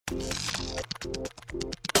Hello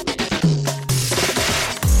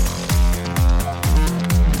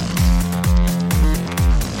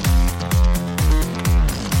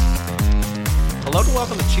and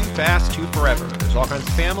welcome to Too Fast, Too Forever. There's all kinds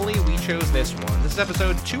of family. We chose this one. This is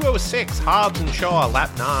episode 206, Hobbs and Shaw,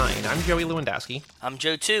 Lap 9. I'm Joey Lewandowski. I'm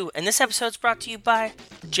Joe, too, and this episode's brought to you by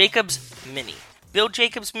Jacobs Mini. Bill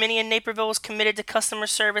Jacobs Mini in Naperville is committed to customer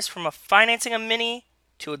service. From financing a Mini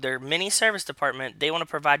to their Mini service department, they want to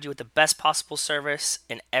provide you with the best possible service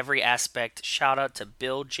in every aspect. Shout out to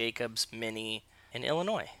Bill Jacobs Mini in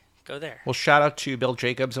Illinois. Go there. Well, shout out to Bill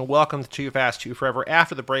Jacobs, and welcome to Too Fast, Too Forever.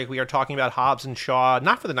 After the break, we are talking about Hobbs and Shaw,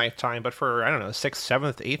 not for the 9th time, but for, 6th,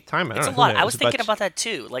 7th, 8th time. It's a lot. I was thinking about that,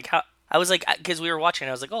 too. Like, how I was like, because we were watching,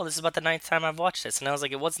 I was like, oh, this is about the 9th time I've watched this. And I was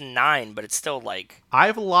like, it was 9, but it's still like...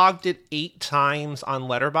 I've logged it 8 times on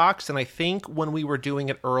Letterboxd, and I think when we were doing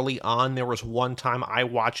it early on, there was one time I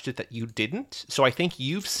watched it that you didn't. So I think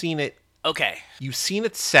you've seen it... Okay. You've seen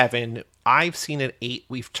it 7. I've seen it 8.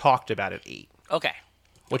 We've talked about it 8. Okay.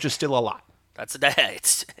 Which is still a lot. That's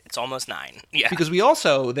it's almost 9. Yeah. Because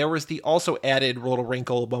there was the also added little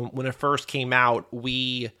wrinkle when it first came out.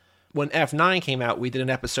 When F9 came out, we did an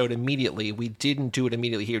episode immediately. We didn't do it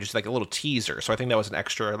immediately here, just like a little teaser. So I think that was an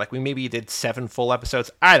extra. Like we maybe did 7 full episodes.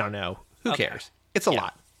 I don't know. Who cares? It's a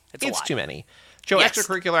lot. It's a lot. Too many. Joe, yes.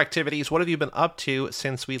 Extracurricular activities, what have you been up to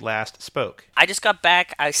since we last spoke? I just got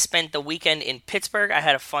back. I spent the weekend in Pittsburgh. I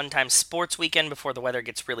had a fun time sports weekend before the weather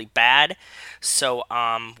gets really bad. So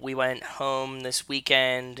we went home this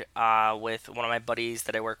weekend with one of my buddies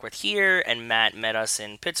that I work with here, and Matt met us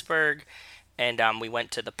in Pittsburgh. And we went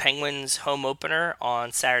to the Penguins home opener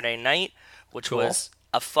on Saturday night, which was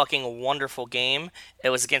a fucking wonderful game. It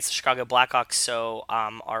was against the Chicago Blackhawks, so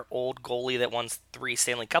our old goalie that won 3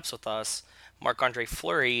 Stanley Cups with us, Marc-Andre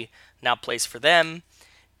Fleury, now plays for them,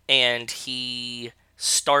 and he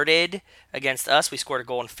started against us. We scored a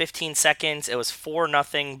goal in 15 seconds. It was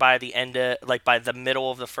 4-0 by the end of, by the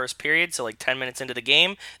middle of the first period, so 10 minutes into the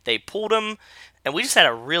game. They pulled him, and we just had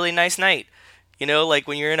a really nice night. You know,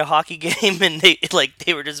 when you're in a hockey game and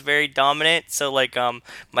they were just very dominant. So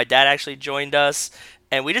my dad actually joined us,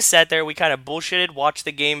 and we just sat there. We kind of bullshitted, watched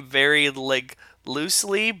the game very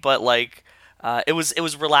loosely, but it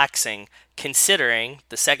was relaxing. Considering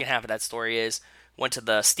the second half of that story went to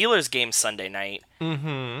the Steelers game Sunday night,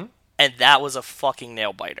 and that was a fucking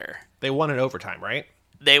nail biter. They won in overtime, right?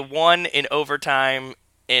 They won in overtime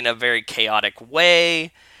in a very chaotic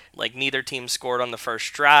way. Neither team scored on the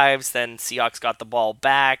first drives. Then Seahawks got the ball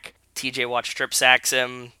back. TJ Watt strip sacks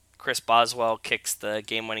him. Chris Boswell kicks the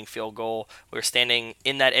game-winning field goal. We were standing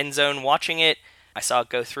in that end zone watching it. I saw it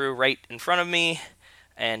go through right in front of me,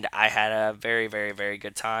 and I had a very, very, very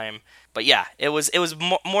good time. But yeah, it was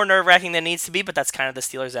more nerve-wracking than it needs to be, but that's kind of the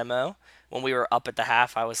Steelers' MO. When we were up at the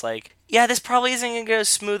half, I was like, yeah, this probably isn't going to go as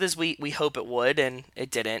smooth as we hope it would, and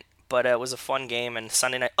it didn't. But it was a fun game, and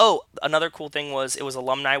Sunday night... Oh, another cool thing was it was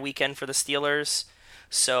alumni weekend for the Steelers,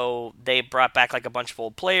 so they brought back a bunch of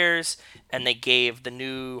old players, and they gave the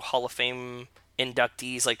new Hall of Fame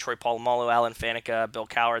inductees like Troy Polamalu, Alan Faneca, Bill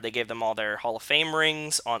Cowher, they gave them all their Hall of Fame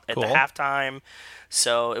rings at the halftime.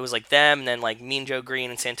 So it was them, and then Mean Joe Green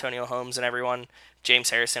and Santonio Holmes and everyone,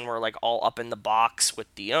 James Harrison, were all up in the box with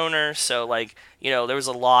the owner. So there was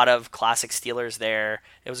a lot of classic Steelers there.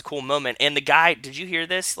 It was a cool moment. And the guy, did you hear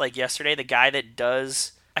this? Yesterday, the guy that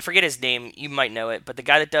does, I forget his name, you might know it, but the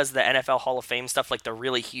guy that does the NFL Hall of Fame stuff, the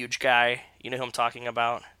really huge guy, you know who I'm talking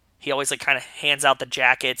about? He always kind of hands out the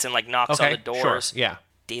jackets and knocks on the doors. Sure. Yeah.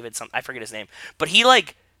 David something, I forget his name. But he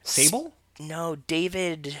Sable? No,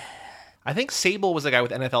 David. I think Sable was the guy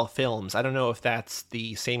with NFL Films. I don't know if that's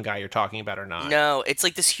the same guy you're talking about or not. No, it's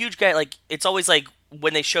this huge guy. It's always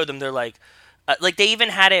when they show them, they're they even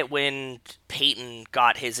had it when Peyton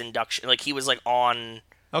got his induction. He was on.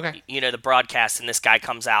 Okay. The broadcast, and this guy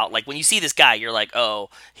comes out. When you see this guy, you're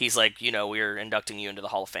oh, he's we're inducting you into the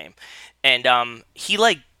Hall of Fame. And he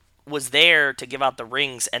was there to give out the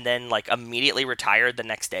rings and then immediately retired the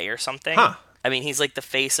next day or something. Huh. I mean, he's the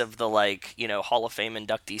face of the Hall of Fame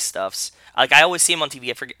inductee stuffs. I always see him on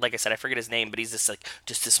TV. I forget, I said, I forget his name, but he's this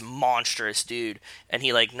just this monstrous dude, and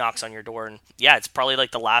he knocks on your door, and yeah, it's probably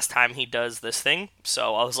the last time he does this thing.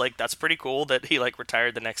 So I was that's pretty cool that he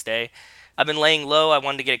retired the next day. I've been laying low. I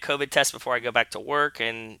wanted to get a COVID test before I go back to work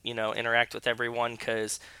and interact with everyone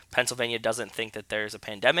because Pennsylvania doesn't think that there's a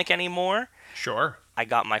pandemic anymore. Sure. I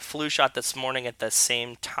got my flu shot this morning at the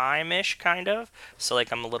same time-ish, kind of. So,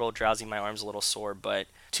 I'm a little drowsy, my arm's a little sore. But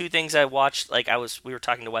 2 things I watched, we were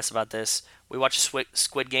talking to Wes about this. We watched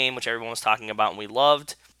Squid Game, which everyone was talking about and we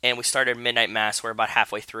loved. And we started Midnight Mass. We're about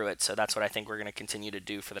halfway through it. So that's what I think we're going to continue to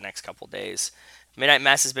do for the next couple days. Midnight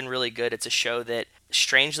Mass has been really good. It's a show that,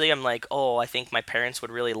 strangely, I'm like, oh, I think my parents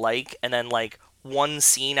would really like. And then, like, one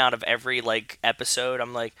scene out of every, like, episode,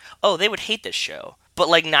 I'm like, oh, they would hate this show. But,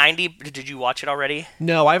 like, 90, did you watch it already?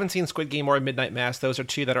 No, I haven't seen Squid Game or Midnight Mass. Those are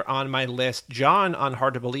two that are on my list. John on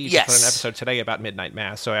Hard to Believe Yes. put an episode today about Midnight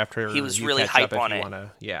Mass. So after He was you really catch hype up, on if you it.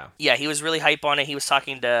 wanna, yeah. Yeah, he was really hype on it. He was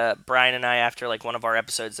talking to Brian and I after like one of our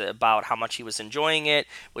episodes about how much he was enjoying it.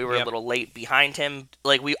 We were a Yep. little late behind him.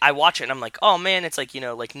 Like I watch it and I'm like, oh man, it's like,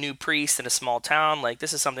 like new priest in a small town. Like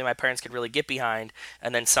this is something my parents could really get behind.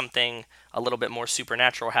 And then something a little bit more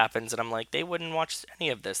supernatural happens, and I'm like, they wouldn't watch any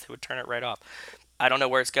of this. They would turn it right off. I don't know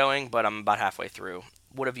where it's going, but I'm about halfway through.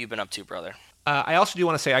 What have you been up to, brother? I also do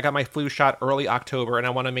want to say I got my flu shot early October, and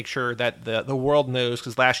I want to make sure that the world knows,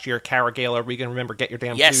 because last year, Cara Gala, Regan, remember, get your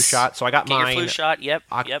damn flu shot. So I got Get mine. your flu shot. Yep.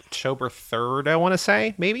 October 3rd, I want to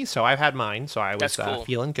say, maybe. So I've had mine, so I was That's cool.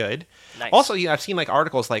 feeling good. Nice. Also, I've seen like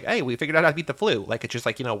articles like, hey, we figured out how to beat the flu. Like, it's just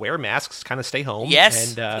like, wear masks, kind of stay home.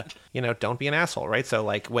 Yes. And, don't be an asshole, right? So,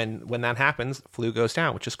 like, when that happens, flu goes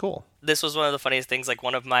down, which is cool. This was one of the funniest things. Like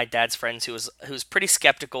one of my dad's friends who's pretty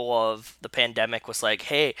skeptical of the pandemic was like,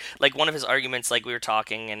 hey, like one of his arguments, like we were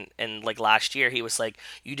talking and like last year, he was like,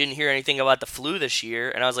 you didn't hear anything about the flu this year.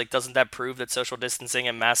 And I was like, doesn't that prove that social distancing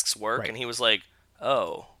and masks work? Right. And he was like,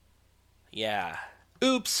 oh, yeah.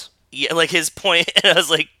 Oops. Yeah, like his point. And I was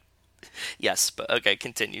like, yes, but okay,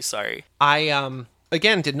 continue. Sorry. I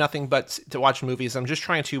again did nothing but to watch movies. I'm just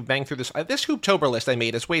trying to bang through this. This Hooptober list I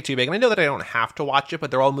made is way too big, and I know that I don't have to watch it, but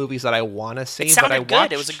they're all movies that I want to see. It sounded but I good.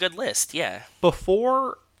 watched, It was a good list. Yeah.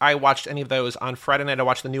 Before I watched any of those, on Friday night I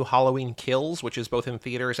watched the new Halloween Kills, which is both in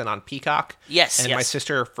theaters and on Peacock. Yes. And yes. my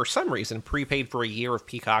sister, for some reason, prepaid for a year of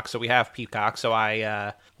Peacock, so we have Peacock. So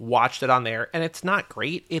I watched it on there, and it's not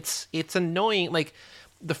great. It's annoying. Like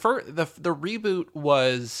the reboot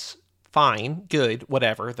was fine, good,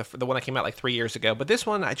 whatever. The one that came out like 3 years ago, but this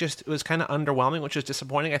one it was kind of underwhelming, which is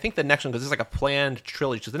disappointing. I think the next one, because it's like a planned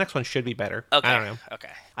trilogy, so the next one should be better. Okay. I don't know. Okay.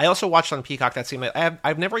 I also watched on Peacock that same.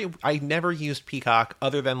 I never used Peacock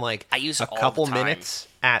other than like I use a it all couple the time. minutes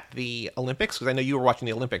at the Olympics, because I know you were watching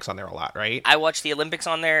the Olympics on there a lot, right? I watch the Olympics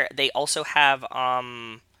on there. They also have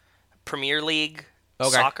Premier League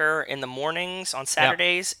soccer in the mornings on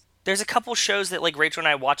Saturdays. There's a couple shows that like Rachel and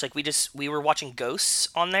I watch. Like we were watching Ghosts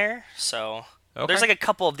on there, so there's like a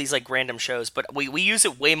couple of these like random shows. But we use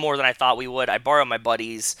it way more than I thought we would. I borrow my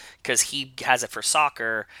buddy's because he has it for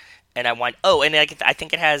soccer, and I want and I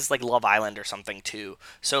think it has like Love Island or something too.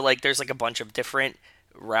 So like there's like a bunch of different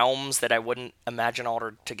realms that I wouldn't imagine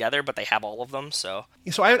all together, but they have all of them. So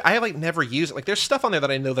I have like never used it. Like there's stuff on there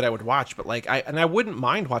that I know that I would watch, but like I wouldn't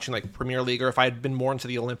mind watching like Premier League, or if I had been more into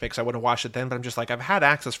the Olympics, I would have watched it then. But I'm just like, I've had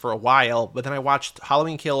access for a while. But then I watched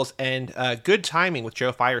Halloween Kills and Good Timing with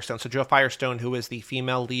Joe Firestone. So Joe Firestone, who is the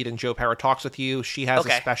female lead in Joe Para Talks with You, she has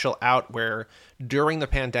a special out where during the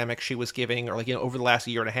pandemic she was giving, or like over the last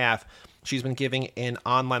year and a half, she's been giving an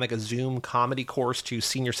online, like a Zoom comedy course to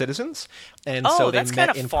senior citizens. And so they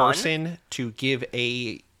met in person to give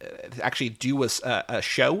actually do a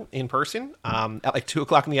show in person at like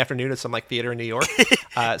 2:00 in the afternoon at some like theater in New York.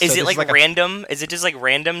 Is it like random? Is it just like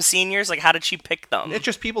random seniors? Like how did she pick them? It's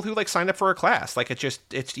just people who like signed up for a class. Like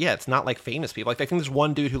it's not like famous people. Like I think there's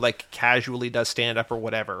one dude who like casually does stand up or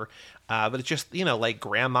whatever. But it's just, like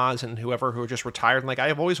grandmas and whoever who are just retired and like, I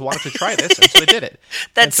have always wanted to try this. And so they did it.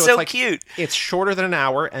 That's so cute. It's shorter than an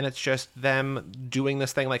hour, and it's just them doing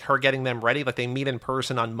this thing, like her getting them ready. Like they meet in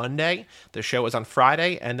person on Monday. The show is on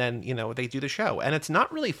Friday, and then, they do the show. And it's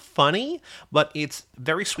not really funny, but it's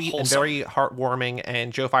very sweet and very heartwarming,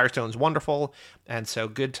 and Joe Firestone's wonderful. And so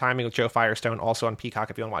Good Timing with Joe Firestone, also on Peacock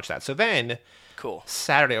if you want to watch that. So then cool.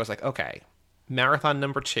 Saturday I was like, okay, marathon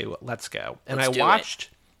number 2, let's go. And I watched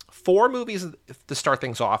 4 movies to start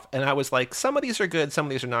things off, and I was like, some of these are good, some of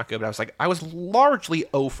these are not good, but I was largely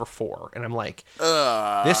 0 for 4, and I'm like,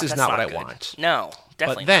 this is not what I want. No,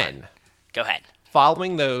 definitely But then, go ahead.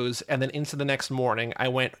 Following those, and then into the next morning, I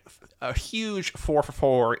went a huge 4 for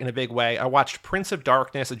 4 in a big way. I watched Prince of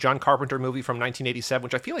Darkness, a John Carpenter movie from 1987,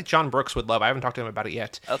 which I feel like John Brooks would love. I haven't talked to him about it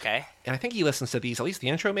yet. Okay. And I think he listens to these, at least the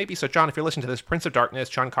intro maybe. So John, if you're listening to this, Prince of Darkness,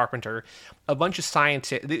 John Carpenter, a bunch of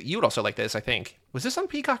scientists. You would also like this, I think. Was this on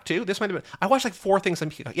Peacock too? This might have been. I watched like 4 things on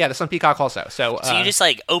Peacock. Yeah, this on Peacock also. So you just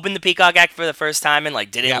like opened the Peacock app for the first time and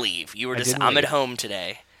like didn't leave. You were just, I'm at home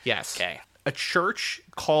today. Yes. Okay. A church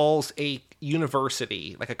calls a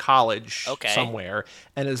university, like a college somewhere,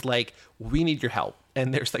 and is like, we need your help.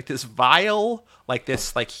 and there's like this vial, like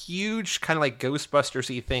this like huge kind of like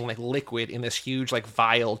Ghostbusters-y thing, like liquid in this huge like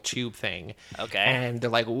vial tube thing. Okay. And they're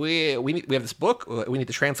like, we have this book. We need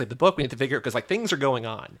to translate the book. We need to figure it because like things are going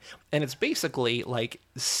on. And it's basically like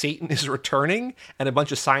Satan is returning, and a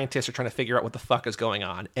bunch of scientists are trying to figure out what the fuck is going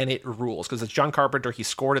on. And it rules because it's John Carpenter. He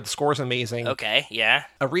scored it. The score is amazing. Okay, yeah.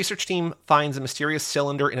 A research team finds a mysterious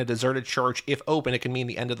cylinder in a deserted church. If open, it can mean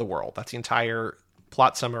the end of the world. That's the entire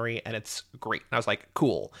plot summary, and it's great. And I was like,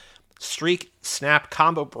 cool. Streak, snap,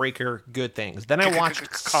 combo breaker, good things. Then I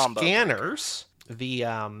watched Scanners, the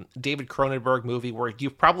David Cronenberg movie where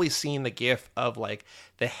you've probably seen the gif of like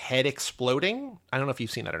the head exploding. I don't know if you've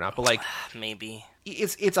seen that or not, but like maybe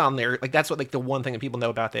it's on there. Like that's what like the one thing that people know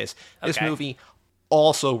about this. This movie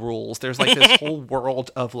also rules. There's like this whole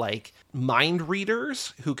world of like mind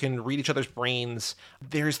readers who can read each other's brains.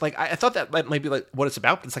 There's like I thought that might be like what it's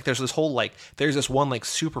about, but it's like there's this whole like there's this one like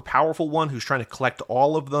super powerful one who's trying to collect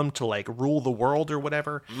all of them to like rule the world or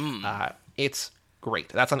whatever. It's great.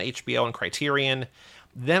 That's on HBO and Criterion.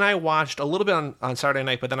 Then I watched a little bit on Saturday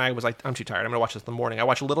night, but then I was like, I'm too tired. I'm going to watch this in the morning. I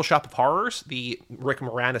watched Little Shop of Horrors, the Rick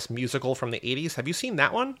Moranis musical from the 80s. Have you seen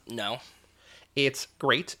that one? No. It's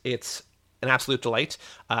great. It's an absolute delight.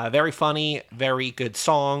 Very funny, very good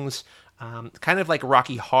songs. Kind of like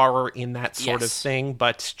Rocky Horror in that sort of thing,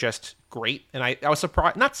 but just great. And I was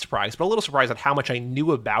surprised, not surprised, but a little surprised at how much I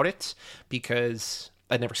knew about it because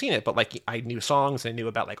I'd never seen it, but like I knew songs and I knew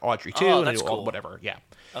about like Audrey too, and I knew all whatever. Yeah.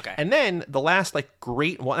 Okay. And then the last like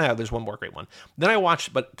great one, there's one more great one. Then I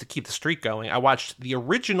watched, but to keep the streak going, I watched the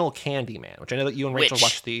original Candyman, which I know that you and Rachel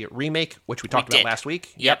watched the remake, which we talked about last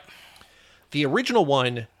week. Yep. The original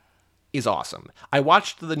one is awesome. I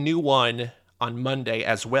watched the new one on Monday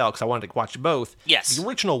as well because I wanted to watch both. Yes. The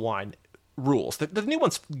original one rules. The new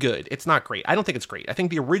one's good. It's not great. I don't think it's great. I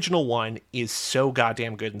think the original one is so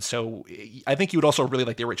goddamn good, and so I think you would also really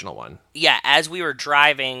like the original one. Yeah, as we were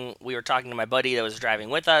driving, we were talking to my buddy that was driving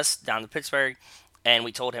with us down to Pittsburgh, and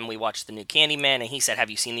we told him we watched the new Candyman, and he said, have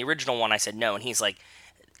you seen the original one? I said, no, and he's like,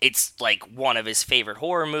 it's like one of his favorite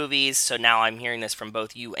horror movies, so now I'm hearing this from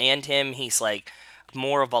both you and him. He's like,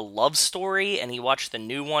 more of a love story, and he watched the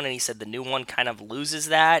new one, and he said the new one kind of loses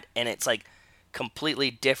that, and it's like completely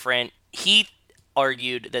different. He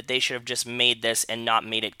argued that they should have just made this and not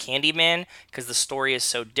made it Candyman because the story is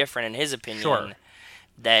so different in his opinion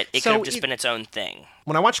that it could have just been its own thing.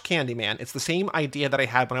 When I watched Candyman, it's the same idea that I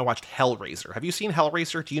had when I watched Hellraiser. Have you seen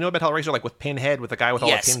Hellraiser? Do you know about Hellraiser, like with Pinhead, with the guy with all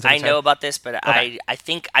the pins in his head? Yes, I know about this, but I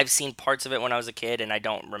think I've seen parts of it when I was a kid, and I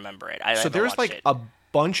don't remember it. So there's like a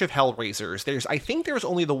bunch of Hellraisers. I think there's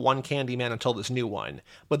only the one Candyman until this new one,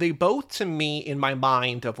 but they both, to me, in my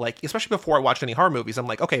mind of like, especially before I watched any horror movies, I'm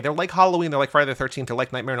like, okay, they're like Halloween, they're like Friday the 13th, they're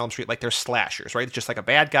like Nightmare on Elm Street, like they're slashers, right? It's just like a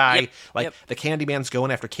bad guy, the Candyman's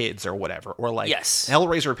going after kids or whatever, or like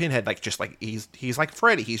Hellraiser or Pinhead, like just like he's like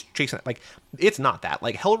Freddy, he's chasing, like it's not that.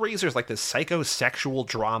 Like Hellraiser is like this psychosexual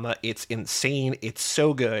drama. It's insane. It's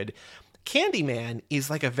so good. Candyman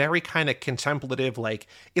is like a very kind of contemplative, like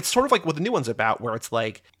it's sort of like what the new one's about, where it's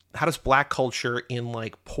like how does black culture in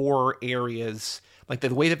like poor areas, like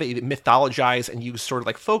the way that they mythologize and use sort of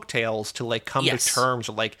like folk tales to like come to terms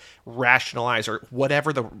or like rationalize or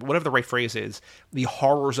whatever the right phrase is, the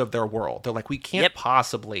horrors of their world. They're like, we can't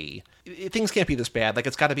possibly, things can't be this bad. Like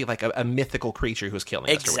it's got to be like a mythical creature who's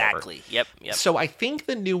killing us or whatever. Exactly. Yep. So I think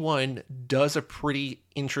the new one does a pretty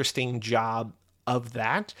interesting job of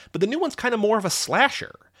that, but the new one's kind of more of a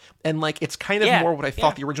slasher, and like it's kind of more what I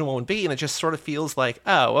thought the original one would be, and it just sort of feels like,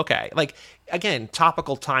 oh, okay, like again,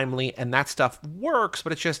 topical, timely, and that stuff works,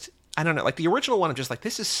 but it's just, I don't know, like the original one, I'm just like,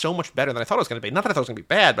 this is so much better than I thought it was going to be. Not that I thought it was going to be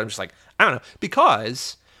bad, but I'm just like, I don't know,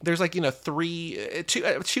 because there's like, you know,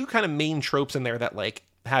 two kind of main tropes in there that like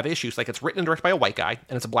have issues. Like it's written and directed by a white guy,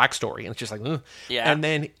 and it's a black story, and it's just like, ugh. And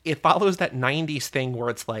then it follows that 90s thing where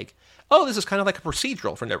it's like, oh, this is kind of like a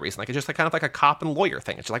procedural for no reason. Like it's just like kind of like a cop and lawyer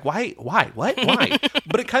thing. It's just like, why, what, why?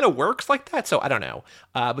 But it kind of works like that. So I don't know.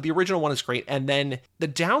 But the original one is great. And then the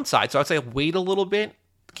downside, so I'd say wait a little bit.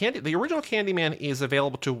 The original Candyman is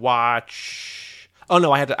available to watch. Oh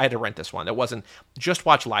no, I had to rent this one. It wasn't just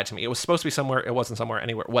watch Lie to Me. It was supposed to be somewhere. It wasn't somewhere,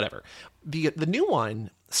 anywhere, whatever. The new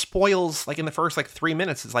one spoils, like in the first like 3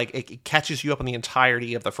 minutes, it's like it catches you up on the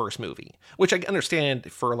entirety of the first movie, which I understand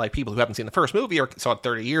for like people who haven't seen the first movie or saw it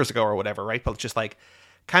 30 years ago or whatever, right? But it's just like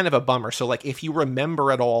kind of a bummer. So like if you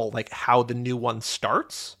remember at all like how the new one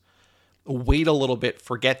starts, wait a little bit,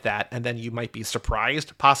 forget that, and then you might be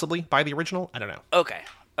surprised possibly by the original. I don't know.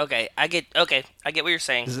 Okay, I get what you're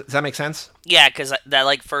saying. Does that make sense? Yeah, because that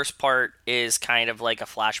like first part is kind of like a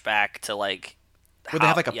flashback to like where they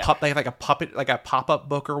have like a they have like a puppet, like a pop-up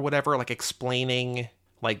book or whatever, like explaining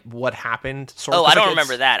like what happened. Sort Oh, of, I 'cause, don't like,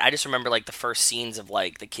 remember that. I just remember like the first scenes of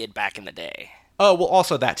like the kid back in the day. Oh, well,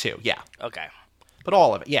 also that too. Yeah. Okay. But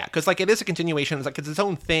all of it, yeah, because like it is a continuation. It's like it's its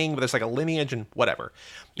own thing, but there's like a lineage and whatever.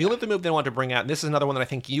 The only other movie they wanted to bring out, and this is another one that I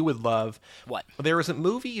think you would love. What? There was a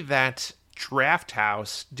movie that Draft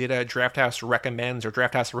House did, a Draft House recommends or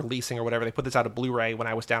Draft House releasing or whatever. They put this out of Blu-ray when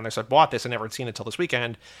I was down there, so I bought this and never had seen it until this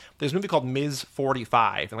weekend. There's a movie called Ms.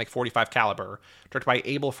 45 and like 45 Caliber, directed by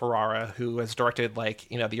Abel Ferrara, who has directed like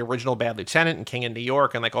the original Bad Lieutenant and King in New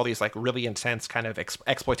York and like all these like really intense kind of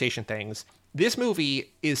exploitation things. This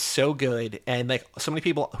movie is so good, and like so many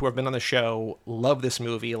people who have been on the show love this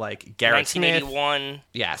movie, like Garrett Smith. 1981.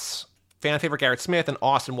 Yes. Fan favorite Garrett Smith and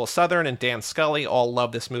Austin Will Southern and Dan Scully all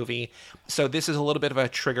love this movie. So this is a little bit of a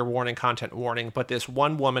trigger warning, content warning, but this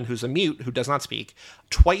one woman who's a mute, who does not speak,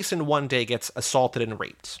 twice in one day gets assaulted and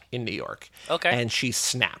raped in New York. Okay. And she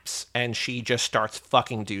snaps, and she just starts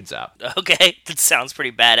fucking dudes up. Okay, that sounds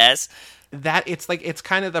pretty badass. That it's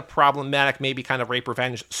kind of the problematic, maybe kind of rape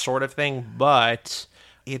revenge sort of thing, but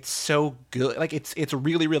it's so good. Like it's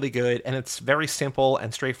really, really good, and it's very simple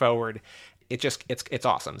and straightforward. It's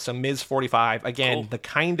awesome. So Ms. 45, again, Cool. the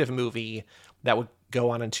kind of movie that would go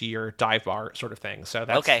on into your dive bar sort of thing. So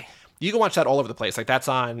that's Okay. You can watch that all over the place. Like that's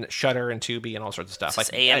on Shudder and Tubi and all sorts of stuff.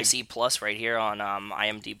 It's Like AMC Plus right here on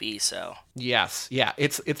IMDb. So yes, yeah,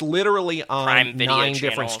 it's literally on Prime Video 9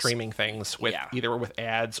 different channels. streaming things with either with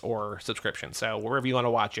ads or subscription. So wherever you want to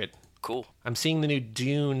watch it. cool. I'm seeing the new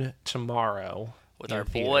Dune tomorrow With in our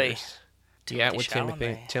boy, theaters. Yeah, with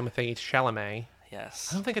Chalamet. Timothy Chalamet. Yes.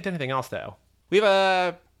 I don't think I did anything else, though. We have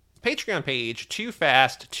a Patreon page,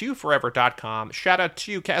 toofast2forever.com. Shout out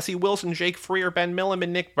to Cassie Wilson, Jake Freer, Ben Milliman,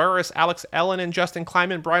 Nick Burris, Alex Ellen, and Justin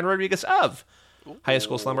Kleiman, Brian Rodriguez of High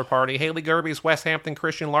School Slumber Party, Haley Gerbies, Wes Hampton,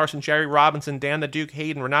 Christian Larson, Jerry Robinson, Dan the Duke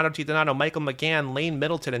Hayden, Renato T. Donato, Michael McGann, Lane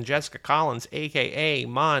Middleton, and Jessica Collins, a.k.a.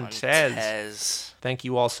 Montez. Thank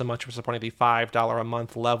you all so much for supporting the $5 a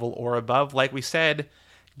month level or above. Like we said,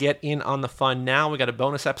 get in on the fun now. We got a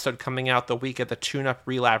bonus episode coming out the week of the Tune-Up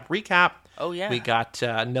Relap Recap. Oh, yeah. We got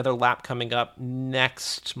another lap coming up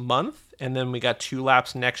next month, and then we got 2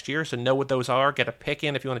 laps next year, so know what those are. Get a pick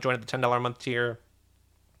in if you want to join at the $10 a month tier.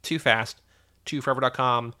 Too fast.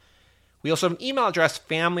 TooForever.com. We also have an email address,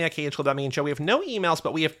 family@khclub.me and Joe. We have no emails,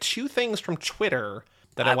 but we have 2 things from Twitter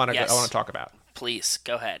that I want to talk about. Please,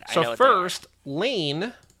 go ahead. I know So what first,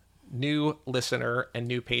 Lane, new listener and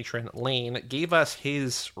new patron, Lane, gave us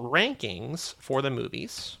his rankings for the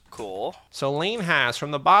movies. Cool. So Lane has,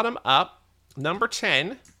 from the bottom up, number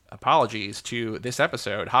 10, apologies to this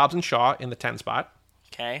episode, Hobbs and Shaw in the 10 spot.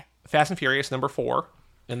 Okay. Fast and Furious, number 4,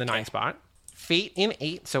 in the 9 spot. Fate in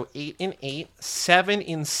 8, so 8 in 8. 7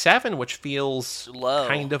 in 7, which feels low.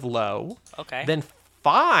 kind of low. Okay. Then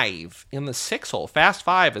 5 in the 6 hole. Fast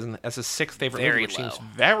 5 as a 6th favorite Very movie, which low. seems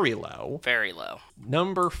very low. Very low.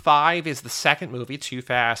 Number 5 is the second movie, Too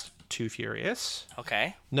Fast, Too Furious.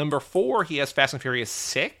 Okay. Number 4, he has Fast and Furious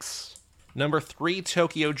 6. Number 3,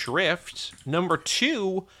 Tokyo Drift. Number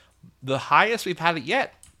 2, the highest we've had it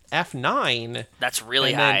yet, F9. That's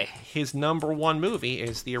really And then high. his number 1 movie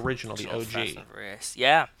is the original, the Fast OG. and Furious.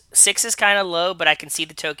 Yeah. 6 is kind of low, but I can see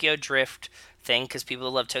the Tokyo Drift thing because people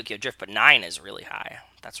love Tokyo Drift, but 9 is really high.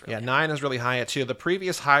 That's really Yeah, high. 9 is really high at 2. The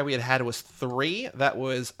previous high we had was 3. That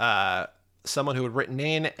was someone who had written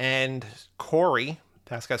in, and Corey,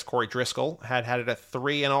 past guest Corey Driscoll, had it at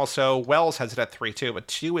 3, and also Wells has it at 3 too. But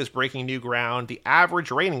 2 is breaking new ground. The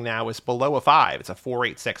average rating now is below a 5. It's a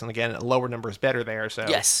 4.86, and again, a lower number is better there. So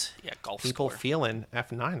Yes. Yeah, golf people score. feeling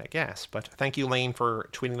F9, I guess. But thank you, Lane, for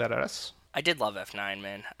tweeting that at us. I did love F9,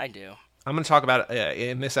 man. I do. I'm going to talk about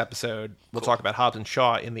in this episode. We'll talk about Hobbs and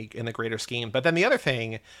Shaw in the greater scheme. But then the other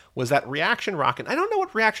thing was that Reaction Rocket. I don't know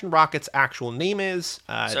what Reaction Rocket's actual name is.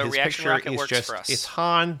 So his Reaction picture Rocket is works just for us. it's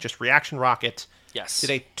Han, just Reaction Rocket. Yes.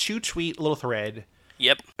 Did a 2-tweet little thread.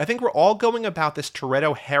 Yep. I think we're all going about this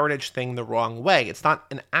Toretto heritage thing the wrong way. It's not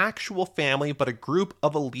an actual family, but a group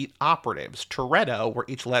of elite operatives. Toretto, where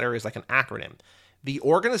each letter is like an acronym. The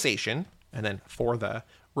organization, and then for the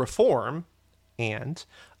reform, and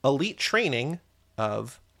elite training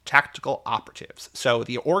of tactical operatives. So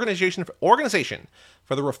the organization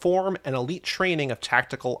for the reform and elite training of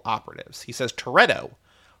tactical operatives. He says Toretto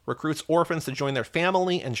recruits orphans to join their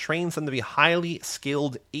family and trains them to be highly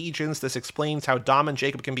skilled agents. This explains how Dom and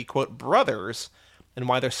Jacob can be, quote, brothers, and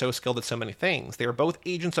why they're so skilled at so many things. They are both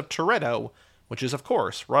agents of Toretto, which is, of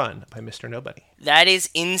course, run by Mr. Nobody. That is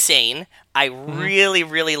insane. I really,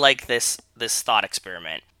 really like this thought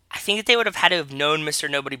experiment. I think that they would have had to have known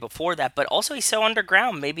Mr. Nobody before that, but also he's so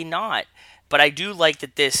underground, maybe not. But I do like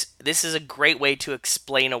that this is a great way to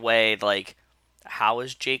explain away, like, how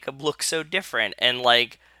does Jacob look so different? And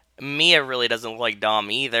like Mia really doesn't look like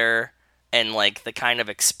Dom either. And like the kind of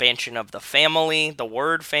expansion of the family, the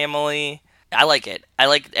word family. I like it. I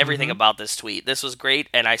like everything about this tweet. This was great,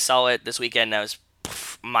 and I saw it this weekend and I was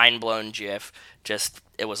mind blown GIF. Just,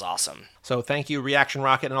 it was awesome. So thank you, Reaction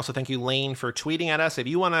Rocket, and also thank you, Lane, for tweeting at us. If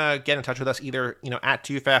you want to get in touch with us, either at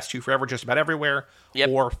Too Fast, Too Forever, just about everywhere,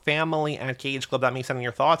 or family@cageclub.me, send in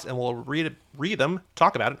your thoughts, and we'll read them,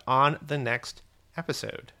 talk about it on the next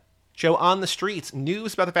episode. Joe, on the streets,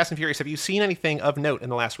 news about the Fast and Furious. Have you seen anything of note in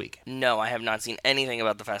the last week? No, I have not seen anything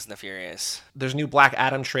about the Fast and the Furious. There's a new Black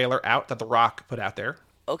Adam trailer out that The Rock put out there.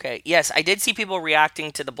 Okay, yes, I did see people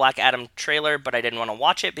reacting to the Black Adam trailer, but I didn't want to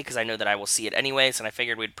watch it because I know that I will see it anyways, and I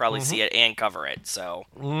figured we'd probably see it and cover it. So,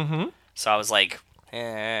 so I was like,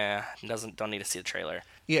 don't need to see the trailer.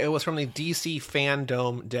 Yeah, it was from the DC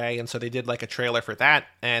Fandom Day, and so they did like a trailer for that,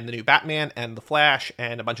 and the new Batman, and the Flash,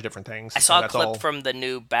 and a bunch of different things. I saw a clip from the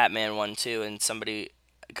new Batman one too, and somebody,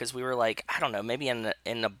 because we were like, I don't know, maybe in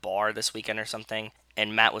a bar this weekend or something,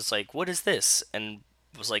 and Matt was like, "What is this?" and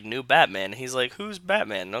was like, "New Batman." He's like, "Who's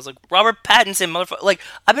Batman?" And I was like, "Robert Pattinson, motherfucker!" Like,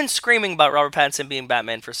 I've been screaming about Robert Pattinson being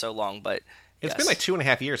Batman for so long, but it's been like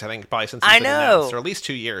 2.5 years, I think, probably since I know, announced, or at least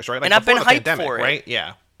 2 years, right? Like, and I've been hyped pandemic, for it, right?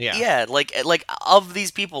 Yeah. Like of these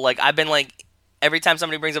people, like I've been like, every time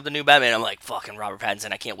somebody brings up the new Batman, I'm like, fucking Robert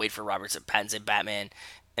Pattinson. I can't wait for Robert Pattinson Batman.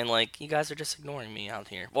 And like, you guys are just ignoring me out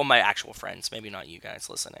here. Well, my actual friends, maybe not you guys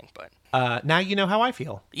listening, but now you know how I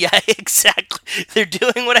feel. Yeah, exactly. They're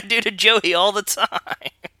doing what I do to Joey all the time.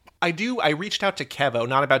 I reached out to Kevo,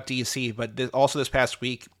 not about DC, but also this past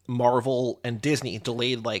week, Marvel and Disney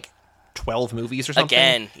delayed like 12 movies or something.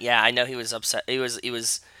 Again, yeah, I know he was upset. He was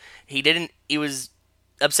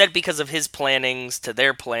upset because of his plannings to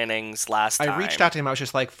their plannings last time. I reached out to him. I was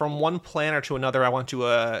just like, from one planner to another, I want to,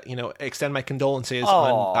 extend my condolences.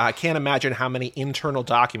 I can't imagine how many internal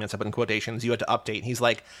documents, I put in quotations, you had to update. He's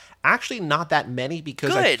like, actually not that many,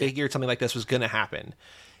 because I figured something like this was going to happen.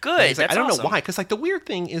 Good. He's like, I don't know why, because like the weird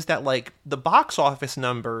thing is that like the box office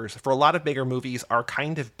numbers for a lot of bigger movies are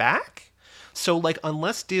kind of back. So like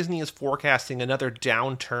unless Disney is forecasting another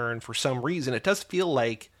downturn for some reason, it does feel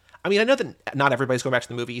like, I mean, I know that not everybody's going back to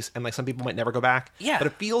the movies, and like some people might never go back. Yeah. But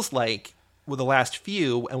it feels like with the last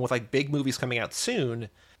few, and with like big movies coming out soon,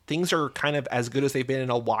 things are kind of as good as they've been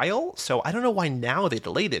in a while. So I don't know why now they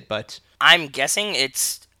delayed it, but I'm guessing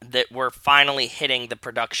it's that we're finally hitting the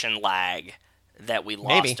production lag that we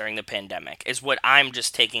lost during the pandemic, is what I'm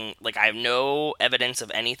just taking. Like, I have no evidence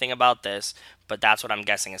of anything about this, but that's what I'm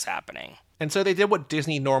guessing is happening. And so they did what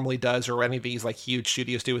Disney normally does, or any of these like huge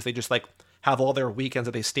studios do, is they just like have all their weekends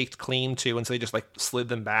that they staked claim to, and so they just like slid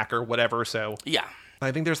them back or whatever. So yeah,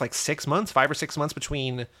 I think there's like 5 or 6 months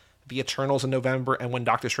between the Eternals in November and when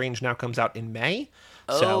Doctor Strange now comes out in May.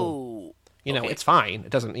 So it's fine. It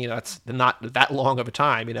doesn't, it's not that long of a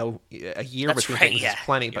time. A year between things is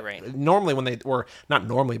plenty. But normally when not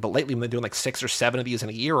normally, but lately when they're doing like 6 or 7 of these in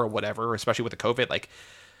a year or whatever, especially with the COVID, like,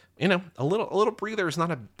 a little breather is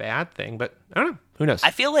not a bad thing, but I don't know. Who knows?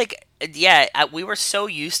 I feel like, we were so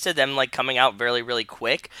used to them like coming out really, really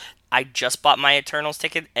quick. I just bought my Eternals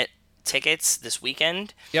tickets this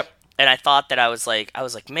weekend. Yep. And I thought that I was like,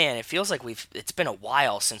 man, it feels like it's been a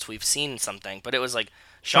while since we've seen something. But it was like,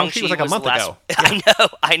 Shang-Chi was like a month ago. Yeah.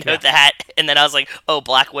 I know that. And then I was like, oh,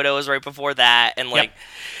 Black Widow was right before that. And like,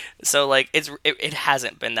 so like, it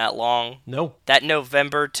hasn't been that long. No. That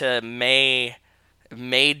November to May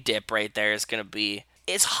dip right there is going to be...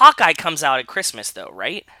 Hawkeye comes out at Christmas, though,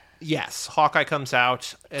 right? Yes, Hawkeye comes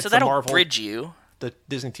out. It's so that'll the Marvel, bridge you. The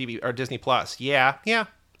Disney TV or Disney Plus. Yeah.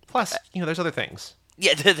 Plus, there's other things.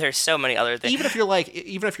 Yeah, there's so many other things. Even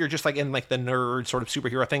if you're just like in like the nerd sort of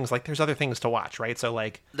superhero things, like there's other things to watch, right? So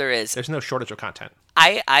like there's no shortage of content.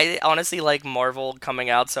 I honestly like Marvel coming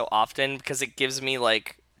out so often because it gives me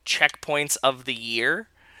like checkpoints of the year.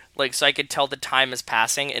 Like, so I could tell the time is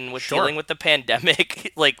passing, and with dealing with the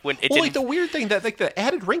pandemic, like when it didn't... like the weird thing that like the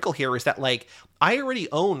added wrinkle here is that like I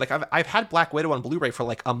already own, like I've had Black Widow on Blu-ray for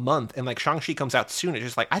like a month, and like Shang-Chi comes out soon. It's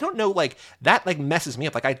just like I don't know, like that like messes me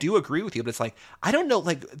up. Like I do agree with you, but it's like I don't know,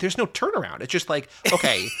 like there's no turnaround. It's just like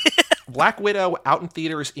okay, Black Widow out in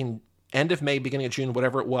theaters in end of May, beginning of June,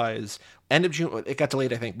 whatever it was. End of June, it got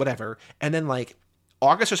delayed, I think, whatever, and then like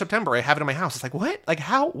August or September, I have it in my house. It's like, what? Like,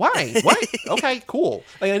 how? Why? What? Okay, cool.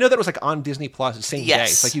 Like, I know that it was like on Disney Plus the same day.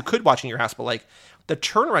 It's like you could watch in your house, but like the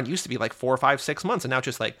turnaround used to be like 4, 5, 6 months, and now it's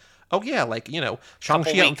just like, oh yeah, like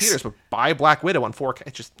Shang-Chi out in theaters, but buy Black Widow on 4K.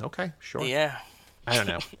 It's just okay, sure. Yeah. I don't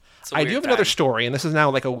know. I do have another story, and this is now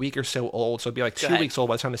like a week or so old, so it'd be like 2 weeks old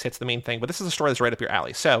by the time this hits the main thing. But this is a story that's right up your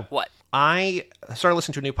alley. So what? I started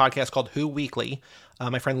listening to a new podcast called Who Weekly.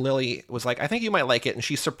 My friend Lily was like, I think you might like it. And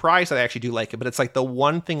she's surprised that I actually do like it. But it's like the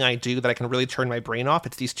one thing I do that I can really turn my brain off.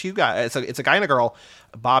 It's these two guys. It's a guy and a girl,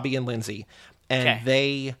 Bobby and Lindsay.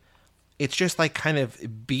 And it's just like kind of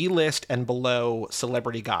B-list and below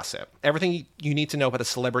celebrity gossip. Everything you need to know about a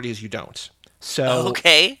celebrity is you don't. So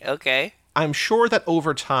Okay. I'm sure that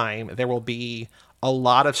over time there will be a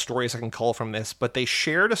lot of stories I can cull from this. But they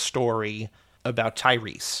shared a story about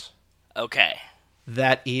Tyrese. Okay.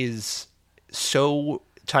 That is so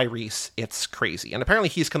Tyrese, it's crazy. And apparently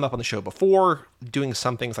he's come up on the show before doing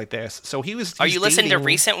some things like this. So he's Are you listening to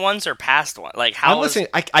recent ones or past ones? Like how I'm listening.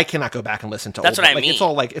 I cannot go back and listen to That's old what I like, mean. It's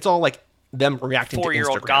all like them reacting to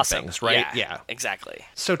 4-year-old Instagram gossip things, right? Yeah, exactly.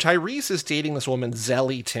 So Tyrese is dating this woman,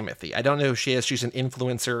 Zelly Timothy. I don't know who she is. She's an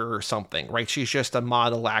influencer or something, right? She's just a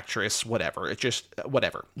model actress, whatever. It's just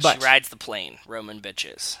whatever. But she rides the plane, Roman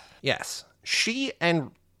bitches. yes, she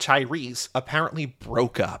and Tyrese apparently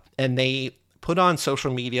broke up, and they put on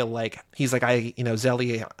social media like he's like,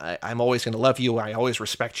 Zelly, I'm always going to love you. I always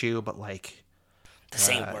respect you, but like this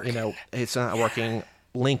ain't working. It's not working.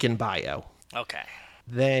 Link in bio. Okay.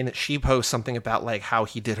 Then she posts something about like how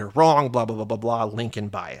he did her wrong, blah, blah, blah, blah, blah, link in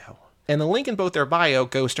bio. And the link in both their bio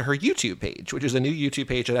goes to her YouTube page, which is a new YouTube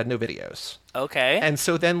page that had no videos. Okay. And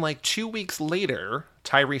so then like 2 weeks later,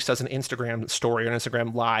 Tyrese does an Instagram story or an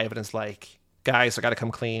Instagram live and is like, guys, I got to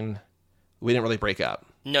come clean. We didn't really break up.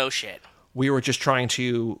 No shit. We were just trying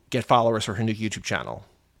to get followers for her new YouTube channel.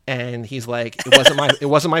 And he's like, it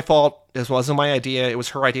wasn't my fault. This wasn't my idea. It was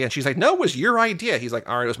her idea. And she's like, no, it was your idea. He's like,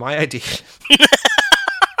 all right, it was my idea.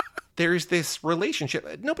 There's this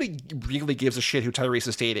relationship. Nobody really gives a shit who Tyrese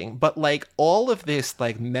is dating, but like all of this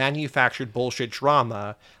like manufactured bullshit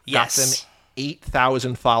drama got them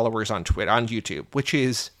 8,000 followers on Twitter, on YouTube, which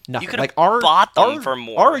is nothing. You could like have bought them for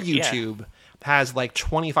more. Our YouTube has like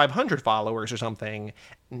 2,500 followers or something.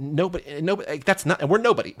 Nobody. Like, that's not. And we're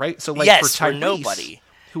nobody, right? So like for Tyrese, we're nobody,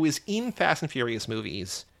 who is in Fast and Furious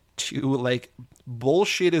movies, to like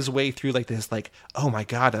bullshit his way through like this, like, oh my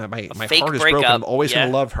god, my heart is broken. I'm always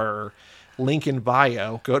gonna love her. Link in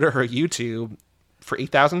bio. Go to her YouTube for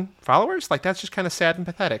 8,000 followers. Like that's just kind of sad and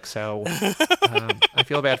pathetic. So I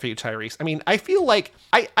feel bad for you, Tyrese. I mean, I feel like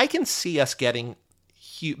I can see us getting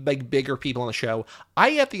like bigger people on the show.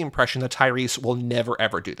 I get the impression that Tyrese will never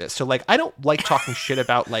ever do this. So like I don't like talking shit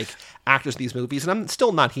about like actors in these movies, and I'm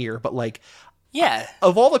still not here, but like. Yeah.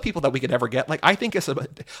 Of all the people that we could ever get, like I think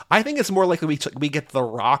it's more likely we get The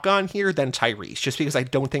Rock on here than Tyrese, just because I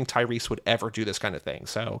don't think Tyrese would ever do this kind of thing.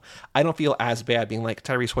 So I don't feel as bad being like,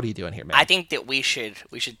 Tyrese, what are you doing here, man? I think that we should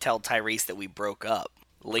tell Tyrese that we broke up.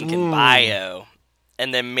 Link in bio,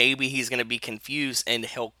 and then maybe he's gonna be confused and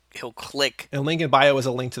he'll click. And link in bio is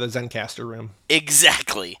a link to the Zencastr room.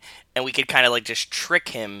 Exactly, and we could kind of like just trick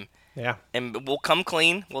him. Yeah. And we'll come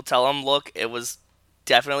clean. We'll tell him, look, it was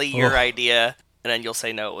definitely your idea, and then you'll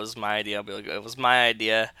say no, it was my idea. I'll be like, it was my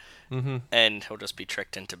idea, and he'll just be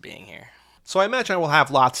tricked into being here. So I imagine I will have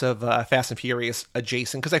lots of Fast and Furious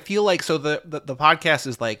adjacent, because I feel like so the podcast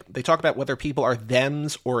is like they talk about whether people are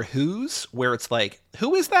thems or whos, where it's like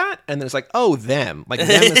who is that, and then it's like oh them, like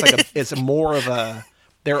them is like it's more of a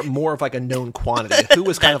they're more of like a known quantity. Who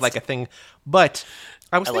is kind of like a thing, but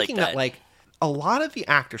I was thinking that like. A lot of the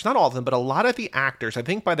actors, not all of them, but a lot of the actors, I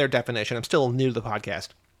think by their definition, I'm still new to the podcast,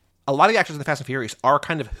 a lot of the actors in the Fast and Furious are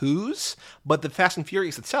kind of who's, but the Fast and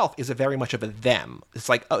Furious itself is a very much of a them. It's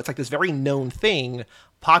like this very known thing,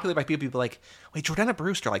 popular by people like, wait, Jordana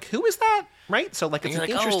Brewster, like, who is that? Right? So, like, it's an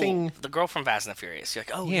interesting... Oh, the girl from Fast and the Furious. You're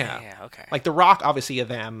like, oh, yeah, okay. Like, The Rock, obviously a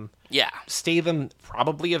them. Yeah. Statham,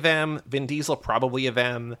 probably a them. Vin Diesel, probably a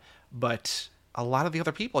them. But a lot of the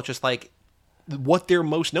other people, just like... what they're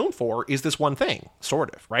most known for is this one thing,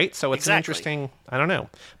 sort of, right? So it's an interesting, I don't know.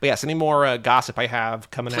 But yes, any more gossip I have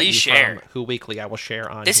coming at you from Who Weekly, I will share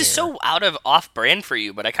on This here. is so out of off-brand for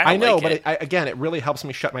you, but I kind of like it. I know, but again, it really helps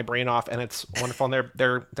me shut my brain off, and it's wonderful, and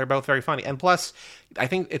they're both very funny. And plus, I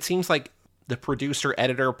think it seems like the producer,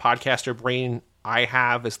 editor, podcaster brain I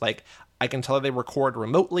have is like, I can tell they record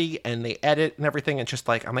remotely and they edit and everything. And just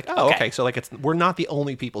like, I'm like, oh, okay. So like, we're not the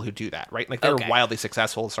only people who do that, right? Like they're wildly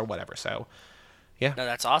successful or whatever. So yeah. No,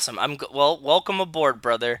 that's awesome. Well, welcome aboard,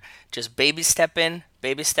 brother. Just baby stepping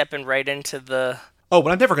right into the... Oh,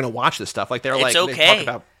 but I'm never going to watch this stuff. Like they're like, okay. They talk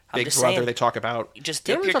about Big Brother. Saying, they talk about... Just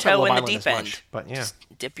dip your toe in the deep end. Much, but yeah. Just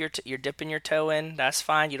you're dipping your toe in. That's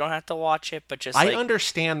fine. You don't have to watch it, but just I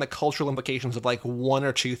understand the cultural implications of like one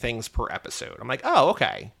or two things per episode. I'm like, oh,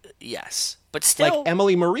 okay. Yes. But still... Like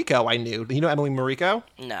Emily Mariko, I knew. You know Emily Mariko?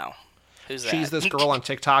 No. Who's that? She's this girl on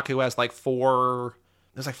TikTok who has like 4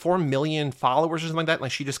 there's like 4 million followers or something like that.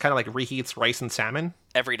 Like she just kind of like reheats rice and salmon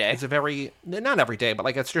every day. It's a very, not every day, but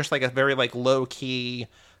like it's just like a very like low key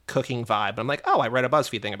cooking vibe. I'm like, oh, I read a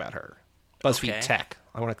BuzzFeed thing about her. BuzzFeed Tech.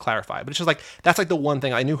 I want to clarify, but it's just like that's like the one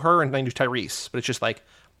thing I knew her and I knew Tyrese, but it's just like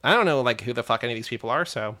I don't know like who the fuck any of these people are.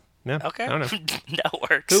 So yeah, Okay, I don't know. that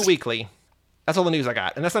works. Who Weekly. That's all the news I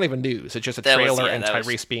got, and that's not even news. It's just a trailer and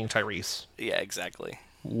Tyrese being Tyrese. Yeah, exactly.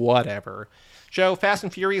 Whatever. Joe, Fast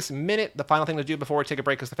and Furious Minute. The final thing to do before we take a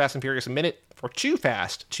break is the Fast and Furious Minute for Too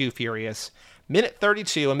Fast, Too Furious. Minute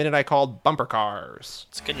 32, a minute I called Bumper Cars.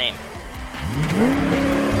 It's a good name.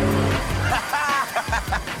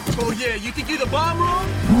 Oh yeah, you think you're the bomb room?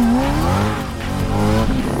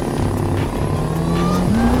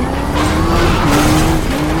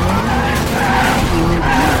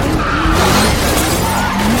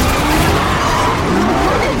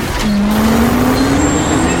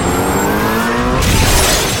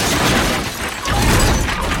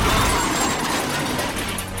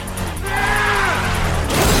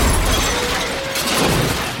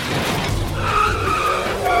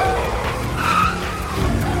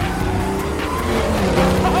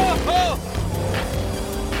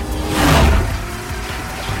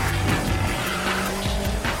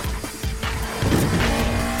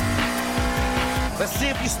 Let's see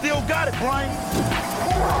if you still got it, Brian.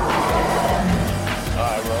 All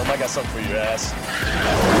right, Rome, I got something for your ass.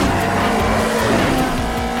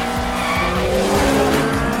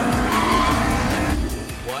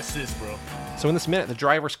 Watch this, bro. So in this minute, the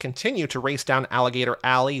drivers continue to race down Alligator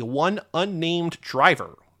Alley. One unnamed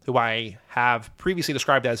driver, who I have previously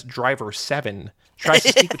described as Driver 7, tries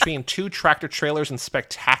to sneak between two tractor trailers and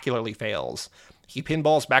spectacularly fails. He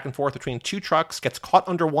pinballs back and forth between two trucks, gets caught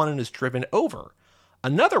under one, and is driven over.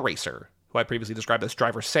 Another racer, who I previously described as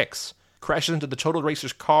Driver 6, crashes into the total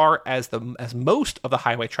racer's car as most of the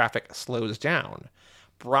highway traffic slows down.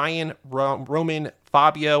 Brian, Roman,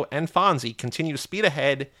 Fabio, and Fonzie continue to speed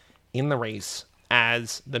ahead in the race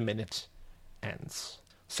as the minute ends.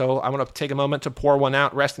 So I want to take a moment to pour one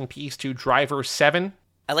out. Rest in peace to Driver 7.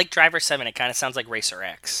 I like Driver 7. It kind of sounds like Racer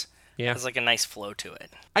X. Yeah. There's like a nice flow to it.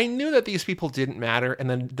 I knew that these people didn't matter, and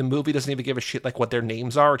then the movie doesn't even give a shit like what their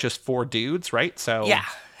names are, just four dudes, right? So yeah,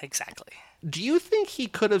 exactly. Do you think he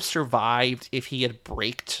could have survived if he had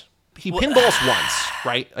braked? He pinballs once,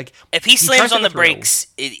 right? Like if he slams tries to on the go through. brakes,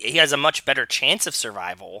 he has a much better chance of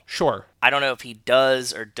survival. Sure. I don't know if he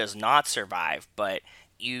does or does not survive, but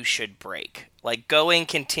you should brake. Like going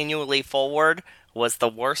continually forward was the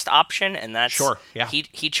worst option, and that's Sure, yeah.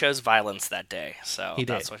 He chose violence that day, so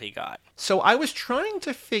that's what he got. So I was trying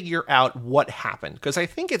to figure out what happened, because I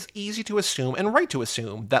think it's easy to assume, and right to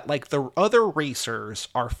assume, that like the other racers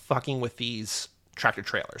are fucking with these tractor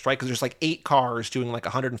trailers, right? Because there's like 8 cars doing like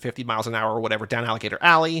 150 miles an hour or whatever down Alligator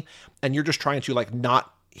Alley, and you're just trying to like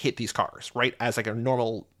not hit these cars, right? As like a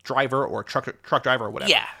normal driver or truck driver or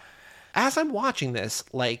whatever. Yeah. As I'm watching this,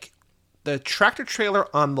 like the tractor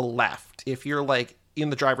trailer on the left, if you're like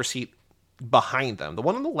in the driver's seat behind them, the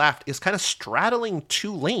one on the left is kind of straddling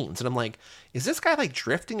 2 lanes, and I'm like, is this guy like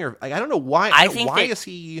drifting or like, I don't know why. Is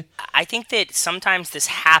he? I think that sometimes this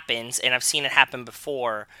happens, and I've seen it happen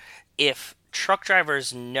before. If truck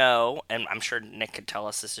drivers know, and I'm sure Nick could tell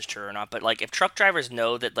us this is true or not, but like if truck drivers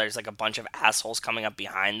know that there's like a bunch of assholes coming up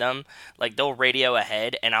behind them, like they'll radio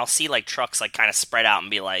ahead, and I'll see like trucks like kind of spread out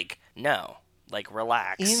and be like, no, like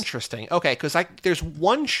relax. Interesting. Okay, because there's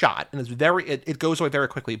one shot, and it goes away very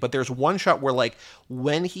quickly, but there's one shot where like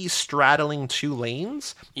when he's straddling 2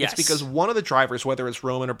 lanes, yes, it's because one of the drivers, whether it's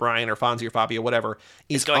Roman or Brian or Fonzie or Fabio, whatever,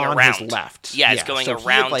 is going on around his left. Yeah, it's going so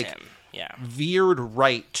around he had, him. Yeah. Veered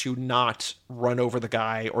right to not run over the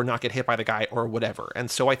guy or not get hit by the guy or whatever.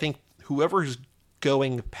 And so I think whoever's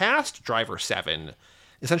going past Driver 7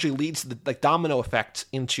 essentially leads the like domino effect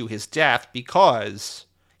into his death because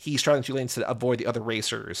he's trying to lanes to avoid the other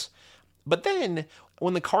racers. But then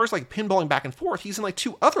when the car's like pinballing back and forth, he's in like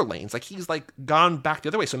 2 other lanes. Like he's like gone back the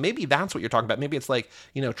other way. So maybe that's what you're talking about. Maybe it's like,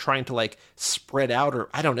 trying to like spread out, or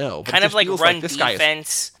I don't know. But kind of like run this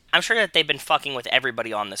defense. I'm sure that they've been fucking with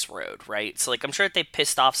everybody on this road, right? So like I'm sure that they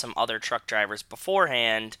pissed off some other truck drivers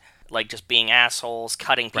beforehand, like just being assholes,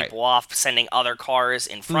 cutting people off, sending other cars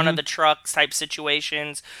in front of the trucks type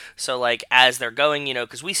situations. So like as they're going,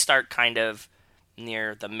 because we start kind of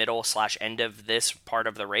near the middle / end of this part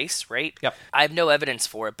of the race, right? Yep. I have no evidence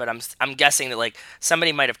for it, but I'm guessing that like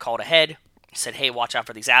somebody might have called ahead, said, "Hey, watch out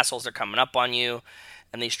for these assholes, they're coming up on you."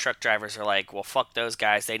 And these truck drivers are like, well, fuck those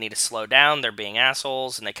guys. They need to slow down. They're being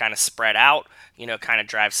assholes. And they kind of spread out, kind of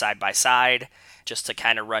drive side by side just to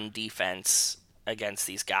kind of run defense against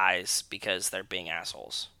these guys because they're being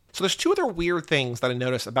assholes. So there's two other weird things that I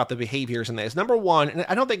noticed about the behaviors in this. Number one, and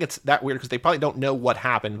I don't think it's that weird because they probably don't know what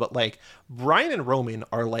happened, but like Brian and Roman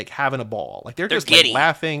are like having a ball. Like they're just giddy. like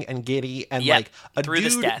laughing and giddy, and Yep, like a through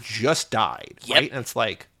this dude death. just died, Yep. right? And it's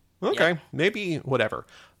like, okay, maybe whatever.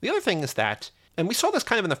 The other thing is that, and we saw this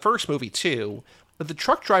kind of in the first movie too, that the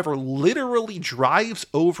truck driver literally drives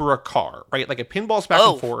over a car, right? Like it pinballs back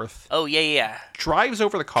and forth, Oh, yeah. drives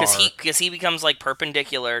over the car. Because he becomes like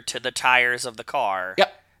perpendicular to the tires of the car.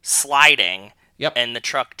 Yep. Sliding. Yep. And the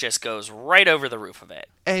truck just goes right over the roof of it.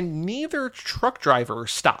 And neither truck driver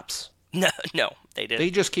stops. No, they didn't. They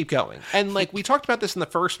just keep going. And like we talked about this in the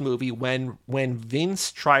first movie when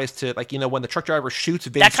Vince tries to, like, you know, when the truck driver shoots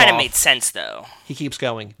Vince that kind of off, made sense, though. he keeps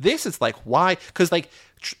going. This is like, why? Because like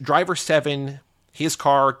driver 7, his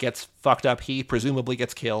car gets fucked up. He presumably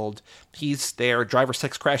gets killed. He's there. Driver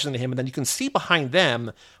 6 crashes into him. And then you can see behind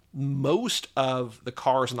them, most of the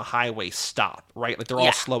cars on the highway stop, right? Like they're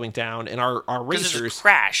all slowing down. And our Because there's a racers...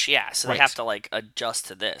 crash, yeah. So Right. they have to like adjust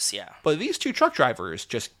to this, yeah. But these two truck drivers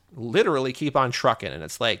just literally keep on trucking, and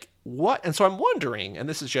it's like, what? And so I'm wondering, and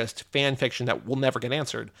this is just fan fiction that will never get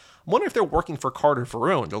answered, I'm wondering if they're working for Carter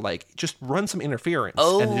Verone to like just run some interference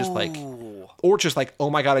and just like, or just like, oh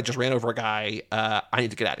my god, I just ran over a guy, I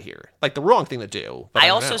need to get out of here. Like the wrong thing to do. But I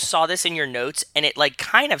don't also know. saw this in your notes, and it like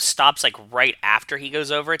kind of stops like right after he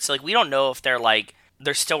goes over it. So like we don't know if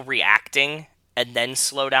they're still reacting and then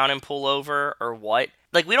slow down and pull over or what.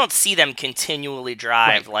 Like we don't see them continually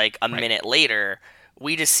drive like a minute later.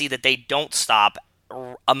 We just see that they don't stop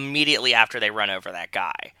immediately after they run over that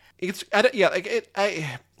guy. It's yeah, like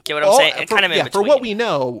I Get what I'm saying? It for, kind of in yeah, between. for what we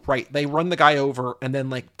know, right? They run the guy over, and then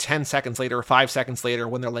like 10 seconds later, or 5 seconds later,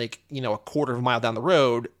 when they're like, you know, a quarter of a mile down the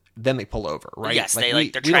road, then they pull over, right? Yes, like, they're we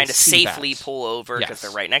trying don't to see safely that. pull over because Yes.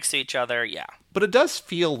 they're right next to each other. Yeah. But it does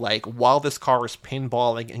feel like while this car is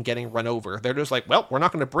pinballing and getting run over, they're just like, well, we're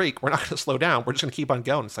not going to brake. We're not going to slow down. We're just going to keep on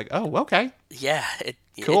going. It's like, oh, okay. Yeah,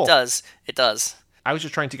 Cool. it does. It does. I was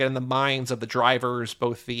just trying to get in the minds of the drivers,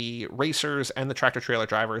 both the racers and the tractor-trailer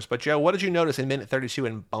drivers. But, Joe, what did you notice in minute 32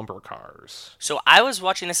 in bumper cars? So I was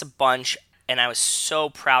watching this a bunch, and I was so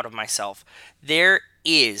proud of myself. There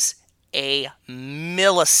is a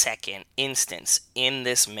millisecond instance in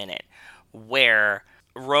this minute where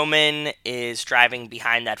Roman is driving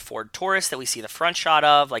behind that Ford Taurus that we see the front shot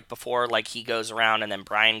of, like before, like he goes around and then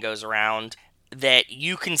Brian goes around, that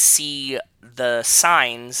you can see the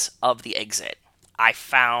signs of the exit. I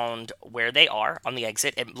found where they are on the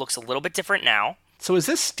exit. It looks a little bit different now. So is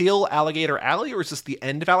this still Alligator Alley, or is this the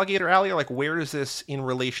end of Alligator Alley? Or, like, where is this in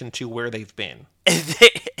relation to where they've been?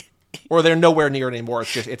 Or they're nowhere near it anymore.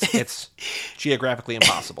 It's just it's geographically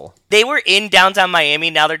impossible. They were in downtown Miami.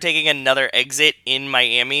 Now they're taking another exit in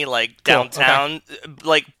Miami, like downtown. Okay.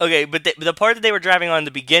 Like, okay, but the part that they were driving on in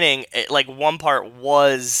the beginning, like one part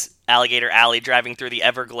was Alligator Alley driving through the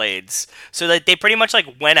Everglades. So that they pretty much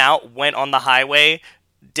like went on the highway,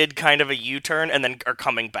 did kind of a U-turn, and then are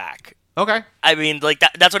coming back. Okay. I mean, like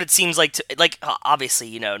that's what it seems like. Like, obviously,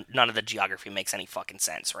 you know, none of the geography makes any fucking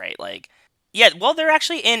sense, right? Like. Yeah, well, they're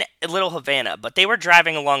actually in Little Havana, but they were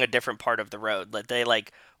driving along a different part of the road that they,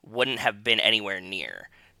 like, wouldn't have been anywhere near.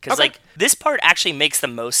 Because, like, this part actually makes the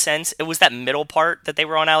most sense. It was that middle part that they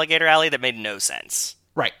were on Alligator Alley that made no sense.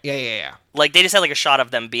 Right. Yeah. Like, they just had, like, a shot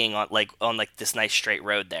of them being on this nice straight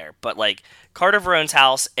road there. But, like, Carter Verone's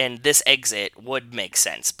house and this exit would make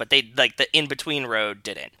sense. But they, like, the in-between road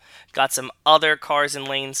didn't. Got some other cars and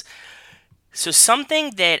lanes. So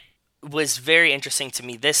something that was very interesting to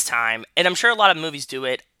me this time, and I'm sure a lot of movies do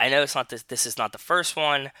it. I know it's not this is not the first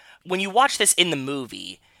one. When you watch this in the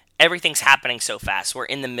movie, everything's happening so fast. We're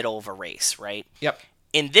in the middle of a race, right? Yep.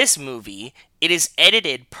 In this movie, it is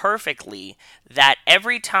edited perfectly that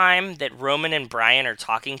every time that Roman and Brian are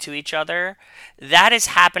talking to each other, that is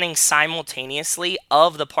happening simultaneously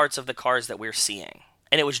of the parts of the cars that we're seeing.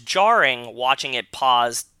 And it was jarring watching it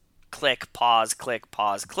pause, click, pause, click,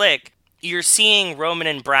 pause, click. You're seeing Roman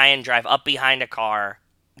and Brian drive up behind a car,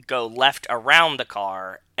 go left around the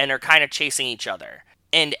car, and are kind of chasing each other.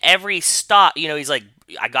 And every stop, you know, he's like,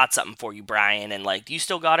 I got something for you, Brian, and like, you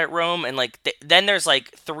still got it, Rome? And like, then there's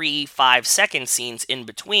like 3-5 second scenes in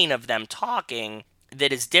between of them talking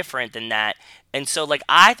that is different than that. And so like,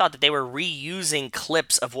 I thought that they were reusing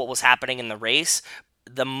clips of what was happening in the race.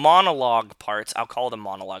 The monologue parts, I'll call them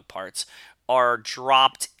monologue parts, are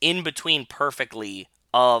dropped in between perfectly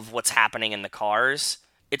of what's happening in the cars.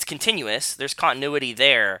 It's continuous, there's continuity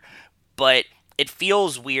there, but it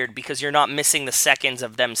feels weird because you're not missing the seconds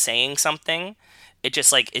of them saying something. It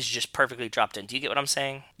just like is just perfectly dropped in. Do you get what I'm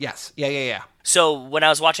saying? Yes. Yeah. So when I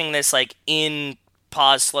was watching this like in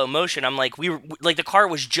pause, slow motion. I'm like, like the car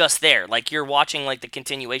was just there. Like you're watching like the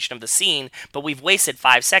continuation of the scene, but we've wasted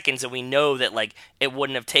 5 seconds, and we know that like it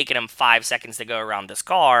wouldn't have taken him 5 seconds to go around this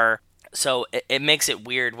car. So it makes it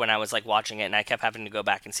weird when I was like watching it, and I kept having to go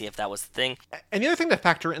back and see if that was the thing. And the other thing to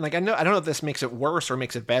factor in, like I don't know if this makes it worse or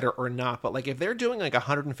makes it better or not, but like if they're doing like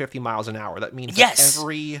 150 miles an hour, that means that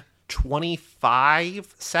every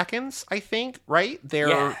 25 seconds, I think, right?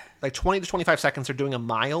 They're like 20 to 25 seconds they're doing a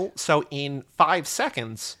mile. So in 5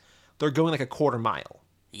 seconds, they're going like a quarter mile.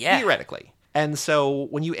 Yeah. Theoretically. And so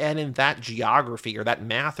when you add in that geography or that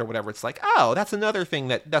math or whatever, it's like, oh, that's another thing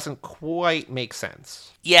that doesn't quite make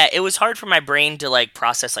sense. Yeah, it was hard for my brain to like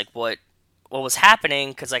process like what was happening,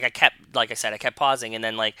 because like I kept pausing, and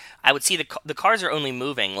then like I would see the cars are only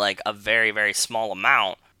moving like a very, very small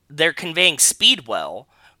amount. They're conveying speed well,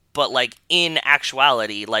 but like in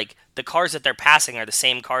actuality, like the cars that they're passing are the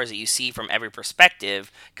same cars that you see from every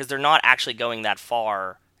perspective, because they're not actually going that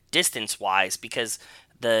far distance-wise, because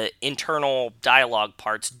the internal dialogue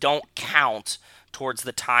parts don't count towards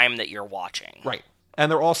the time that you're watching. Right.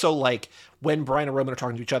 And they're also like, when Brian and Roman are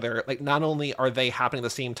talking to each other, like not only are they happening at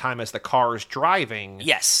the same time as the cars driving,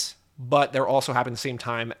 yes, but they're also happening at the same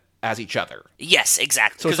time as each other. Yes,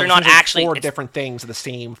 exactly. Because so they're not actually four different things in the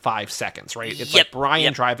same 5 seconds, right? It's like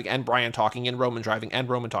Brian driving and Brian talking and Roman driving and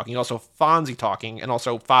Roman talking, and also Fonzie talking and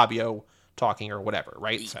also Fabio talking or whatever,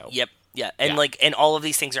 right? So Yeah, and like, and all of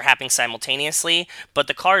these things are happening simultaneously, but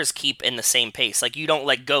the cars keep in the same pace. Like, you don't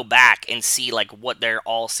like go back and see like what they're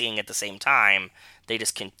all seeing at the same time. They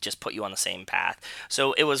just can just put you on the same path.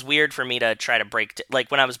 So it was weird for me to try to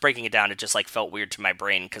like when I was breaking it down, it just like felt weird to my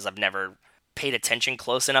brain, because I've never paid attention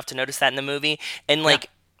close enough to notice that in the movie. And like,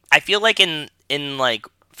 I feel like in like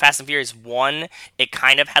Fast and Furious 1, it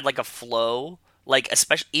kind of had like a flow, like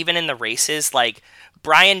especially even in the races, like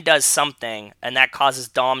Brian does something, and that causes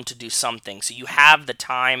Dom to do something. So you have the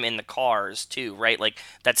time in the cars, too, right? Like,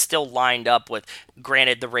 that's still lined up with,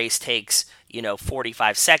 granted, the race takes,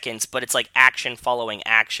 45 seconds, but it's like action following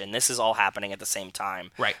action. This is all happening at the same time.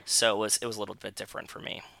 Right. So it was a little bit different for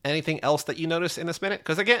me. Anything else that you noticed in this minute?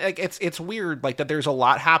 Because, again, like, it's weird, like, that there's a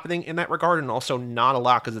lot happening in that regard, and also not a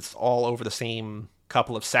lot, because it's all over the same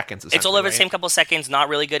couple of seconds. It's all over the same couple of seconds. Not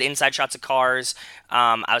really good inside shots of cars.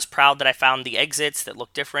 I was proud that I found the exits that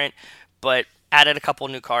looked different, but added a couple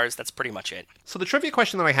new cars. That's pretty much it. So the trivia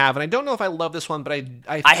question that I have, and I don't know if I love this one, but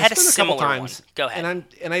I had a similar times, one. Go ahead.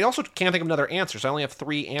 And I also can't think of another answer. So I only have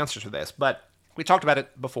 3 answers for this, but we talked about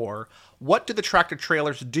it before. What do the tractor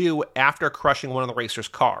trailers do after crushing one of the racers'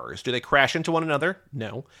 cars? Do they crash into one another?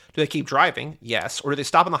 No. Do they keep driving? Yes. Or do they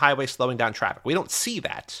stop on the highway, slowing down traffic? We don't see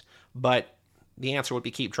that, but the answer would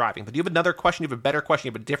be keep driving. But do you have another question? Do you have a better question? Do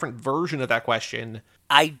you have a different version of that question?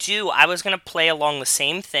 I do. I was going to play along the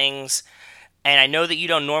same things, and I know that you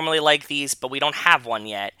don't normally like these, but we don't have one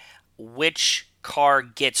yet. Which car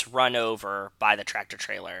gets run over by the tractor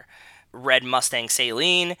trailer? Red Mustang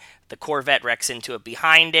Saleen, the Corvette wrecks into it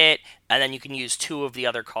behind it, and then you can use 2 of the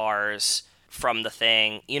other cars from the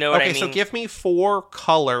thing. You know what I mean? Okay, so give me 4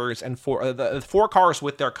 colors and 4 cars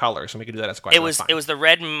with their colors, and we can do that as a question. It was the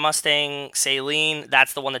red Mustang Saleen.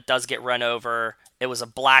 That's the one that does get run over. It was a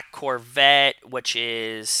black Corvette, which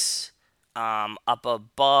is up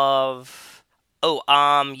above.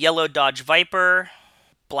 Yellow Dodge Viper,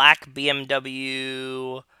 black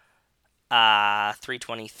BMW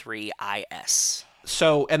 323 IS.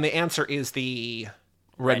 So, and the answer is the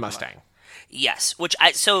red Mustang. Yes,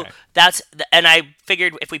 that's, and I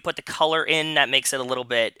figured if we put the color in, that makes it a little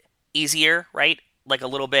bit easier, right? Like a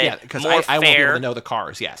little bit because more fair. I won't be able to know the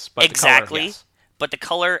cars, yes. But exactly. The color, yes. But the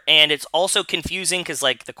color, and it's also confusing because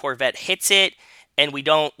like the Corvette hits it, and we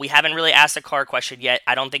haven't really asked a car question yet.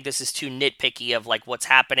 I don't think this is too nitpicky of like what's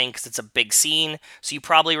happening because it's a big scene. So you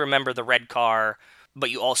probably remember the red car,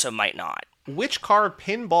 but you also might not. Which car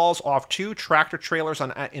pinballs off 2 tractor trailers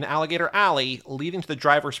in Alligator Alley, leading to the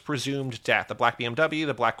driver's presumed death? The black BMW,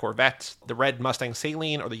 the black Corvette, the red Mustang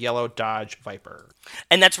Saleen, or the yellow Dodge Viper?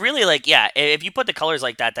 And that's really like, if you put the colors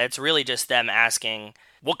like that, that's really just them asking,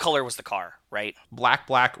 what color was the car, right? Black,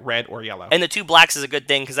 red, or yellow. And the 2 blacks is a good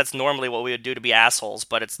thing because that's normally what we would do to be assholes,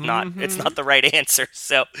 but it's not. Mm-hmm. It's not the right answer.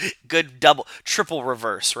 So good triple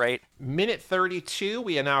reverse, right? Minute 32.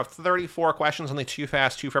 We now have 34 questions on the Too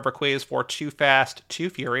Fast, Too Forever quiz for Too Fast,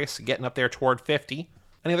 Too Furious, getting up there toward 50.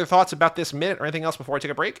 Any other thoughts about this minute or anything else before I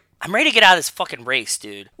take a break? I'm ready to get out of this fucking race,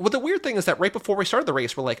 dude. Well, the weird thing is that right before we started the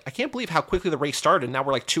race, we're like, I can't believe how quickly the race started. Now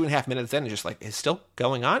we're like 2.5 minutes in and just like, it's still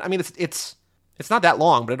going on? I mean, it's not that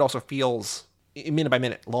long, but it also feels minute by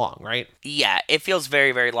minute long, right? Yeah, it feels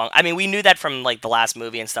very, very long. I mean, we knew that from like the last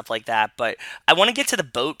movie and stuff like that, but I want to get to the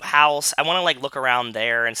boathouse. I want to like look around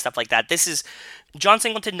there and stuff like that. This is John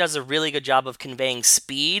Singleton does a really good job of conveying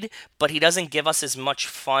speed, but he doesn't give us as much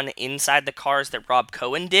fun inside the cars that Rob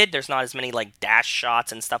Cohen did. There's not as many like dash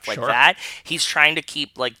shots and stuff like that. He's trying to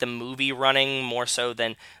keep like the movie running more so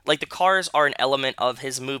than like the cars are an element of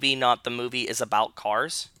his movie, not the movie is about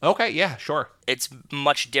cars. Okay, yeah, sure. It's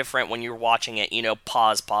much different when you're watching it,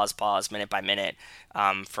 pause, minute by minute,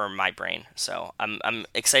 for my brain. So I'm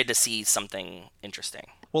excited to see something interesting.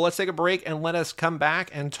 Well, let's take a break and let us come back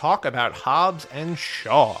and talk about Hobbs and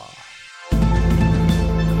Shaw.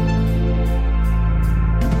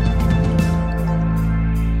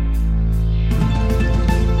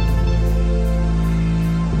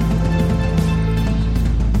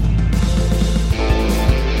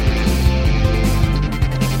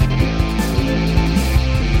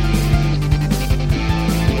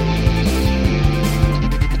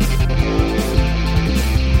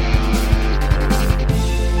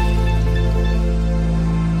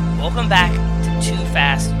 Welcome back to Too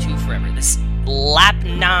Fast, Too Forever. This is Lap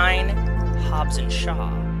 9, Hobbs and Shaw,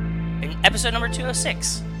 in episode number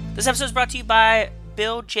 206. This episode is brought to you by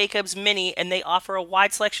Bill Jacobs Mini, and they offer a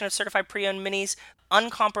wide selection of certified pre-owned minis,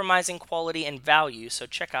 uncompromising quality and value, so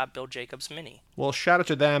check out Bill Jacobs Mini. Well, shout out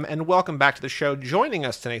to them, and welcome back to the show. Joining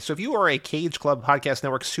us today, so if you are a Cage Club Podcast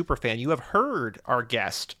Network superfan, you have heard our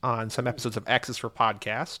guest on some episodes of X's for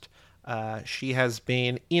Podcast. She has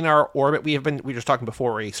been in our orbit. We were just talking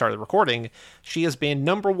before we started recording. She has been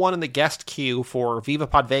number one in the guest queue for Viva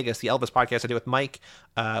Pod Vegas, the Elvis podcast I do with Mike.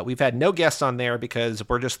 We've had no guests on there because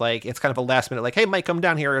we're just like, it's kind of a last minute, like, hey, Mike, come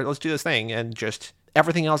down here. Let's do this thing. And just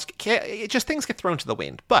everything else, things get thrown to the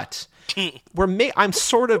wind. But I'm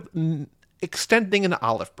sort of extending an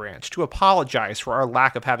olive branch to apologize for our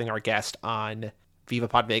lack of having our guest on Viva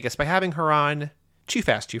Pod Vegas by having her on Too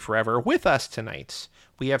Fast, Too Forever with us tonight.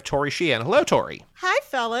 We have Tori Sheehan. Hello, Tori. Hi,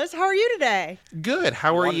 fellas. How are you today? Good.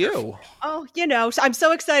 How are you? Oh, I'm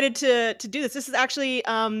so excited to do this. This is actually,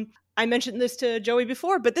 I mentioned this to Joey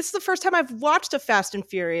before, but this is the first time I've watched a Fast and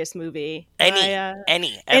Furious movie. Any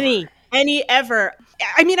ever.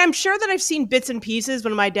 I mean, I'm sure that I've seen bits and pieces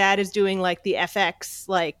when my dad is doing like the FX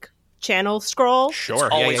channel scroll.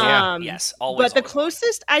 Sure. Always, yeah. Yes, always. But the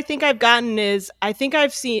closest I think I've gotten is I've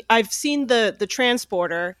seen the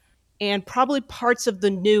Transporter and probably parts of the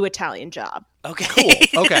new Italian Job. Okay.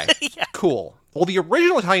 Cool. Okay. Yeah. Cool. Well, the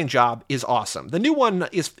original Italian Job is awesome. The new one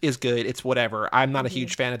is good. It's whatever. I'm not a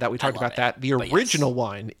huge fan of that. We talked about that. The original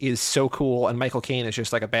one is so cool, and Michael Caine is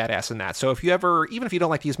just like a badass in that. So even if you don't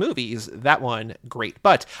like these movies, that one, great.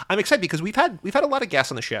 But I'm excited because we've had a lot of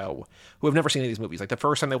guests on the show who have never seen any of these movies. Like the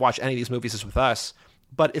first time they watch any of these movies is with us.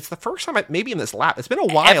 But it's the first time, maybe in this lap, it's been a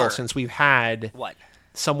while since we've had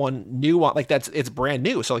someone new on, like it's brand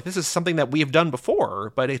new. So like this is something that we have done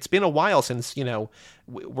before, but it's been a while since,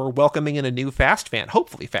 we're welcoming in a new Fast fan,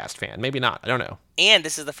 hopefully Fast fan, maybe not. I don't know. And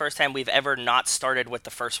this is the first time we've ever not started with the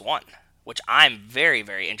first one, which I'm very,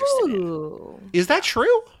 very interested in. Is that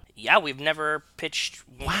true? Yeah, we've never pitched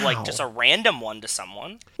like just a random one to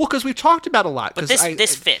someone. Well, because we've talked about a lot. But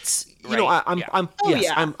this fits. Right?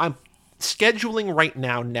 I'm scheduling right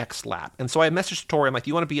now next lap, and so I messaged Tori. I'm like,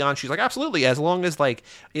 do you want to be on? She's like, absolutely, as long as like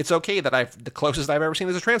it's okay that the closest I've ever seen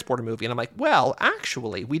is a Transporter movie. And I'm like, well,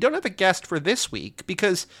 actually, we don't have a guest for this week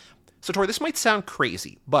because, so Tori, this might sound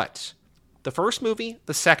crazy, but the first movie,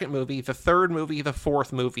 the second movie, the third movie, the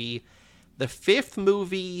fourth movie, the fifth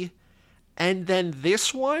movie, and then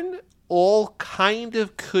this one all kind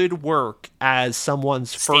of could work as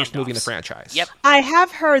someone's first movie in the franchise. Yep. I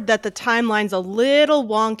have heard that the timeline's a little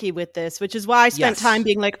wonky with this, which is why I spent time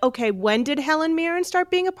being like, okay, when did Helen Mirren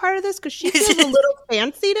start being a part of this? Because she feels a little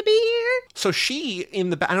fancy to be here. So she, I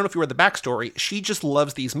don't know if you read the backstory, she just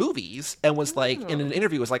loves these movies and was like, in an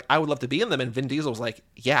interview, was like, I would love to be in them. And Vin Diesel was like,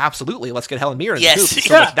 yeah, absolutely. Let's get Helen Mirren in the movie.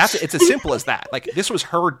 So like, it's as simple as that. Like, this was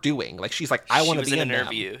her doing. Like, she's like, I want to be in an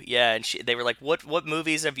interview. them. Yeah, and they were like, what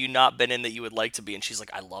movies have you not been in that you would like to be? And she's like,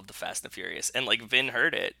 I love the Fast and Furious. And like Vin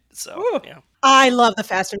heard it. So yeah. I love the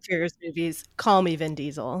Fast and Furious movies. Call me Vin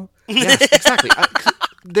Diesel. Yes, exactly.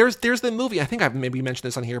 There's the movie, I think I've maybe mentioned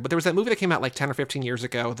this on here, but there was that movie that came out like 10 or 15 years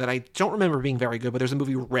ago that I don't remember being very good, but there's a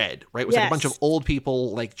movie Red, right? It was like a bunch of old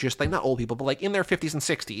people, like just like not old people, but like in their 50s and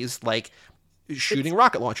 60s, like shooting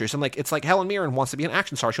rocket launchers. And like it's like Helen Mirren wants to be an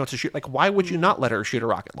action star. She wants to shoot, like why would you not let her shoot a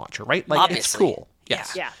rocket launcher, right? Like obviously. It's cool.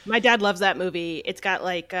 Yes. Yeah. My dad loves that movie. It's got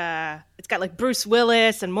like Bruce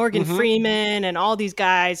Willis and Morgan Freeman and all these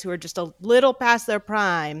guys who are just a little past their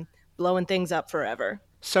prime, blowing things up forever.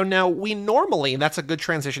 So now we normally, and that's a good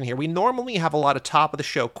transition here, we normally have a lot of top of the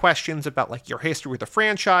show questions about like your history with the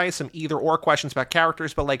franchise, some either or questions about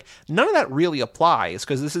characters, but like none of that really applies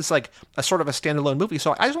because this is like a sort of a standalone movie.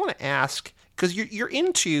 So I just want to ask, because you're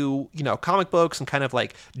into, comic books and kind of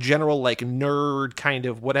like general like nerd kind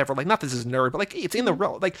of whatever, like not this is nerd, but like it's in the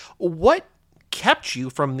realm, like what kept you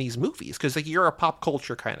from these movies? Because like you're a pop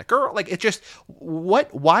culture kind of girl, like it just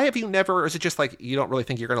why have you never, or is it just like you don't really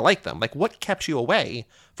think you're gonna like them? Like what kept you away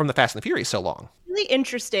from the Fast and the Furious so long? Really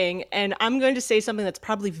interesting, and I'm going to say something that's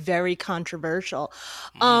probably very controversial.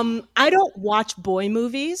 I don't watch boy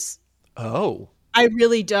movies. Oh, I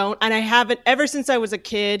really don't, and I haven't ever since I was a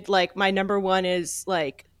kid. Like my number one is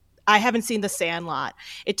like I haven't seen The Sandlot.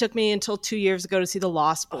 It took me until 2 years ago to see The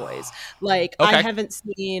Lost Boys. Like okay. I haven't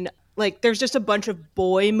seen. Like, there's just a bunch of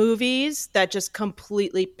boy movies that just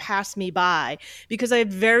completely pass me by because I have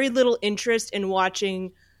very little interest in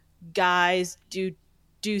watching guys do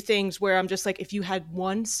things where I'm just like, if you had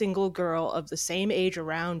one single girl of the same age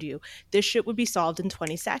around you, this shit would be solved in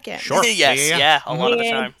 20 seconds. Sure. Yes, a lot of the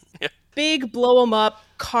time. Big blow them up,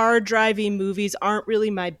 car driving movies aren't really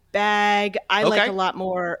my bag. I like a lot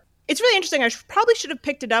more. It's really interesting. I probably should have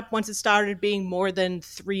picked it up once it started being more than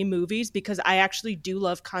 3 movies because I actually do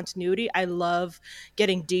love continuity. I love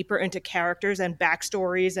getting deeper into characters and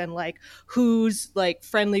backstories and like who's like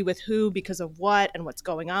friendly with who because of what and what's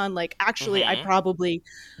going on. Like actually, I probably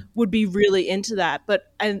would be really into that.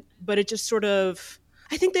 But it just sort of.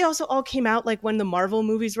 I think they also all came out like when the Marvel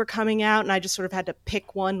movies were coming out, and I just sort of had to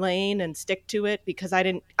pick one lane and stick to it because I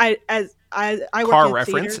didn't. I work car in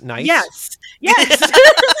reference, theater. nice. Yes.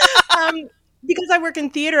 Because I work in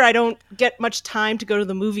theater, I don't get much time to go to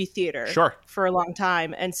the movie theater for a long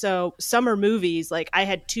time, and so summer movies, like I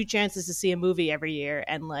had 2 chances to see a movie every year,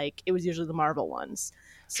 and like it was usually the Marvel ones.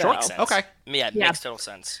 So. Sure. Okay. Yeah, it makes total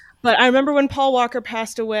sense. But I remember when Paul Walker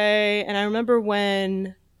passed away, and I remember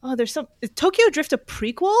when. Oh, there's is Tokyo Drift a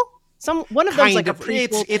prequel? One of them's like a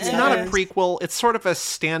prequel. It's not a prequel. It's sort of a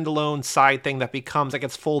standalone side thing that becomes like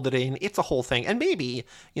it's folded in. It's a whole thing, and maybe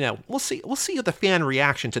we'll see what the fan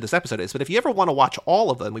reaction to this episode is. But if you ever want to watch all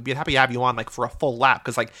of them, we'd be happy to have you on like for a full lap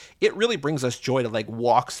because like it really brings us joy to like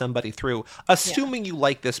walk somebody through. Assuming you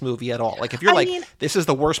like this movie at all. Like if you're this is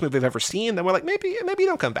the worst movie I've ever seen, then we're like maybe you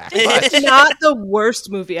don't come back. But it's not the worst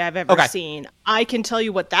movie I've ever seen. I can tell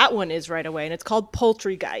you what that one is right away, and it's called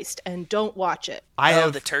Poultrygeist, and don't watch it.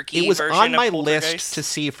 The turkey. It was on my list to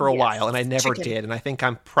see for a while, and I never did, and I think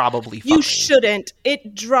I'm probably fine. You shouldn't.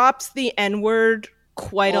 It drops the N-word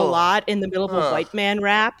quite a lot in the middle of a white man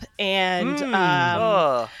rap, and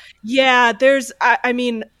there's, I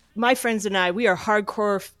mean, my friends and I, we are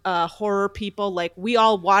hardcore horror people. Like, we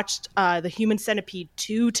all watched The Human Centipede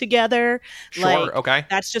 2 together. Sure, okay.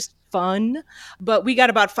 That's just fun. But we got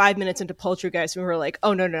about 5 minutes into Poultrygeist, and we were like,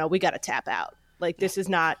 oh, no, we got to tap out. Like, this is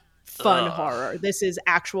not fun horror. This is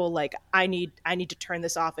actual like I need to turn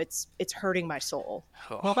this off. It's hurting my soul.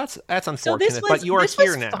 Well, that's unfortunate, but you are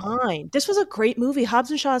here now. Fine. This was a great movie.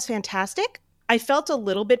 Hobbs and Shaw is fantastic. I felt a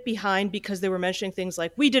little bit behind because they were mentioning things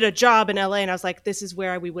like we did a job in LA, and I was like, this is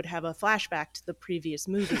where we would have a flashback to the previous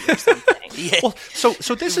movie or something. Well,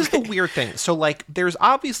 so this is the weird thing. So like there's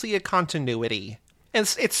obviously a continuity. And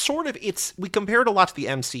we compare it a lot to the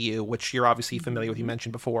MCU, which you're obviously familiar with, you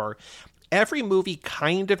mentioned before. Every movie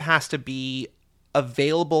kind of has to be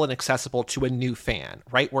available and accessible to a new fan,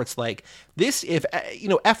 right? Where it's like this, if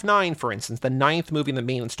F9, for instance, the 9th movie in the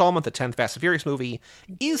main installment, the 10th Fast and Furious movie,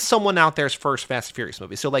 is someone out there's first Fast and Furious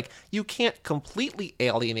movie. So like you can't completely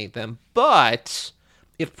alienate them, but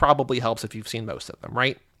it probably helps if you've seen most of them,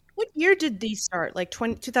 right? What year did these start? Like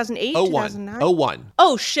 2008, 2009? 01.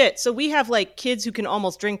 Oh, shit. So we have like kids who can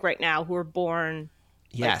almost drink right now who were born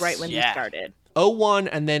right when these started. 01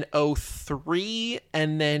 and then 03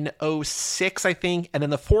 and then 06, I think. And then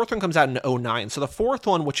the 4th one comes out in 09. So the 4th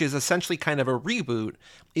one, which is essentially kind of a reboot,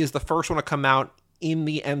 is the first one to come out in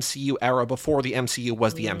the MCU era before the MCU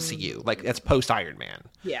was the MCU. Like, that's post-Iron Man.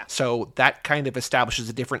 Yeah. So that kind of establishes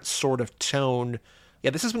a different sort of tone.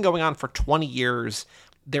 Yeah, this has been going on for 20 years.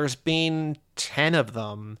 There's been 10 of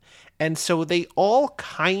them. And so they all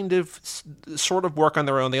kind of sort of work on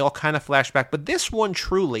their own. They all kind of flash back. But this one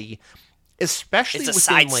truly... Especially it's a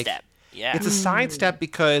sidestep. Yeah. It's a sidestep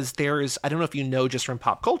because there's, I don't know if you know just from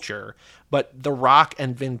pop culture, but The Rock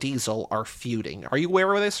and Vin Diesel are feuding. Are you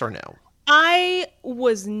aware of this or no? I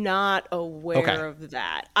was not aware of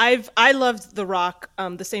that. I loved The Rock.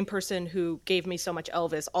 The same person who gave me so much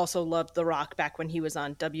Elvis also loved The Rock back when he was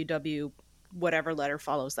on WW, whatever letter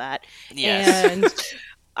follows that. Yes. And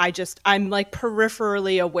I'm like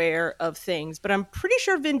peripherally aware of things, but I'm pretty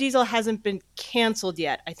sure Vin Diesel hasn't been canceled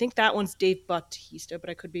yet. I think that one's Dave Bautista, but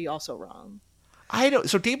I could be also wrong.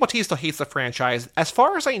 So Dave Bautista hates the franchise. As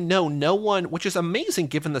far as I know, no one, which is amazing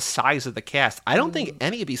given the size of the cast. I don't think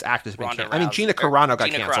any of these actors have been canceled. I mean, Gina Carano got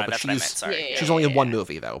canceled, but she's only in one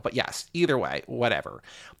movie, though. But yes, either way, whatever.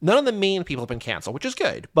 None of the main people have been canceled, which is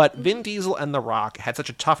good. But Vin Diesel and The Rock had such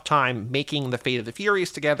a tough time making The Fate of the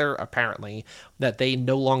Furious together, apparently, that they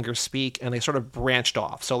no longer speak, and they sort of branched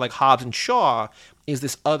off. So like Hobbs and Shaw is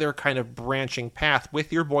this other kind of branching path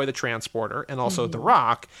with your boy the Transporter and also The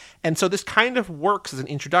Rock. And so this kind of works as an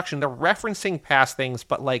introduction. They're referencing past things,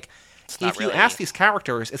 but like if you ask these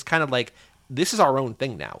characters, it's kind of like this is our own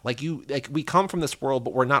thing now. Like we come from this world,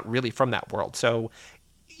 but we're not really from that world. So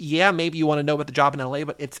yeah, maybe you want to know about the job in LA,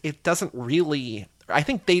 but it doesn't really, I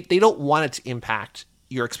think they don't want it to impact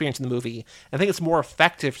your experience in the movie. I think it's more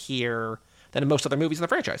effective here than in most other movies in the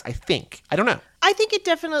franchise, I think. I don't know. I think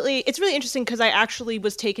it's really interesting because I actually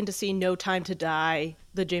was taken to see No Time to Die,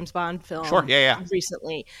 the James Bond film,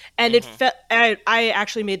 recently. And I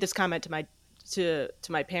actually made this comment to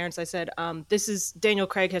my parents. I said, Daniel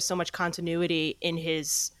Craig has so much continuity in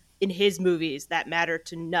his movies that matter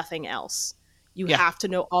to nothing else. You have to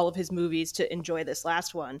know all of his movies to enjoy this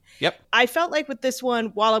last one. Yep. I felt like with this one,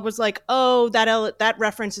 while I was like, oh, that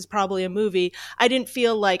reference is probably a movie, I didn't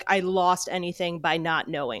feel like I lost anything by not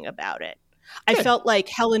knowing about it. Good. I felt like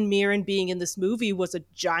Helen Mirren being in this movie was a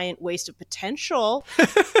giant waste of potential.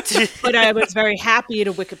 But I was very happy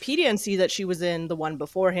to Wikipedia and see that she was in the one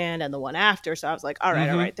beforehand and the one after. So I was like, all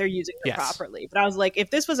right, they're using her properly. But I was like,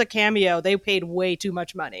 if this was a cameo, they paid way too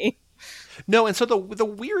much money. No, and so the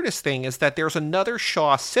weirdest thing is that there's another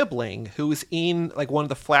Shaw sibling who's in like one of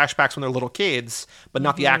the flashbacks when they're little kids, but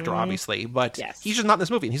not the actor, obviously. But he's just not in this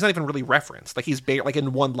movie, and he's not even really referenced. Like he's like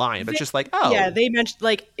in one line, but just like they mentioned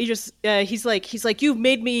like he's like you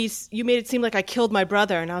made it seem like I killed my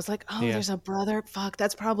brother, and I was like, there's a brother. Fuck,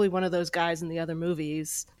 that's probably one of those guys in the other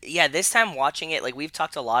movies. Yeah, this time watching it, like we've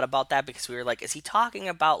talked a lot about that because we were like, is he talking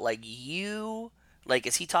about like you? Like,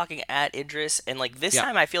 is he talking at Idris? And, like, this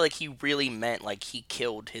time I feel like he really meant, like, he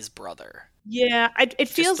killed his brother. Yeah, it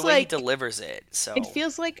feels the way like... he delivers it, so... It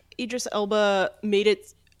feels like Idris Elba made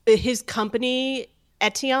it... His company,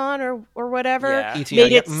 Etion or whatever,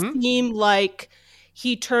 made it seem like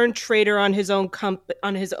he turned traitor on his own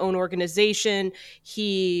on his own organization.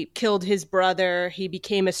 He killed his brother. He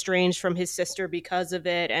became estranged from his sister because of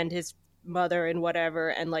it, and his mother and whatever,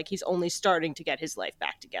 and like he's only starting to get his life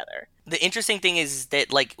back together. The interesting thing is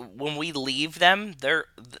that like when we leave them, their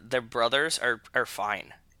brothers are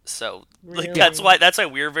fine. So really? Like that's why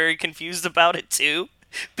we're very confused about it too,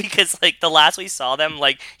 because like the last we saw them,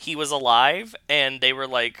 like he was alive and they were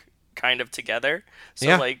like kind of together. So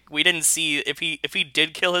like we didn't see if he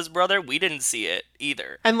did kill his brother, we didn't see it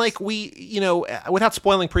either. And like we, without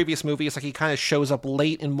spoiling previous movies, like he kind of shows up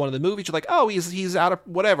late in one of the movies. You're like, oh, he's out of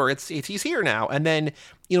whatever. He's here now. And then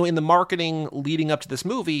in the marketing leading up to this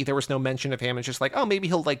movie, there was no mention of him. It's just like, oh, maybe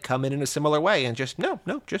he'll like come in a similar way, and just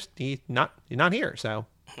just he's not here. So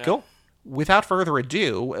cool. Without further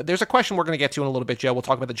ado, there's a question we're going to get to in a little bit, Joe. We'll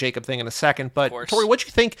talk about the Jacob thing in a second. But, Tori, what'd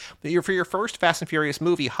you think for your first Fast and Furious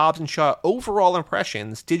movie, Hobbs and Shaw, overall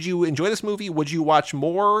impressions? Did you enjoy this movie? Would you watch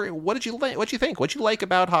more? What did you think? What'd you like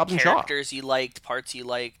about Hobbs and Shaw? Characters you liked, parts you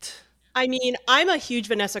liked. I mean, I'm a huge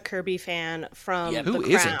Vanessa Kirby fan from The Crown.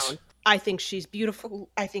 Isn't? I think she's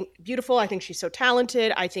beautiful. I think she's so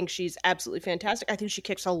talented. I think she's absolutely fantastic. I think she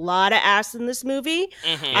kicks a lot of ass in this movie.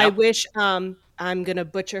 Mm-hmm. I wish... I'm going to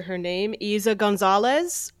butcher her name, Isa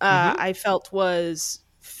Gonzalez, I felt was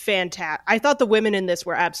fantastic. I thought the women in this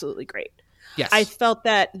were absolutely great. Yes. I felt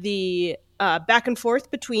that the back and forth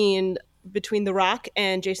between The Rock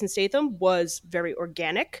and Jason Statham was very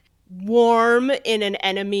organic, warm in an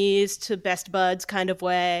enemies to best buds kind of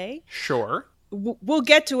way. Sure. We'll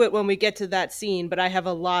get to it when we get to that scene, but I have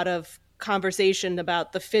a lot of conversation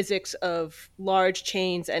about the physics of large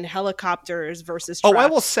chains and helicopters versus trucks. I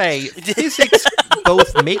will say physics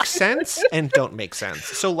both make sense and don't make sense.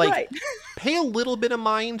 So like pay a little bit of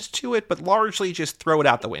mind to it, but largely just throw it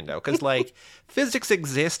out the window, because like physics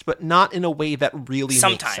exist, but not in a way that really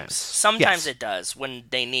makes sense. Sometimes it does when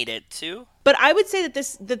they need it to. But I would say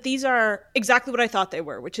that these are exactly what I thought they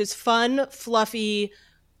were, which is fun, fluffy,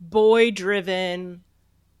 boy-driven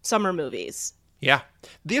summer movies. Yeah.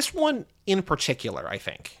 This one in particular, I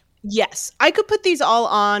think. Yes. I could put these all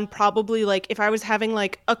on probably like if I was having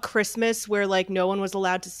like a Christmas where like no one was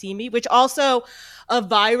allowed to see me, which also a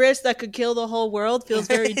virus that could kill the whole world feels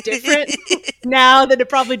very different now than it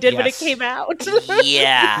probably did when it came out.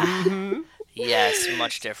 Yeah. Mm-hmm. Yes,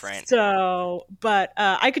 much different. So, but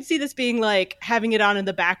I could see this being like having it on in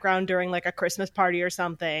the background during like a Christmas party or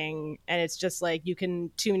something, and it's just like you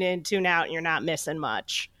can tune in, tune out, and you're not missing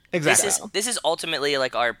much. Exactly. This is ultimately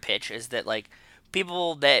like our pitch, is that like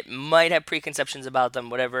people that might have preconceptions about them,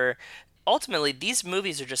 whatever. Ultimately, these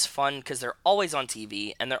movies are just fun because they're always on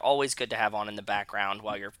TV and they're always good to have on in the background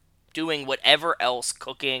while you're doing whatever else,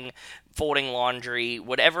 cooking, folding laundry,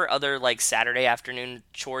 whatever other like Saturday afternoon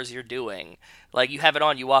chores you're doing. Like you have it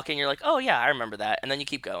on, you walk in, you're like, oh yeah, I remember that, and then you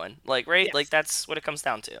keep going. Like, right? Yes. Like that's what it comes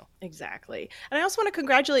down to. Exactly. And I also want to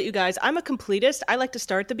congratulate you guys. I'm a completist. I like to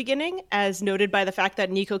start at the beginning, as noted by the fact that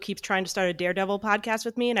Nico keeps trying to start a Daredevil podcast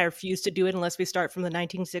with me, and I refuse to do it unless we start from the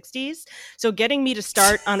 1960s. So getting me to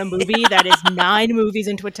start on a movie that is 9 movies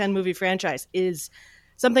into a 10-movie franchise is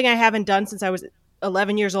something I haven't done since I was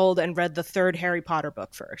 11 years old and read the 3rd Harry Potter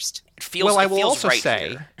book first. It feels. Well, I it will feels also right say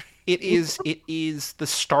here. it is the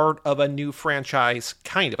start of a new franchise,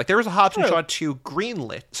 kind of. Like there was a Hobbs and Shaw 2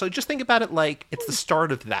 greenlit, so just think about it like it's the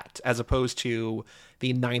start of that, as opposed to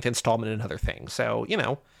the 9th installment and another thing. So, you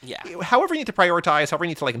know, Yeah. however you need to prioritize, however you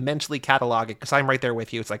need to like mentally catalog it, because I'm right there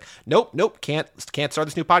with you. It's like, nope, can't start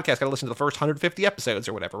this new podcast. Got to listen to the first 150 episodes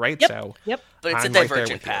or whatever, right? Yep. So, Yep. But it's I'm a right there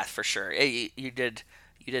divergent with you. path for sure. You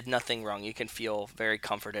did nothing wrong. You can feel very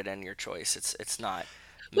comforted in your choice. It's not.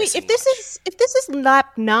 Wait, missing if this is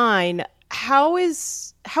lap 9, how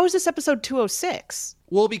is this episode 206?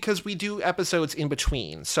 Well, because we do episodes in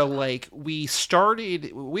between. So, like, we've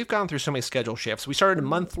gone through so many schedule shifts. We started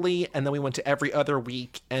monthly, and then we went to every other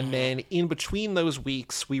week. And then in between those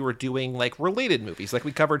weeks, we were doing, like, related movies. Like,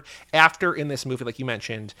 we covered after in this movie, like you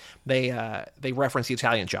mentioned, they referenced the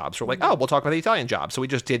Italian Job. So we're like, oh, we'll talk about the Italian Job. So we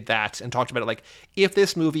just did that and talked about it. Like, if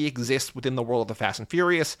this movie exists within the world of the Fast and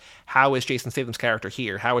Furious, how is Jason Statham's character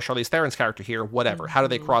here? How is Charlize Theron's character here? Whatever. How do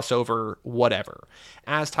they cross over? Whatever.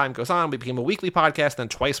 As time goes on, we became a weekly podcast, then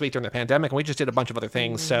twice a week during the pandemic, and we just did a bunch of other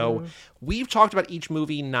things. So we've talked about each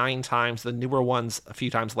movie 9 times, the newer ones a few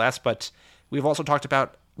times less, but we've also talked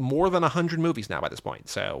about more than 100 movies now by this point.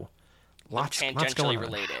 So lots going tangentially on.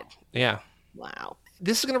 related. Yeah. Wow.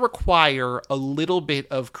 This is going to require a little bit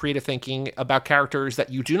of creative thinking about characters that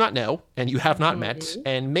you do not know and you have not met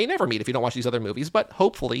and may never meet if you don't watch these other movies, but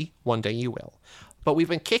hopefully one day you will. But we've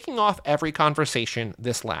been kicking off every conversation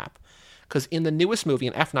this lap because in the newest movie,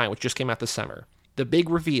 in F9, which just came out this summer, the big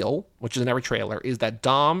reveal, which is in every trailer, is that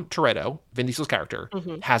Dom Toretto, Vin Diesel's character,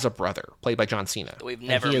 has a brother played by John Cena. We've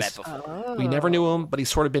never And he met is- before. We never knew him, but he's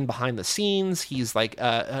sort of been behind the scenes. He's like,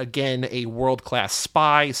 again, a world-class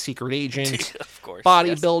spy, secret agent, Of course.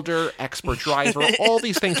 bodybuilder, expert driver, all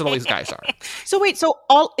these things that all these guys are. So wait, so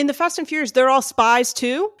all in the Fast and Furious, they're all spies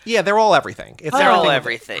too? Yeah, they're all everything. It's They're all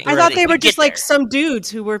everything. everything. I thought they We were just get like there. some dudes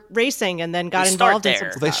who were racing and then got They start involved in some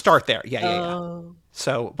there. stuff. They start there. Yeah. Oh.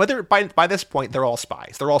 So, but they're by this point, they're all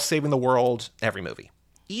spies. They're all saving the world every movie.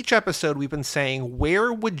 Each episode, we've been saying,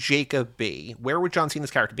 where would Jacob be? Where would John Cena's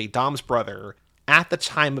character be, Dom's brother, at the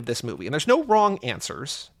time of this movie? And there's no wrong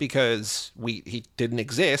answers because he didn't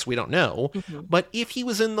exist. We don't know. But if he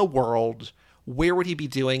was in the world, where would he be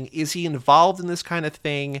doing? Is he involved in this kind of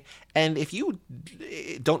thing? And if you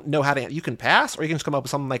don't know how to, you can pass, or you can just come up with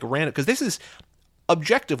something like random, because this is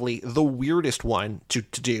objectively the weirdest one to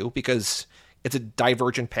do because it's a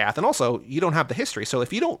divergent path, and also you don't have the history. So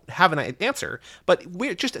if you don't have an answer, but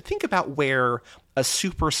just think about where a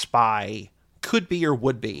super spy could be or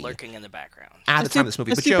would be lurking in the background. at the time of this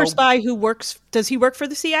movie. A But super Joe, spy who does he work for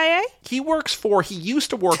the CIA? he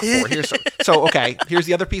used to work for, here's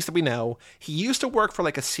the other piece that we know. He used to work for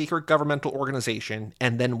like a secret governmental organization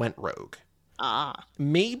and then went rogue. Ah.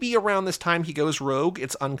 Maybe around this time he goes rogue,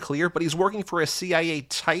 it's unclear, but he's working for a CIA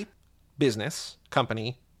type business,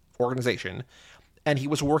 company, organization, and he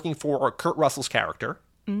was working for Kurt Russell's character,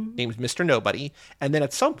 named Mr. Nobody, and then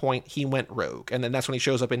at some point he went rogue, and then that's when he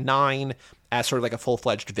shows up in 9 as sort of like a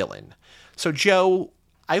full-fledged villain. So Joe,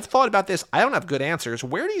 I've thought about this. I don't have good answers.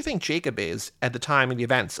 Where do you think Jacob is at the time and the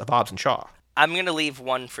events of Hobbs and Shaw? I'm going to leave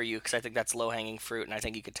one for you because I think that's low-hanging fruit, and I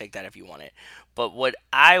think you could take that if you want it. But what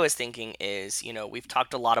I was thinking is, we've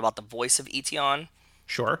talked a lot about the voice of Etion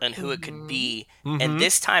Sure. and who it could be. And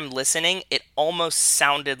this time listening, it almost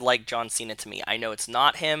sounded like John Cena to me. I know it's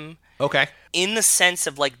not him. Okay. In the sense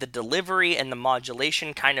of like the delivery and the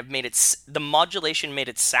modulation kind of made it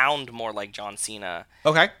sound more like John Cena.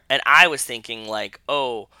 Okay. And I was thinking like,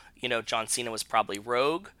 John Cena was probably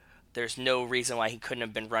rogue. There's no reason why he couldn't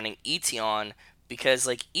have been running Etion because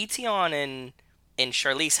like Etion and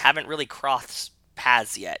Charlize haven't really crossed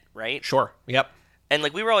paths yet, right? Sure. Yep. And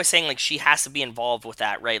like we were always saying like she has to be involved with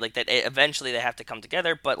that, right? Like that eventually they have to come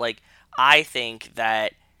together, but like I think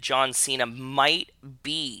that John Cena might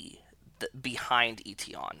be behind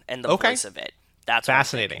Etion and the Okay. voice of it. That's what I'm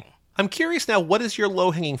Fascinating. thinking. I'm curious now, what is your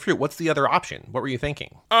low-hanging fruit? What's the other option? What were you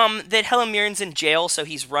thinking? That Helen Mirren's in jail, so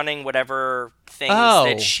he's running whatever things Oh,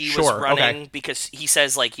 that she was sure, running okay. because he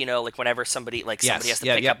says like whenever somebody Yes, has to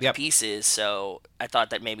yeah, pick yep, up the yep. pieces. So I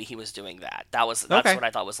thought that maybe he was doing that. That's Okay. what I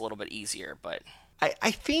thought was a little bit easier, but.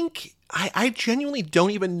 I think I genuinely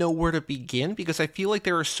don't even know where to begin because I feel like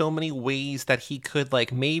there are so many ways that he could,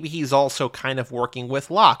 like, maybe he's also kind of working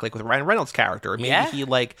with Locke, like with Ryan Reynolds' character. Or maybe Yeah. he,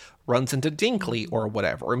 like, runs into Dinkley or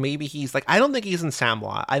whatever. Or maybe he's, like, I don't think he's in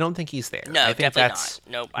Samoa. I don't think he's there. No, I think definitely that's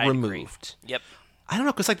not. Nope, I agree. removed. Yep. I don't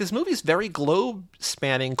know, because, like, this movie's very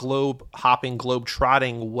globe-spanning, globe-hopping,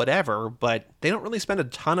 globe-trotting, whatever, but they don't really spend a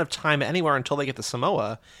ton of time anywhere until they get to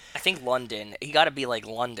Samoa. I think London. He got to be like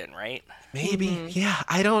London, right? Maybe, yeah.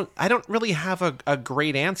 I don't really have a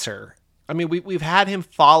great answer. I mean, we've had him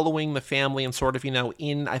following the family and sort of,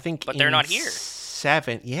 in I think, But they're in not here.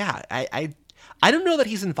 7. Yeah, I don't know that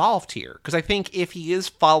he's involved here because I think if he is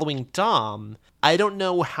following Dom, I don't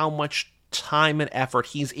know how much time and effort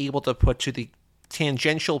he's able to put to the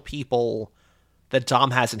tangential people that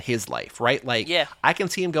Dom has in his life, right? Like, Yeah. I can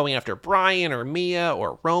see him going after Brian or Mia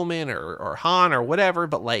or Roman or Han or whatever,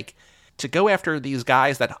 but like to go after these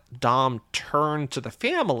guys that Dom turned to the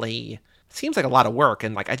family seems like a lot of work.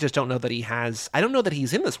 And like, I just don't know that I don't know that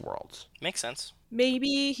he's in this world. Makes sense.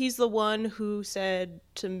 Maybe he's the one who said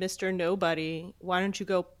to Mr. Nobody, why don't you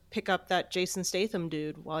go pick up that Jason Statham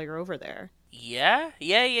dude while you're over there? Yeah.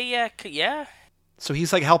 So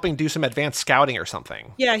he's like helping do some advanced scouting or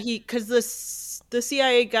something. Yeah, because the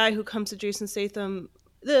CIA guy who comes to Jason Statham,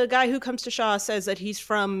 the guy who comes to Shaw says that he's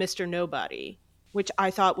from Mr. Nobody, which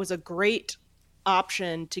I thought was a great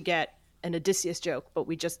option to get an Odysseus joke, but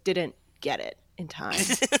we just didn't get it in time.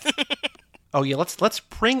 Oh yeah, let's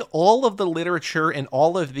bring all of the literature and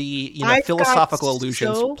all of the I've philosophical got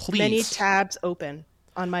allusions, so please. many tabs open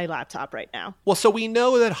on my laptop right now. Well, so we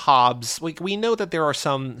know that Hobbes, we know that there are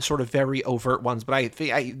some sort of very overt ones, but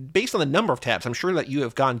I based on the number of tabs, I'm sure that you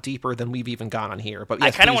have gone deeper than we've even gone on here. But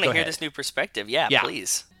yes, I kind of please want to go hear ahead. this new perspective. Yeah, Yeah.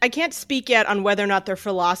 please. I can't speak yet on whether or not their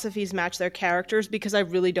philosophies match their characters because I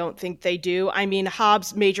really don't think they do. I mean,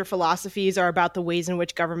 Hobbes' major philosophies are about the ways in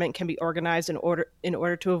which government can be organized in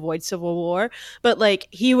order to avoid civil war. But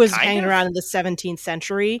he was hanging around in the 17th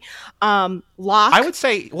century. Locke, I would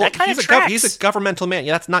say, well, That kind he's of a tracks. he's a governmental man.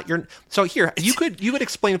 Yeah, that's not your. So here, you could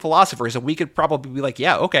explain philosophers, and we could probably be like,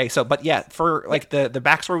 yeah, okay. So, but yeah, for like the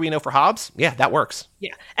backstory we know for Hobbes, yeah, that works.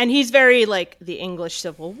 yeah, and he's very like the English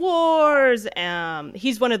Civil Wars.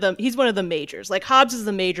 He's one of the majors. Like Hobbes is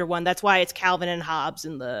the major one. That's why it's Calvin and Hobbes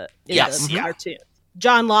in the Yes. cartoon.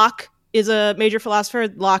 John Locke is a major philosopher.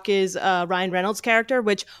 Locke is Ryan Reynolds' character,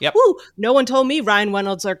 which Yep. no one told me Ryan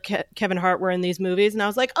Reynolds or Kevin Hart were in these movies, and I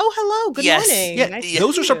was like, oh, hello, good Yes. morning. Yeah, Nice to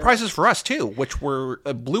those see are you. surprises for us too, which were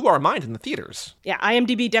blew our mind in the theaters. Yeah,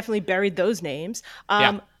 IMDb definitely buried those names.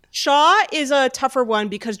 Yeah. Shaw is a tougher one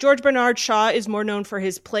because George Bernard Shaw is more known for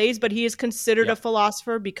his plays, but he is considered Yeah. a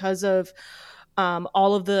philosopher because of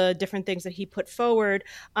all of the different things that he put forward.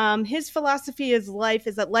 His philosophy is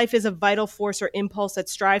that life is a vital force or impulse that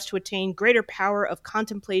strives to attain greater power of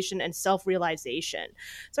contemplation and self-realization.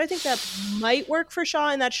 So I think that might work for Shaw,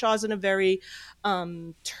 and that Shaw's in a very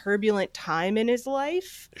turbulent time in his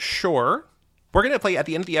life. Sure. We're gonna play at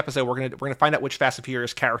the end of the episode. We're gonna find out which Fast and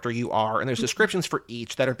Furious character you are, and there's descriptions for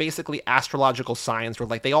each that are basically astrological signs, where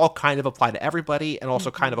like they all kind of apply to everybody and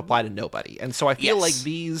also kind of apply to nobody. And so I feel Yes. like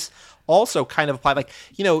these also kind of apply. Like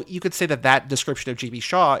you could say that description of G.B.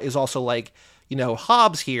 Shaw is also like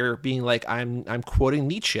Hobbes here being like I'm quoting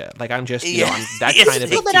Nietzsche. Like I'm just Yeah. I'm that Yes. kind of.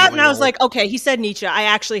 I pulled it out and I was like, okay, he said Nietzsche. I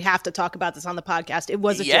actually have to talk about this on the podcast. It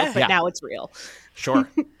was a Yeah. joke, but Yeah. now it's real. sure.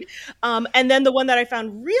 And then the one that I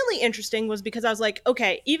found really interesting was because I was like,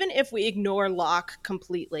 okay, even if we ignore Locke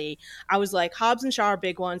completely, I was like, Hobbes and Shaw are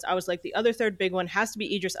big ones. I was like, the other third big one has to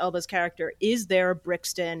be Idris Elba's character. Is there a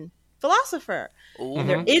Brixton philosopher? Ooh.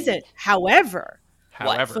 There isn't. However,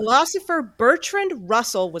 However, philosopher Bertrand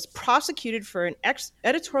Russell was prosecuted for an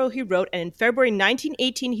editorial he wrote, and in February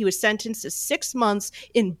 1918, he was sentenced to 6 months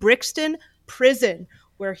in Brixton prison,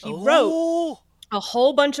 where he wrote Ooh. a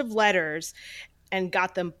whole bunch of letters and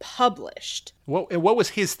got them published. what was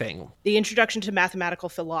his thing? The Introduction to Mathematical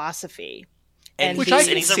Philosophy. And Which he's, I can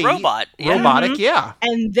and he's see. a robot. Yeah. Robotic, yeah.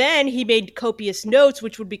 And then he made copious notes,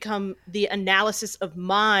 which would become the Analysis of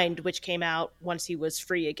Mind, which came out once he was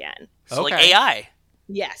free again. So like Okay. AI.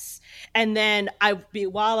 Yes. And then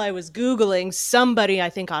while I was Googling, somebody, I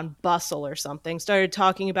think on Bustle or something, started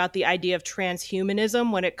talking about the idea of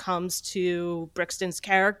transhumanism when it comes to Brixton's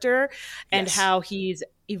character and Yes. how he's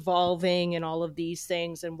evolving and all of these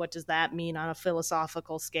things, and what does that mean on a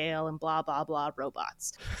philosophical scale, and blah blah blah,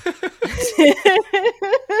 robots.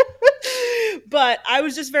 But I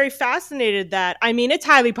was just very fascinated that, I mean, it's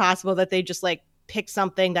highly possible that they just like picked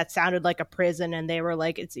something that sounded like a prison and they were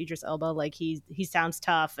like, it's Idris Elba, like he sounds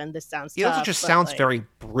tough and this sounds tough. He also just sounds like, very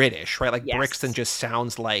British, right? Like yes. Brixton just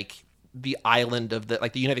sounds like the island of the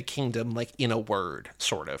United Kingdom, like in a word,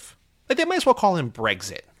 sort of. Like they might as well call him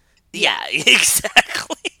Brexit. Yeah,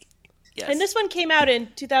 exactly. Yes. And this one came out in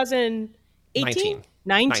 2018?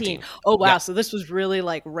 19. Oh, wow. Yeah. So this was really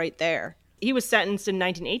like right there. He was sentenced in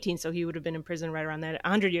 1918, so he would have been in prison right around that,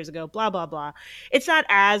 100 years ago, blah, blah, blah. It's not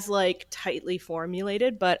as like tightly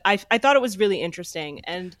formulated, but I thought it was really interesting.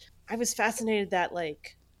 And I was fascinated that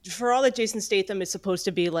like, for all that Jason Statham is supposed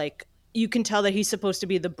to be like, you can tell that he's supposed to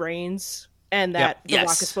be the brains and that The Rock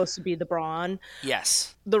is supposed to be the brawn.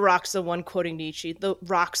 Yes. The Rock's the one, quoting Nietzsche, the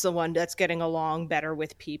Rock's the one that's getting along better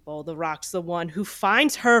with people. The Rock's the one who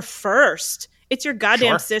finds her first. It's your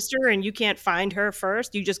goddamn sister and you can't find her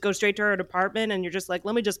first. You just go straight to her apartment and you're just like,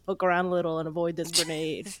 let me just poke around a little and avoid this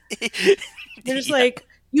grenade. You're just like,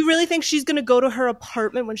 you really think she's going to go to her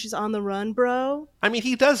apartment when she's on the run, bro? I mean,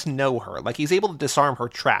 he does know her. Like, he's able to disarm her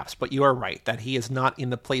traps, but you are right that he is not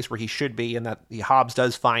in the place where he should be, and that Hobbs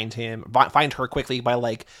does find her quickly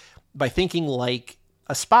by thinking like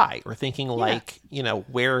a spy, or thinking like, you know,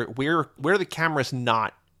 where the cameras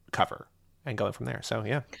not cover, and going from there. So,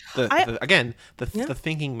 yeah. The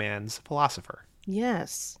thinking man's philosopher.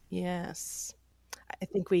 Yes. I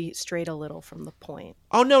think we strayed a little from the point.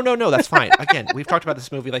 Oh, no, that's fine. Again, we've talked about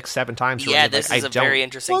this movie like 7 times. Yeah, this is a very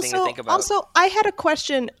interesting thing to think about. Also, I had a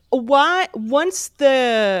question. Why, once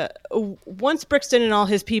Brixton and all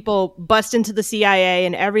his people bust into the CIA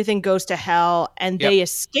and everything goes to hell and they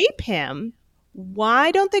escape him, why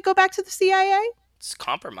don't they go back to the CIA? It's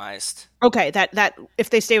compromised. Okay, that if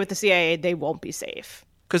they stay with the CIA, they won't be safe.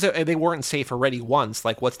 Because they weren't safe already once.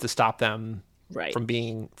 Like, what's to stop them? Right.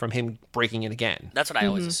 From him breaking in again. That's what I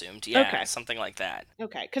always assumed. Yeah, something like that.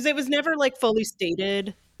 Okay, because it was never like fully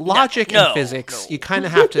stated. Logic and physics, you kind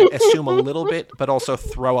of have to assume a little bit, but also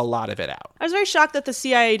throw a lot of it out. I was very shocked that the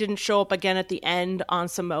CIA didn't show up again at the end on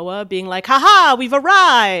Samoa, being like, haha, we've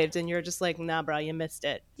arrived. And you're just like, nah, bro, you missed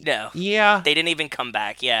it. No. Yeah. They didn't even come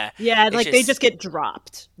back, yeah. Yeah, like they just get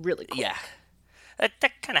dropped really quick. Yeah.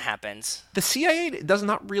 That kind of happens. The CIA does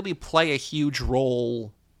not really play a huge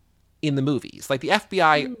role in the movies. Like the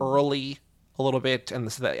FBI early a little bit, and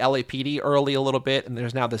the LAPD early a little bit, and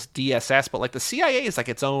there's now this DSS, but like the CIA is like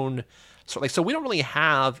its own, so we don't really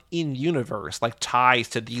have in universe like ties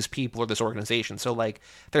to these people or this organization. So like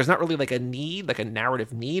there's not really like a need, like a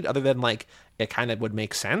narrative need, other than like it kind of would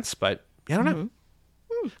make sense, but I don't know.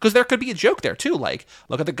 Because there could be a joke there too, like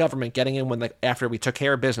look at the government getting in when like after we took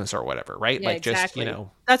care of business or whatever, right? Yeah, like exactly. Just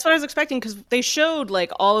that's what I was expecting, because they showed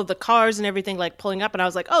like all of the cars and everything like pulling up, and I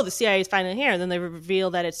was like, oh, the CIA is finally here, and then they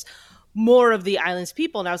reveal that it's more of the island's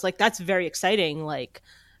people, and I was like, that's very exciting, like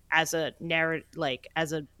as a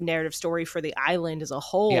narrative story for the island as a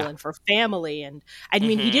whole and for family. And I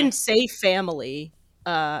mean, he didn't say family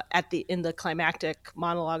in the climactic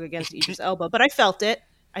monologue against Idris Elba, but I felt it.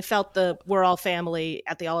 I felt we're all family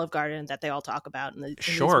at the Olive Garden that they all talk about. In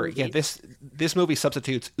sure, yeah. This movie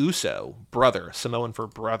substitutes Uso, brother, Samoan for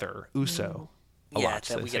brother, Uso. We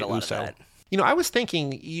get a lot of that. You know, I was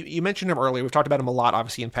thinking, you mentioned him earlier. We've talked about him a lot,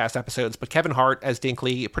 obviously, in past episodes. But Kevin Hart as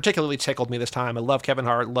Dinkley particularly tickled me this time. I love Kevin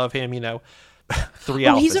Hart. Love him. 3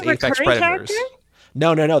 Alphas, he's a Apex recurring Predators. character?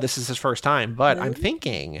 No. This is his first time. But I'm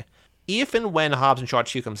thinking, if and when Hobbs and Shaw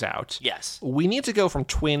 2 comes out, yes, we need to go from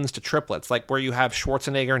twins to triplets, like where you have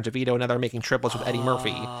Schwarzenegger and DeVito and now they're making triplets with Eddie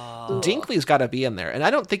Murphy. Dinkley's got to be in there. And I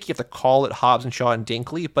don't think you have to call it Hobbs and Shaw and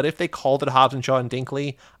Dinkley, but if they called it Hobbs and Shaw and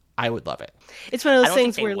Dinkley, I would love it. It's one of those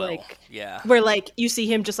things where where like you see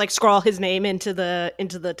him just like scrawl his name into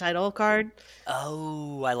the title card.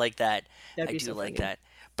 Oh, I like that. I do so like funny. that.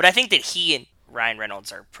 But I think that he and Ryan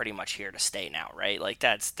Reynolds are pretty much here to stay now, right? Like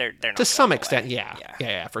they're not to some going extent, away.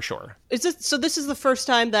 yeah, for sure. This is the first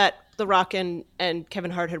time that The Rock and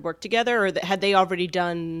Kevin Hart had worked together, or had they already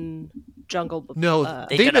done Jungle? No,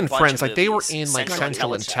 they've been friends. Like they were in like Central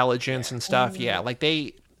Central Intelligence and stuff. Yeah, like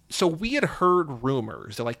they. So we had heard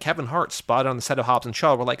rumors that like Kevin Hart spotted on the set of Hobbs and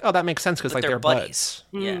Shaw. We're like, oh, that makes sense because like they're buddies.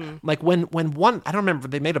 Yeah. Like when one, I don't remember,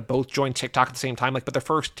 they may have both joined TikTok at the same time. Like, but their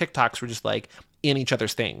first TikToks were just like in each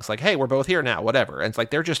other's things. Like, hey, we're both here now, whatever. And it's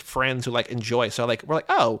like they're just friends who like enjoy. So like we're like,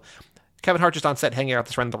 oh, Kevin Hart just on set hanging out with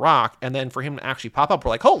his friend The Rock, and then for him to actually pop up,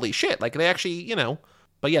 we're like, holy shit! Like they actually,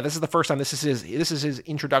 But yeah, this is the first time. This is his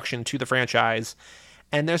introduction to the franchise.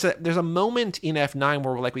 And there's a moment in F9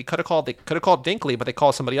 where like they could have called Dinkley, but they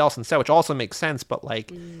call somebody else instead, which also makes sense. But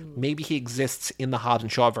like maybe he exists in the Hobbs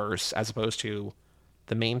and Shaw verse as opposed to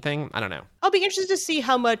the main thing. I don't know. I'll be interested to see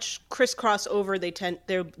how much crossover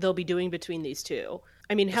they'll be doing between these two.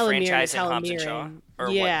 I mean, Helen Mirren is Helen Mirren. Or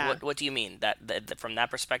yeah. What do you mean that from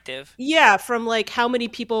that perspective? Yeah, from like how many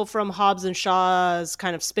people from Hobbs and Shaw's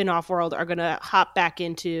kind of spin-off world are going to hop back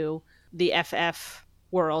into the FF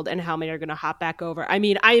world and how many are going to hop back over. I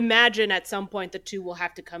mean, I imagine at some point the two will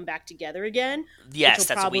have to come back together again. Yes,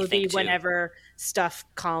 that's what we think too. Whenever stuff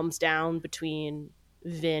calms down between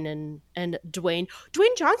Vin and Dwayne.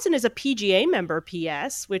 Dwayne Johnson is a PGA member,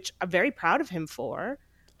 PS, which I'm very proud of him for.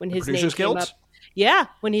 When his name came up. Yeah,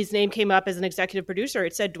 when his name came up as an executive producer,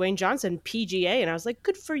 it said Dwayne Johnson, PGA, and I was like,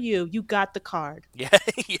 good for you. You got the card. Yeah.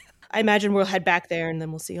 I imagine we'll head back there and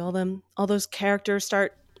then we'll see all those characters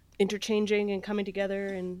start interchanging and coming together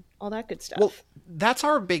and all that good stuff. Well, that's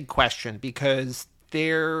our big question because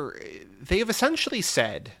they've essentially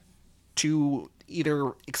said to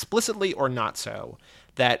either explicitly or not so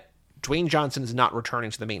that Dwayne Johnson is not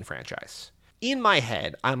returning to the main franchise. In my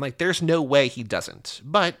head, I'm like, there's no way he doesn't.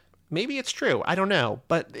 But maybe it's true. I don't know.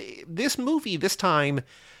 But this movie, this time,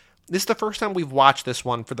 this is the first time we've watched this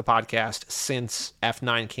one for the podcast since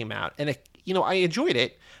F9 came out. And, I enjoyed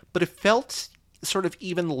it, but it felt sort of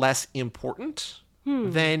even less important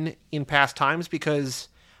than in past times because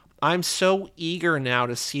I'm so eager now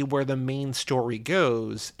to see where the main story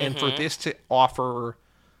goes and for this to offer,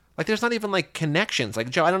 like, there's not even, like, connections. Like,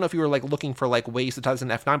 Joe, I don't know if you were, like, looking for, like, ways to tie this in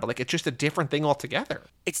F9, but, like, it's just a different thing altogether.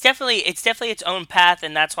 It's definitely its own path,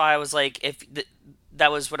 and that's why I was like,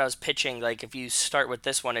 that was what I was pitching. Like, if you start with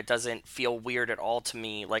this one, it doesn't feel weird at all to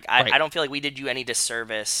me. Like, I don't feel like we did you any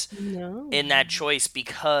disservice in that choice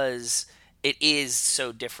because it is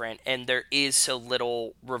so different and there is so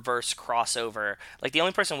little reverse crossover. Like, the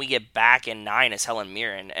only person we get back in 9 is Helen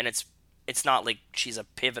Mirren, and it's not like she's a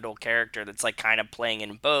pivotal character that's like kind of playing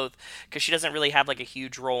in both because she doesn't really have like a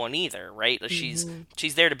huge role in either, right? Like, she's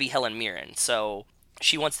there to be Helen Mirren, so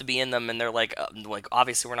she wants to be in them, and they're like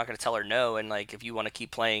obviously we're not going to tell her no, and like if you want to keep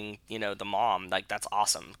playing, the mom, like that's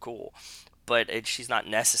awesome, cool, but she's not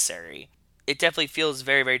necessary. It definitely feels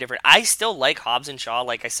very, very different. I still like Hobbs and Shaw,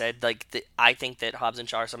 like I said. Like I think that Hobbs and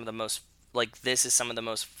Shaw are some of the most, like, this is some of the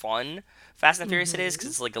most fun Fast and Furious it is, because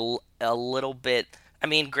it's like a little bit. I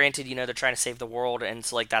mean, granted, they're trying to save the world, and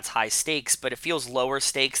so like that's high stakes, but it feels lower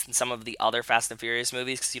stakes than some of the other Fast and Furious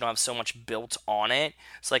movies because you don't have so much built on it.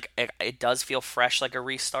 So like it does feel fresh, like a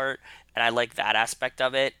restart, and I like that aspect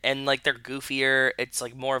of it. And like they're goofier. It's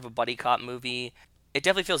like more of a buddy cop movie. It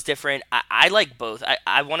definitely feels different. I like both.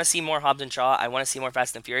 I want to see more Hobbs and Shaw. I want to see more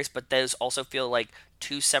Fast and Furious, but those also feel like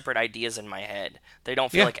two separate ideas in my head. They don't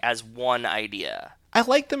feel like as one idea. I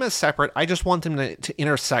like them as separate. I just want them to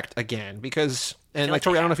intersect again because, and like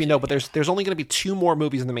Tori, I don't know if you know, but there's only going to be 2 more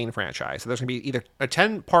movies in the main franchise. So there's going to be either a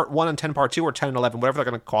 10 part 1 and 10 part 2 or 10 and 11, whatever they're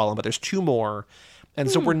going to call them. But there's 2 more, and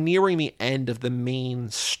so we're nearing the end of the main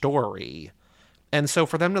story. And so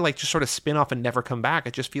for them to like just sort of spin off and never come back,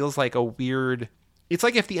 it just feels like a weird. It's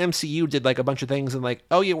like if the MCU did like a bunch of things and like,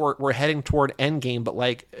 oh yeah, we're heading toward Endgame, but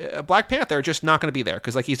like Black Panther just not going to be there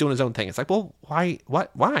because like he's doing his own thing. It's like, well, why?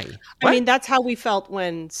 Why? I mean, that's how we felt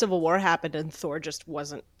when Civil War happened and Thor just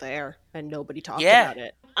wasn't there and nobody talked about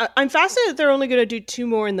it. I'm fascinated that they're only going to do 2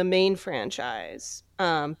 more in the main franchise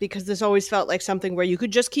because this always felt like something where you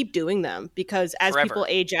could just keep doing them because as people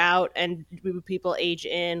age out and people age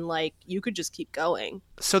in, like you could just keep going.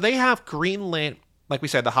 So they have greenlit, like we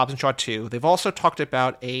said, the Hobbs and Shaw 2. They've also talked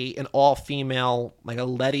about an all-female, like a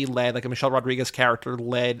Letty-led, like a Michelle Rodriguez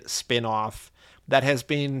character-led spin-off that has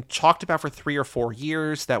been talked about for 3 or 4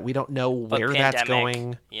 years that we don't know where that's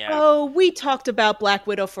going. Yeah. Oh, we talked about Black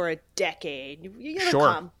Widow for a decade.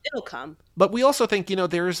 It'll come. But we also think,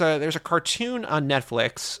 there's a cartoon on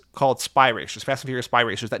Netflix called Spy Racers, Fast and Furious Spy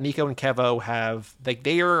Racers, that Nico and Kevo have. Like,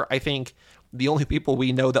 they are, I think, the only people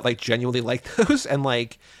we know that like genuinely like those, and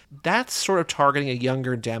like that's sort of targeting a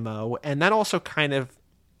younger demo, and that also kind of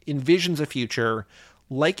envisions a future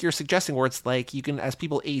like you're suggesting where it's like you can, as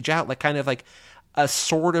people age out, like kind of like a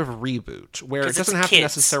sort of reboot where it doesn't have to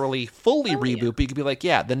necessarily fully reboot, but you could be like,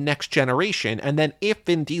 the next generation, and then if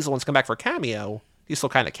Vin Diesel wants to come back for a cameo, you still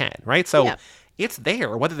kind of can, right? So it's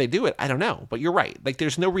there. Whether they do it, I don't know. But you're right. Like,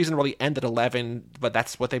 there's no reason to really end at 11, but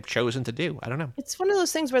that's what they've chosen to do. I don't know. It's one of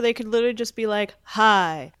those things where they could literally just be like,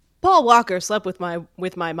 hi, Paul Walker slept with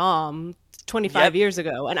my mom 25 years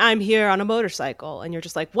ago, and I'm here on a motorcycle, and you're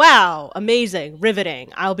just like, wow, amazing,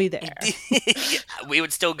 riveting, I'll be there. We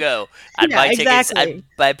would still go. I'd buy tickets. I'd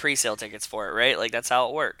buy pre-sale tickets for it, right? Like, that's how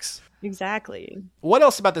it works. Exactly. What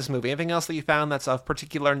else about this movie? Anything else that you found that's of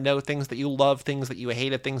particular note? Things that you love, things that you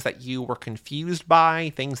hated, things that you were confused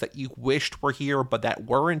by, things that you wished were here but that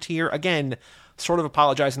weren't here? Again, sort of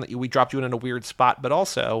apologizing that we dropped you in a weird spot, but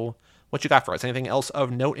also, what you got for us? Anything else of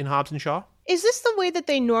note in Hobbs and Shaw? Is this the way that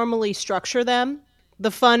they normally structure them? The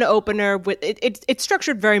fun opener, with it's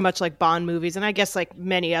structured very much like Bond movies, and I guess like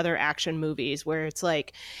many other action movies, where it's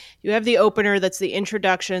like you have the opener that's the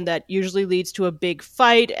introduction that usually leads to a big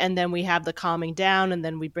fight, and then we have the calming down, and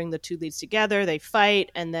then we bring the two leads together, they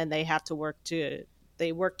fight, and then they have to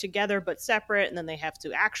they work together but separate, and then they have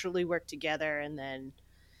to actually work together, and then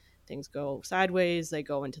things go sideways, they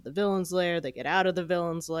go into the villain's lair, they get out of the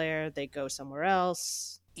villain's lair, they go somewhere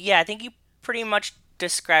else. Yeah, I think you pretty much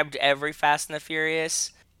described every Fast and the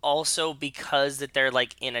Furious. Also, because that they're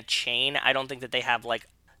like in a chain, I don't think that they have like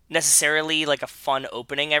necessarily like a fun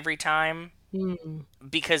opening every time.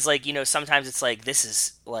 Because like, you know, sometimes it's like, this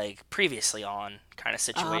is like previously on kind of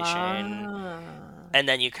situation, and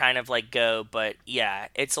then you kind of like go, but yeah,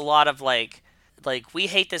 it's a lot of like we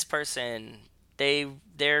hate this person,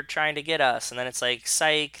 they're trying to get us, and then it's like,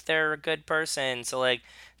 psych, they're a good person. So like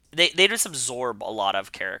they just absorb a lot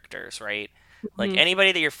of characters, right? Like,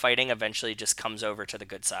 anybody that you're fighting eventually just comes over to the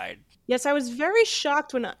good side. Yes, I was very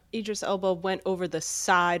shocked when Idris Elba went over the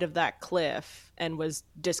side of that cliff and was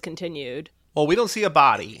discontinued. Well, we don't see a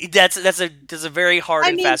body. That's a very hard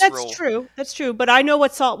and fast rule. That's true. That's true. But I know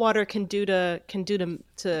what saltwater can do to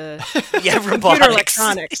yeah, computer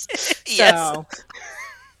electronics. Yes. So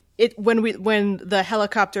when the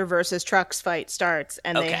helicopter versus trucks fight starts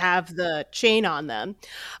and they have the chain on them,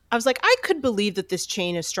 I was like, I could believe that this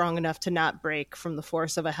chain is strong enough to not break from the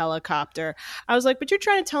force of a helicopter. I was like, but you're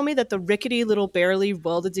trying to tell me that the rickety little barely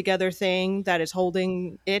welded together thing that is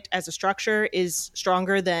holding it as a structure is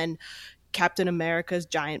stronger than Captain America's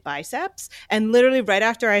giant biceps? And literally right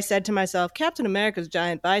after I said to myself, Captain America's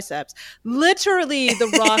giant biceps, literally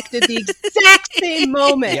The Rock did the exact same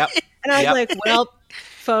moment. Yep. And I was like, well,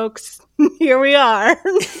 folks, here we are.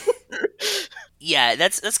 Yeah,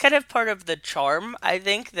 that's kind of part of the charm, I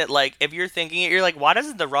think, that like if you're thinking it, you're like, why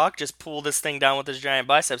doesn't The Rock just pull this thing down with his giant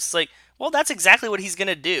biceps? It's like, well, that's exactly what he's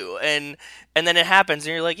gonna do, and then it happens,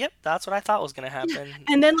 and you're like, yep, that's what I thought was gonna happen.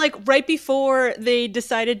 And then like right before they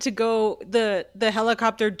decided to go, the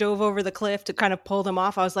helicopter dove over the cliff to kind of pull them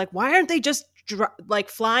off. I was like, why aren't they just like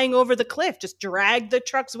flying over the cliff? Just drag the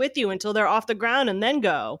trucks with you until they're off the ground and then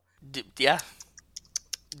go. Yeah,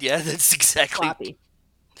 that's exactly. Sloppy.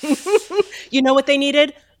 You know what they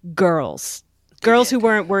needed? Girls who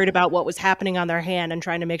weren't worried about what was happening on their hand and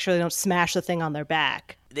trying to make sure they don't smash the thing on their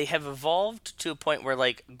back. They have evolved to a point where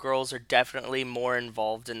like girls are definitely more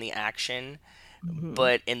involved in the action,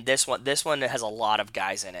 but in this one has a lot of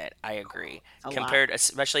guys in it. I agree. Compared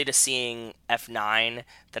especially to seeing F9,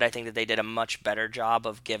 that I think that they did a much better job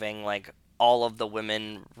of giving like all of the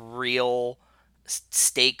women real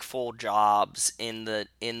stakeful jobs in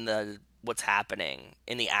the what's happening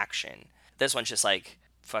in the action. This one's just like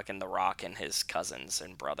fucking The Rock and his cousins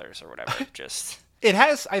and brothers or whatever. Just it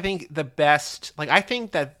has, I think, the best. Like, I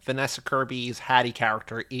think that Vanessa Kirby's Hattie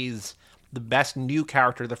character is the best new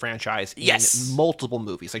character of the franchise in multiple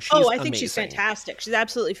movies. Like, she's I think she's fantastic. She's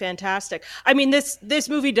absolutely fantastic. I mean, this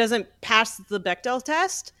movie doesn't pass the Bechdel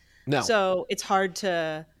test. No. So it's hard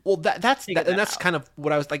to. Well, that's out. kind of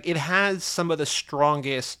what I was like. It has some of the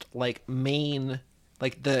strongest, like, main,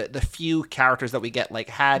 like the few characters that we get, like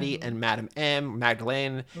Hattie and Madame M,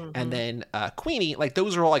 Magdalene, and then Queenie. Like,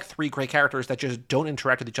 those are all like three great characters that just don't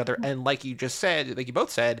interact with each other, and like you just said, like you both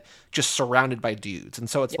said, just surrounded by dudes. And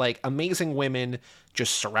so it's like amazing women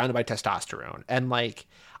just surrounded by testosterone. And like,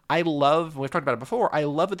 I love, we've talked about it before, I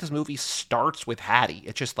love that this movie starts with Hattie.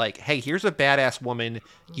 It's just like, hey, here's a badass woman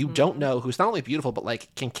you don't know who's not only beautiful, but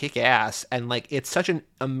like can kick ass. And like, it's such an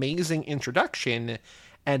amazing introduction.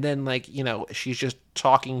 And then, like, you know, she's just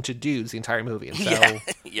talking to dudes the entire movie. And so,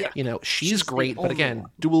 you know, she's great, but again,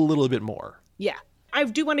 do a little bit more. Yeah. I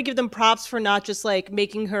do want to give them props for not just, like,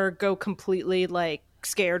 making her go completely, like,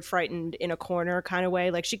 scared, frightened in a corner kind of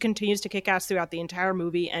way. Like, she continues to kick ass throughout the entire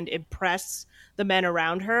movie and impress the men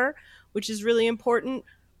around her, which is really important.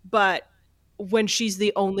 But when she's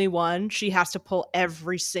the only one, she has to pull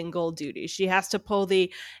every single duty. She has to pull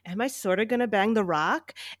the, am I sort of going to bang The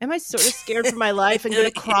Rock? Am I sort of scared for my life and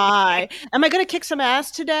going to cry? Am I going to kick some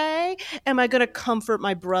ass today? Am I going to comfort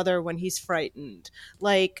my brother when he's frightened?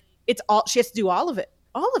 Like, it's all, she has to do all of it.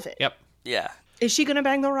 All of it. Yep. Yeah. Is she gonna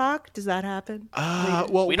bang The Rock? Does that happen?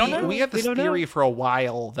 Well, We don't know. we had this We don't know. theory for a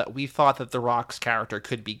while that we thought that The Rock's character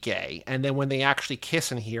could be gay, and then when they actually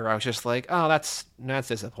kiss in here, I was just like, oh, that's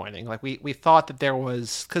disappointing. Like we thought that there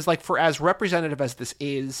was, because like for as representative as this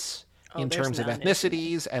is in there's terms of none,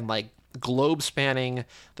 ethnicities and like globe spanning,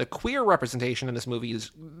 the queer representation in this movie is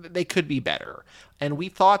they could be better, and we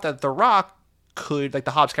thought that The Rock could, like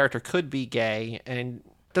the Hobbs character could be gay, and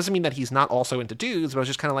doesn't mean that he's not also into dudes, but I was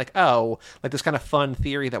just kind of like, oh, like this kind of fun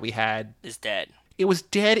theory that we had Is dead. it was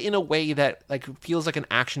dead in a way that like feels like an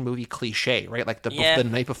action movie cliche, right? Like the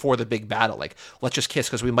night before the big battle, like let's just kiss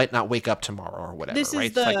because we might not wake up tomorrow or whatever. This is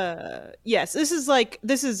right?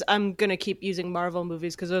 This is I'm gonna keep using Marvel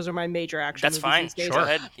movies because those are my major action That's movies fine. these days. Go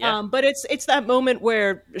ahead. Yeah. But it's that moment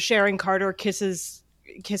where Sharon Carter kisses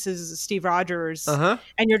Steve Rogers, and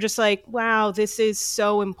you're just like, wow, this is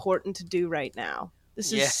so important to do right now.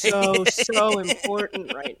 This is so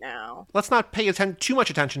important right now. Let's not pay too much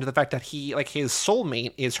attention to the fact that he, like, his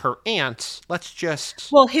soulmate is her aunt. Let's just.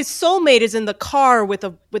 Well, his soulmate is in the car with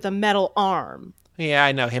a metal arm. Yeah,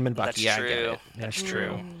 I know him and Bucky. That's yeah, true. I get it. That's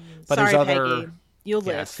true. But Sorry, his other, Peggy. You'll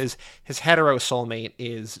yes, live. his hetero soulmate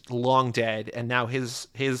is long dead, and now his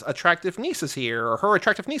attractive niece is here, or her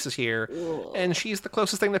attractive niece is here, and she's the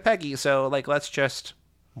closest thing to Peggy. So, like, let's just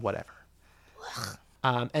whatever.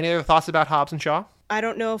 Any other thoughts about Hobbs and Shaw? I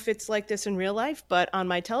don't know if it's like this in real life, but on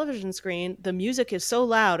my television screen, the music is so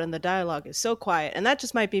loud and the dialogue is so quiet. And that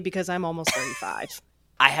just might be because I'm almost 35.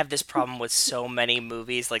 I have this problem with so many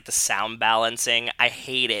movies, like the sound balancing. I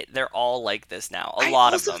hate it. They're all like this now. A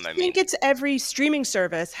lot of them, I think it's every streaming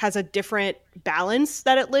service has a different balance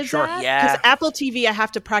that it lives Sure. at. Yeah. Because Apple TV, I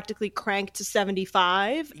have to practically crank to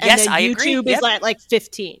 75. And Yes, then I YouTube agree. is Yep. at like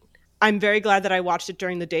 15. I'm very glad that I watched it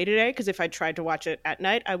during the day today, because if I tried to watch it at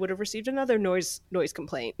night, I would have received another noise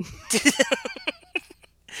complaint.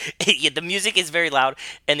 Yeah, the music is very loud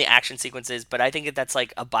and the action sequences, but I think that's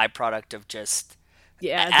like a byproduct of just.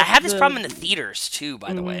 Yeah, I have this problem in the theaters too,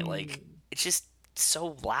 by the way. Like, it's just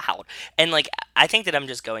so loud, and like I think that I'm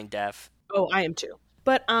just going deaf. Oh, I am too.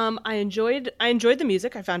 But I enjoyed the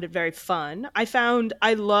music. I found it very fun.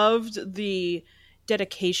 I loved the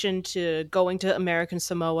dedication to going to American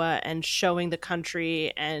Samoa and showing the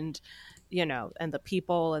country and, you know, and the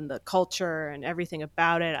people and the culture and everything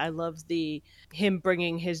about it. I loved him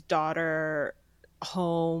bringing his daughter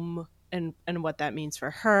home and what that means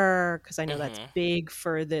for her, because I know that's big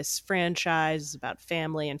for this franchise, about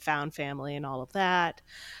family and found family and all of that.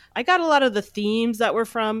 I got a lot of the themes that were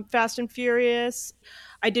from Fast and Furious.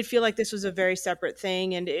 I did feel like this was a very separate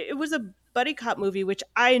thing, and it was a buddy cop movie, which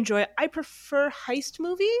I enjoy. I prefer heist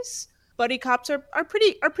movies. Buddy cops are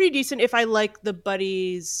pretty decent if I like the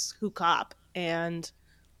buddies who cop, and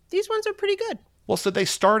these ones are pretty good. Well, so they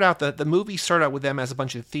start out, the movies start out with them as a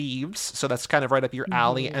bunch of thieves, so that's kind of right up your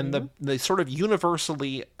alley, and the sort of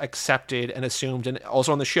universally accepted and assumed, and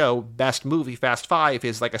also on the show, best movie, Fast Five,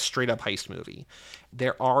 is like a straight-up heist movie.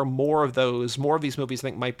 There are more of these movies I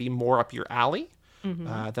think might be more up your alley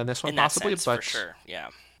than this one, In that possibly, sense, but for sure, yeah.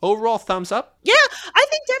 Overall, thumbs up? Yeah, I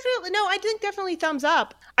think definitely thumbs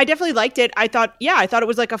up. I definitely liked it. I thought it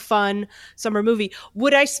was like a fun summer movie.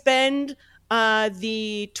 Would I spend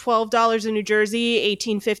the $12 in New Jersey,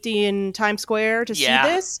 $18.50 in Times Square to see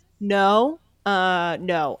this? No.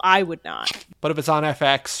 No, I would not. But if it's on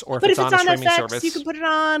FX or if But it's if on it's a on streaming FX, service, you can put it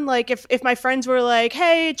on. Like if my friends were like,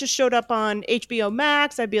 "Hey, it just showed up on HBO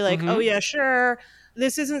Max," I'd be like, "Oh yeah, sure."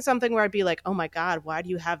 This isn't something where I'd be like, "Oh my god, why do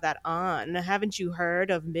you have that on? Haven't you heard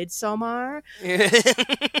of Midsommar?"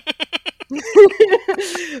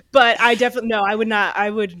 But I definitely no, I would not. I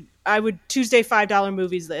would Tuesday $5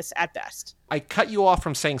 movies this at best. I cut you off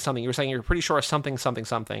from saying something. You were saying you're pretty sure something,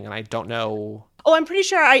 and I don't know. Oh, I'm pretty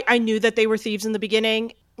sure I knew that they were thieves in the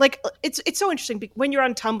beginning. Like, it's so interesting. When you're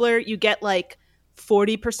on Tumblr, you get like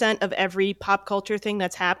 40% of every pop culture thing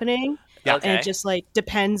that's happening. Yeah. Okay. And it just like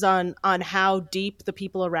depends on how deep the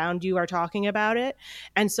people around you are talking about it.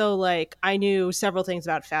 And so like I knew several things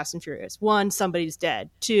about Fast and Furious. 1, somebody's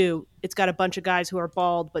dead. 2, it's got a bunch of guys who are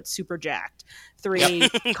bald but super jacked. 3,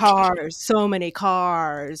 cars, so many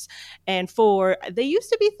cars. And 4, they used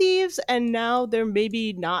to be thieves and now they're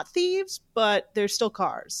maybe not thieves, but they're still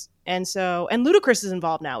cars. And Ludacris is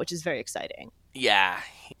involved now, which is very exciting. Yeah,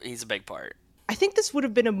 he's a big part. I think this would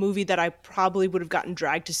have been a movie that I probably would have gotten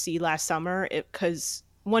dragged to see last summer, because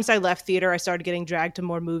once I left theater, I started getting dragged to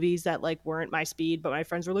more movies that like weren't my speed, but my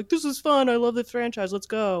friends were like, "This is fun. I love this franchise. Let's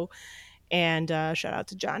go." And shout out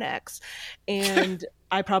to John X. And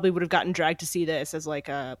I probably would have gotten dragged to see this as like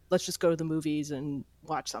a let's just go to the movies and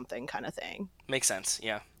watch something kind of thing. Makes sense,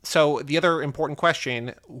 yeah. So the other important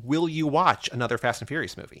question, will you watch another Fast and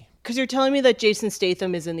Furious movie? Because you're telling me that Jason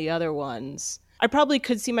Statham is in the other ones. I probably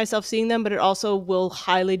could see myself seeing them, but it also will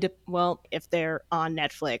highly, if they're on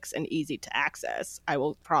Netflix and easy to access, I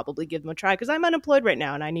will probably give them a try because I'm unemployed right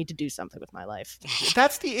now and I need to do something with my life.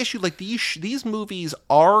 That's the issue. Like these movies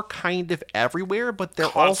are kind of everywhere, but they're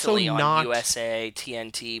Constantly also on not USA,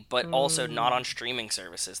 TNT, but also not on streaming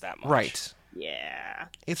services that much. right. Yeah.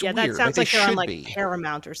 It's yeah, weird. that sounds they like they're on should like be.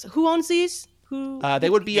 Paramount or so. Who owns these? They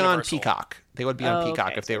would be on Universal. Peacock. They would be on Peacock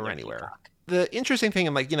okay, if they so were they're anywhere. Peacock. The interesting thing,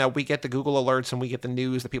 and we get the Google alerts and we get the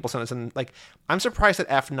news that people send us, and I'm surprised that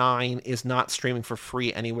F9 is not streaming for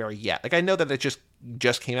free anywhere yet. I know that it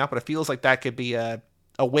just came out, but it feels like that could be a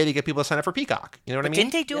way to get people to sign up for Peacock. You know what I mean?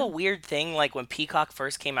 Didn't they do a weird thing like when Peacock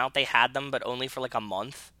first came out? They had them, but only for like a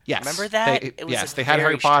month. Yes. Remember that? They had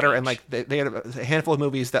Harry Potter strange. and they had a handful of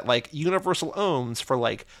movies that Universal owns for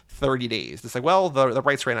 30 days. It's the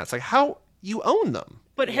rights ran out. It's how you own them.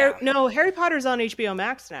 But Harry Potter's on HBO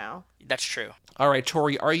Max now. That's true. All right,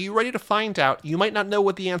 Tori, are you ready to find out? You might not know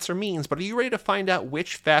what the answer means, but are you ready to find out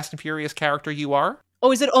which Fast and Furious character you are?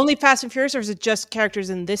 Oh, is it only Fast and Furious or is it just characters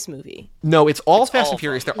in this movie? No, it's all Fast all and of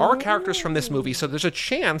Furious. them. There are characters from this movie, so there's a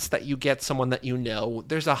chance that you get someone that you know.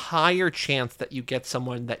 There's a higher chance that you get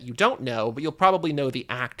someone that you don't know, but you'll probably know the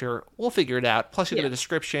actor. We'll figure it out. Plus, you get a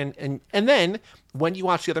description, and then when you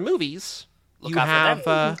watch the other movies, Look you out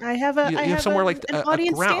for have them. I have somewhere an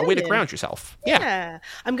audience a way to stand-in. ground yourself. Yeah.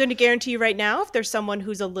 I'm going to guarantee you right now, if there's someone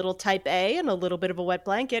who's a little type A and a little bit of a wet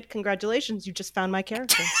blanket, congratulations, you just found my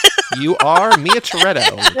character. You are Mia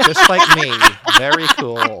Toretto, just like me. Very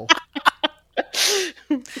cool.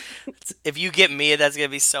 If you get Mia, that's gonna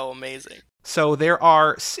be so amazing. So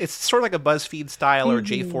it's sort of like a BuzzFeed style or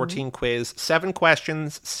J14 quiz. 7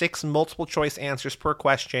 questions, 6 multiple choice answers per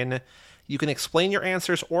question. You can explain your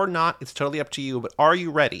answers or not. It's totally up to you, but are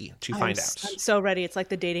you ready to find out? I'm so ready. It's like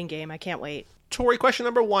the dating game. I can't wait. Tori, question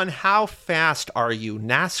number 1. How fast are you?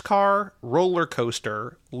 NASCAR, roller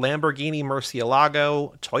coaster, Lamborghini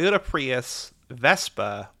Murcielago, Toyota Prius,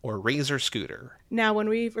 Vespa, or Razor scooter? Now, when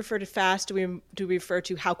we refer to fast, do we refer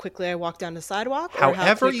to how quickly I walk down the sidewalk? Or how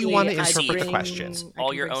However you quickly want to I interpret the bring- question. I All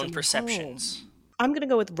can your bring own someone perceptions. home? I'm going to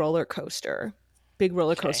go with roller coaster. Big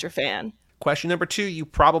roller coaster fan. Question number 2, you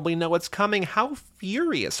probably know what's coming. How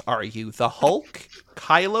furious are you? The Hulk,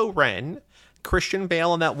 Kylo Ren, Christian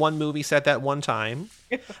Bale in that one movie set that one time,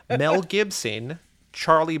 Mel Gibson,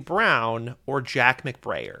 Charlie Brown, or Jack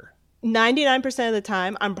McBrayer? 99% of the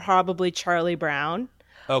time, I'm probably Charlie Brown.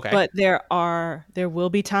 Okay. But there will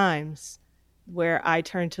be times where I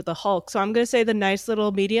turn to the Hulk. So I'm going to say the nice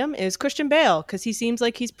little medium is Christian Bale because he seems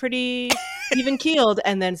like he's pretty even keeled.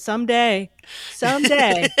 And then someday,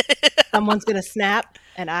 someone's going to snap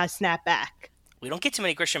and I snap back. We don't get too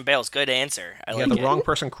many Christian Bales. Good answer. I Yeah, like the it. wrong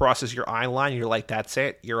person crosses your eye line, you're like, that's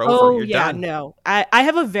it. You're over. You're done. No. I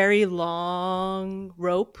have a very long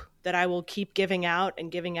rope that I will keep giving out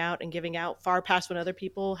and giving out and giving out far past when other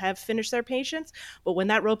people have finished their patience. But when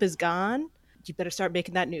that rope is gone, you better start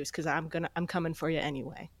making that news because I'm coming for you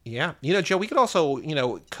anyway. Yeah. Joe, we could also,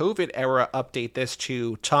 COVID era update this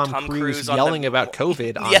to Tom Cruise on yelling the- about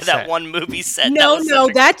COVID on Yeah, set. that one movie set. No, that was such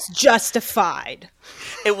a- that's justified.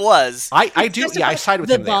 It was. I do. Yeah, I side with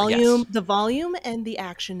the him there. volume, Yes. the volume, and the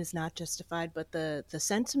action is not justified, but the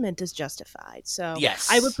sentiment is justified. So Yes.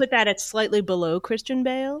 I would put that at slightly below Christian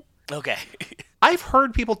Bale. Okay. I've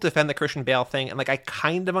heard people defend the Christian Bale thing, and I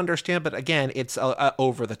kind of understand, but again, it's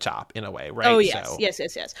over the top in a way, right? Oh, yes, So-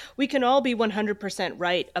 yes. We can all be 100%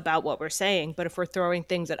 right about what we're saying, but if we're throwing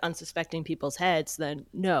things at unsuspecting people's heads, then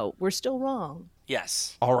no, we're still wrong.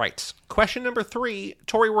 Yes. All right. Question number 3.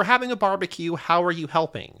 Tori, we're having a barbecue. How are you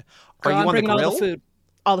helping? Are Girl, you I'm on the bringing grill? all the food.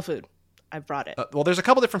 All the food. I've brought it. Well, there's a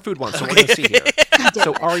couple different food ones, so we're going to see here.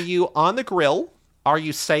 So are you on the grill? Are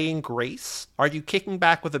you saying grace? Are you kicking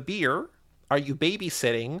back with a beer? Are you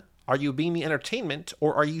babysitting? Are you being the entertainment?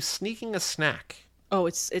 Or are you sneaking a snack? Oh,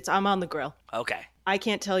 it's I'm on the grill. Okay. I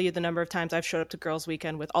can't tell you the number of times I've showed up to Girls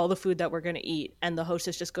Weekend with all the food that we're going to eat, and the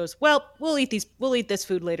hostess just goes, "Well, we'll eat this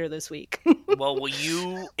food later this week." Well, will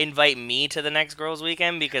you invite me to the next girls'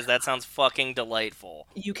 weekend because that sounds fucking delightful.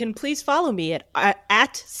 You can please follow me at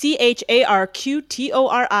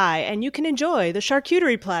CHARQTORI, and you can enjoy the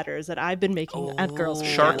charcuterie platters that I've been making at Girls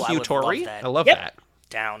Weekend. I would Charcuterie? love that. I love Yep. that.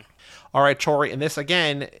 Down. All right, Tori, and this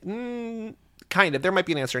again, kind of. There might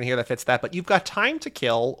be an answer in here that fits that, but you've got time to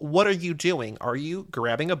kill. What are you doing? Are you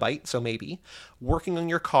grabbing a bite, so maybe, working on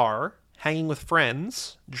your car, hanging with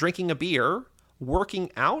friends, drinking a beer,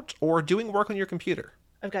 working out, or doing work on your computer?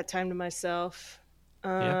 I've got time to myself.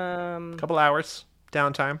 Yeah. Couple hours,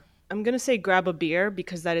 downtime. I'm going to say grab a beer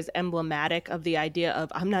because that is emblematic of the idea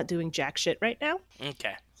of I'm not doing jack shit right now.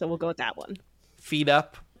 Okay. So we'll go with that one. Feet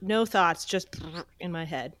up. No thoughts, just in my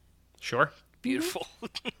head. Sure. Beautiful.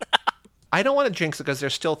 I don't want to jinx it because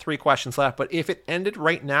there's still 3 questions left, but if it ended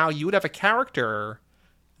right now, you would have a character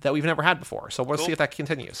that we've never had before. So we'll see if that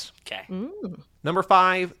continues. Okay. Number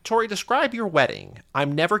 5, Tori, describe your wedding.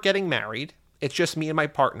 I'm never getting married. It's just me and my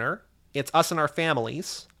partner. It's us and our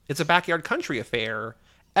families. It's a backyard country affair.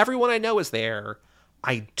 Everyone I know is there.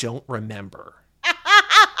 I don't remember.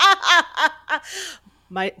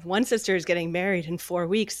 My one sister is getting married in 4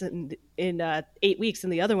 weeks, and in 8 weeks,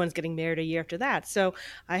 and the other one's getting married a year after that. So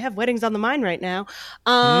I have weddings on the mind right now.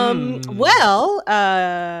 Well,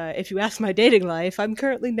 if you ask my dating life, I'm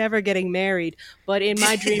currently never getting married. But in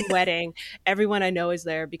my dream wedding, everyone I know is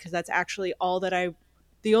there because that's actually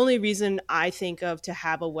the only reason I think of to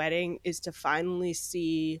have a wedding is to finally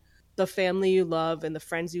see the family you love and the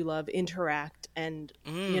friends you love interact and,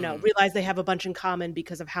 realize they have a bunch in common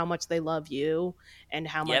because of how much they love you and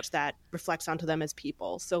how much that reflects onto them as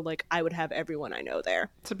people. So, like, I would have everyone I know there.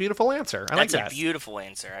 It's a beautiful answer. I like that. That's a beautiful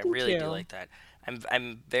answer. I really do like that.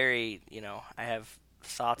 I'm very, I have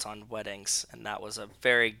thoughts on weddings, and that was a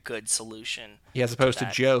very good solution. Yeah, as opposed to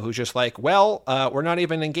Joe, who's just like, well, we're not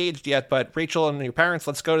even engaged yet, but Rachel and your parents,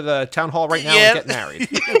 let's go to the town hall right now and get married.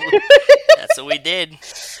 That's what we did.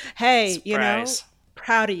 Hey, Surprise.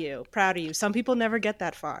 Proud of you. Some people never get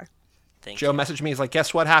that far. Joe messaged me. He's like,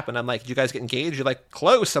 guess what happened? I'm like, did you guys get engaged? You're like,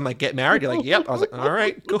 close. I'm like, get married? You're like, yep. I was like, all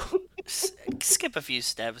right, cool. Skip a few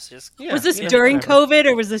steps. Just was this during COVID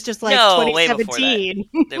or was this just like 2017?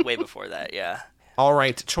 Way before that, yeah. All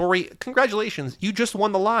right, Tori, congratulations. You just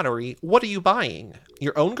won the lottery. What are you buying?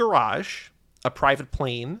 Your own garage, a private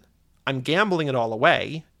plane, I'm gambling it all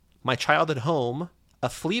away, my childhood home, a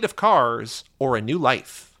fleet of cars, or a new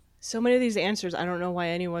life? So many of these answers, I don't know why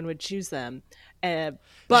anyone would choose them. But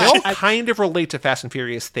they all kind of relate to Fast and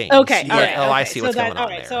Furious things. Okay. I see what's going on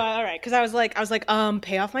there. All right. Because I was like,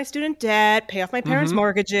 pay off my student debt, pay off my parents'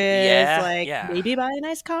 mortgages, maybe buy a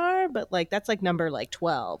nice car, but like that's like number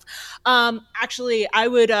 12. Actually, I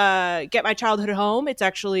would get my childhood home. It's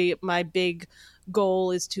actually my big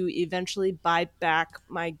goal is to eventually buy back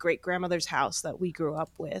my great-grandmother's house that we grew up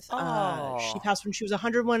with. She passed when she was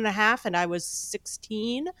 101 and a half and I was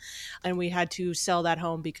 16, and we had to sell that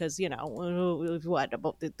home because the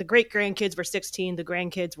great-grandkids were 16, the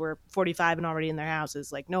grandkids were 45 and already in their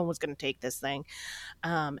houses. Like, no one was going to take this thing,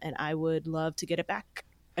 and I would love to get it back.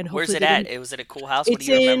 And where's it at? Was it a cool house? What do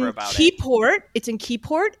you remember about Keyport. It's in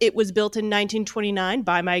Keyport. It was built in 1929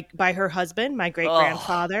 by her husband, my great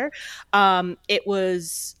grandfather. It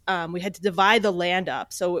was we had to divide the land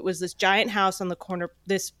up, so it was this giant house on the corner.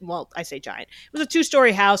 I say giant. It was a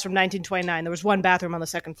 2-story house from 1929. There was one bathroom on the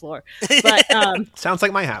second floor. But sounds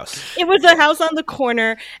like my house. It was a house on the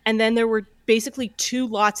corner, and then there were basically 2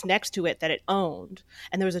 lots next to it that it owned,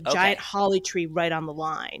 and there was a giant holly tree right on the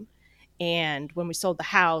line. And when we sold the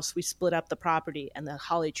house, we split up the property and the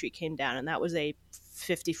holly tree came down. And that was a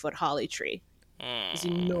 50-foot holly tree. It was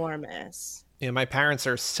enormous. Yeah, my parents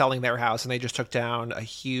are selling their house and they just took down a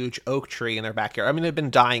huge oak tree in their backyard. I mean, it had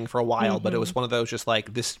been dying for a while, but it was one of those just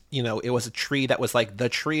like this, it was a tree that was like the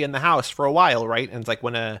tree in the house for a while, right? And it's like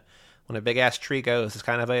when a big ass tree goes, it's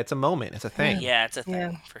kind of it's a moment. It's a thing. Yeah, it's a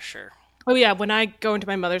thing for sure. Oh, yeah. When I go into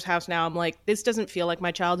my mother's house now, I'm like, this doesn't feel like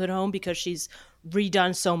my childhood home because she's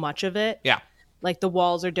redone so much of it. Yeah. Like the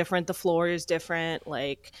walls are different. The floor is different.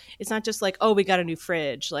 Like, it's not just like, oh, we got a new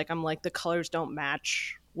fridge. Like, I'm like, the colors don't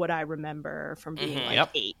match what I remember from being 8.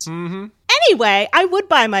 Mm-hmm. Anyway, I would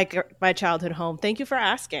buy my childhood home. Thank you for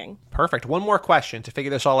asking. Perfect. One more question to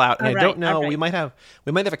figure this all out. And I don't know, right. we might have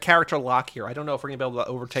a character lock here. I don't know if we're going to be able to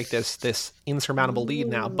overtake this insurmountable lead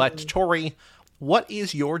now. But Tori, what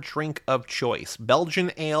is your drink of choice?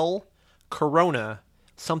 Belgian ale, Corona,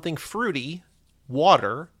 something fruity,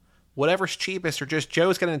 water, whatever's cheapest, or just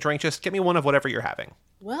Joe's getting a drink. Just get me one of whatever you're having.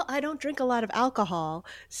 Well, I don't drink a lot of alcohol,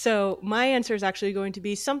 so my answer is actually going to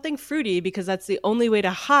be something fruity because that's the only way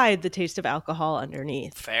to hide the taste of alcohol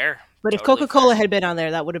underneath. Fair. But if Coca-Cola had been on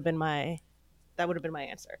there, that would have been my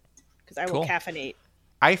answer because I will caffeinate.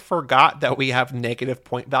 I forgot that we have negative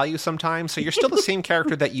point value sometimes, so you're still the same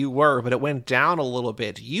character that you were, but it went down a little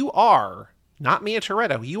bit. You are not Mia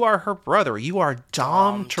Toretto. You are her brother. You are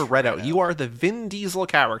Dom Toretto. You are the Vin Diesel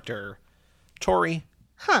character. Tori.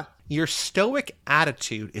 Your stoic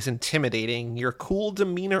attitude is intimidating, your cool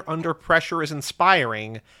demeanor under pressure is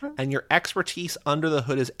inspiring, and your expertise under the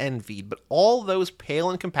hood is envied, but all those pale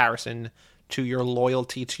in comparison to your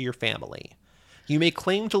loyalty to your family. You may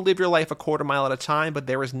claim to live your life a quarter mile at a time, but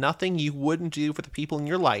there is nothing you wouldn't do for the people in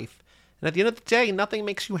your life, And at the end of the day, nothing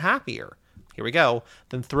makes you happier. Here we go.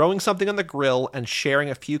 Than throwing something on the grill and sharing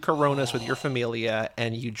a few Coronas with your familia,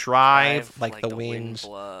 and you drive like the wind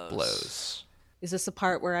blows. Is this the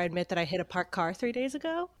part where I admit that I hit a parked car 3 days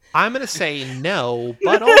ago? I'm going to say no,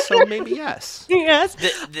 but also maybe yes. Yes.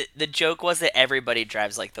 The joke was that everybody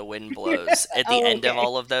drives like the wind blows at the end of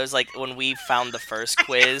all of those. Like when we found the first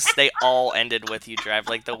quiz, they all ended with you drive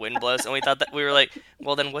like the wind blows. And we thought that we were like,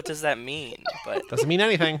 well, then what does that mean? But doesn't mean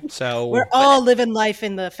anything. So we're all living life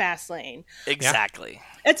in the fast lane. Exactly.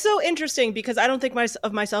 Yeah. It's so interesting because I don't think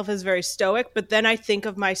of myself as very stoic, but then I think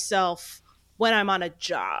of myself when I'm on a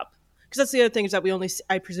job. Because that's the other thing is that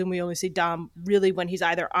I presume we only see Dom really when he's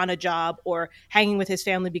either on a job or hanging with his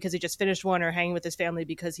family because he just finished one, or hanging with his family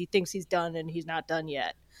because he thinks he's done and he's not done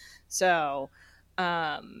yet. So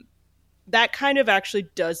that kind of actually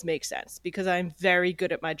does make sense because I'm very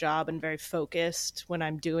good at my job and very focused when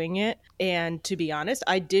I'm doing it. And to be honest,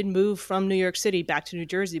 I did move from New York City back to New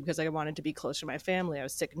Jersey because I wanted to be closer to my family. I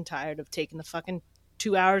was sick and tired of taking the fucking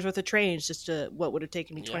 2 hours worth of trains just to what would have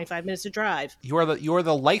taken me 25 minutes to drive. You are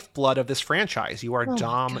the lifeblood of this franchise. You are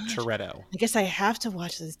Dom Toretto. I guess I have to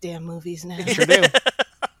watch these damn movies now. You sure do.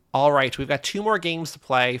 All right, we've got 2 more games to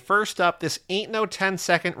play. First up, this ain't no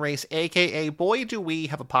 10-second race, a.k.a. Boy Do We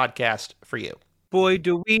Have a Podcast for You. Boy,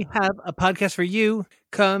 do we have a podcast for you.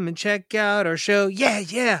 Come and check out our show. Yeah.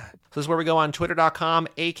 So this is where we go on twitter.com,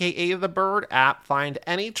 a.k.a. the Bird app. Find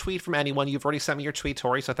any tweet from anyone. You've already sent me your tweet,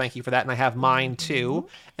 Tori, so thank you for that. And I have mine, too.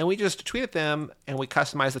 And we just tweet at them, and we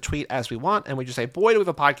customize the tweet as we want. And we just say, boy, do we have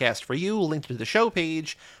a podcast for you, linked to the show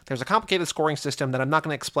page. There's a complicated scoring system that I'm not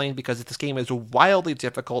going to explain because this game is wildly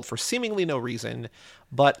difficult for seemingly no reason.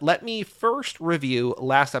 But let me first review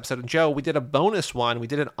last episode. And Joe, we did a bonus one. We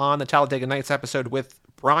did it on the Talladega Nights episode with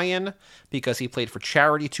Brian because he played for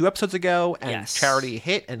Charity 2 episodes ago, and Charity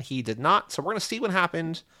hit and he did not. So we're going to see what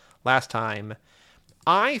happened last time.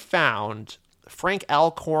 I found Frank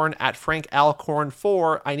Alcorn at Frank Alcorn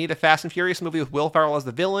 4. I need a Fast and Furious movie with Will Ferrell as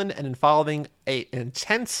the villain and involving an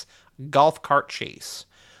intense golf cart chase.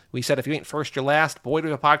 We said if you ain't first, you're last. Boy, do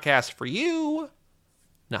we have a podcast for you.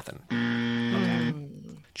 Nothing. Okay.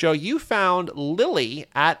 Joe, you found Lily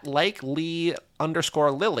at @Lee_Lily.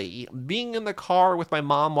 Being in the car with my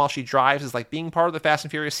mom while she drives is like being part of the Fast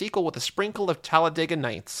and Furious sequel with a sprinkle of Talladega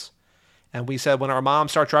Nights. And we said when our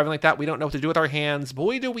moms start driving like that, we don't know what to do with our hands.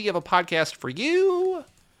 Boy, do we have a podcast for you.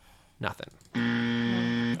 Nothing.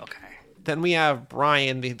 Okay. Then we have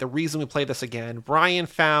Brian, the reason we play this again. Brian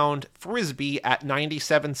found Frisbee at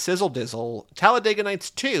 97 Sizzle Dizzle. Talladega Nights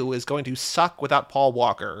 2 is going to suck without Paul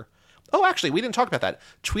Walker. Oh, actually, we didn't talk about that.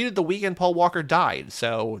 Tweeted the weekend Paul Walker died,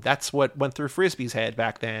 so that's what went through Frisbee's head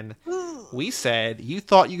back then. We said, you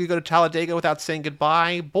thought you could go to Talladega without saying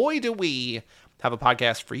goodbye? Boy, do we have a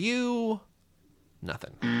podcast for you.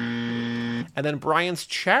 Nothing. And then Brian's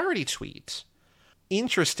charity tweet.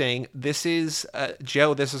 Interesting. This is,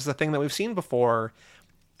 Joe, this is the thing that we've seen before.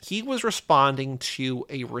 He was responding to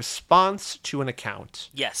a response to an account.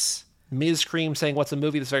 Yes. Ms. Cream saying, what's a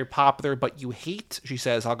movie that's very popular but you hate? She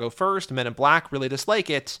says, I'll go first. Men in Black, really dislike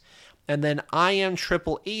it. And then I Am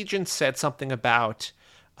Triple Agent said something about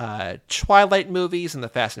Twilight movies and the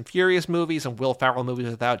Fast and Furious movies and Will Ferrell movies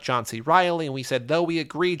without John C. Reilly. And we said, though we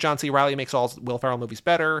agree John C. Reilly makes all Will Ferrell movies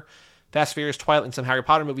better, Fast and Furious, Twilight, and some Harry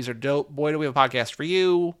Potter movies are dope. Boy, do we have a podcast for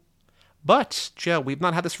you. But, Joe, we've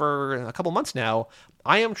not had this for a couple months now.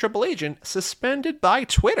 I Am Triple Agent suspended by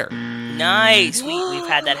Twitter. Nice. We've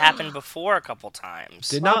had that happen before a couple times.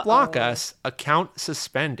 Did not block us. Account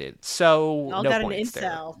suspended. So Y'all no got points an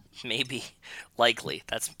incel. there. Maybe. Likely.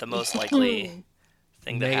 That's the most likely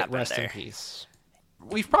thing that May it happened rest there. in peace.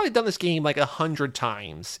 We've probably done this game like 100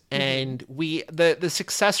 times, and the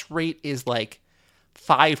success rate is like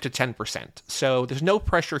 5 to 10%. So there's no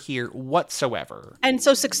pressure here whatsoever. And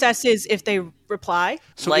so success is if they reply?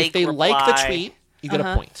 So if they like the tweet, you get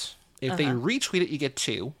a point. If they retweet it, you get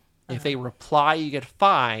 2. If they reply, you get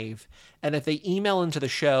 5. And if they email into the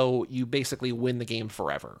show, you basically win the game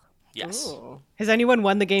forever. Yes. Ooh. Has anyone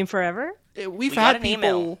won the game forever? We've got had an people.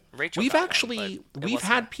 email. Rachel We've got one, actually but it we've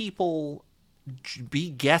wasn't had her. people be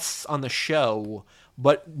guests on the show,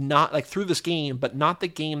 but not like through this game, but not the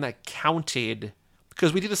game that counted.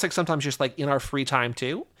 Because we do this like sometimes just like in our free time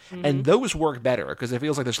too, and those work better because it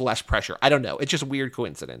feels like there's less pressure. I don't know. It's just a weird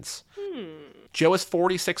coincidence. Joe has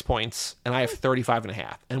 46 points, and I have 35 and a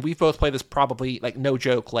half. And we've both played this probably, like, no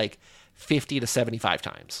joke, like 50 to 75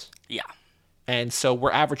 times. Yeah. And so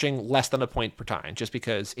we're averaging less than a point per time just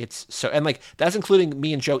because it's so... And, like, that's including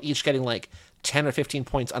me and Joe each getting, like, 10 or 15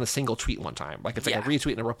 points on a single tweet one time. Like, it's like a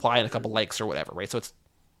retweet and a reply and a couple likes or whatever, right? So it's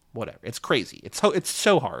whatever. It's crazy. It's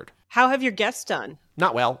so hard. How have your guests done?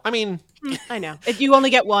 Not well. I mean, I know. If you only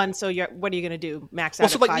get one, so what are you going to do? Max out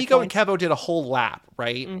so at like 5 Nico points? and Kevo did a whole lap,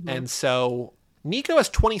 right? Mm-hmm. And so Nico has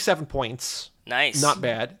 27 points. Nice. Not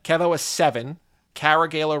bad. Kevo has 7. Cara,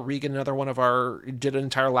 Gayla, Regan, another one of our did an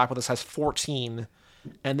entire lap with us, has 14.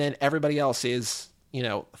 And then everybody else is,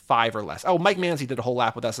 5 or less. Oh, Mike Manzi did a whole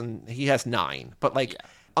lap with us, and he has 9. But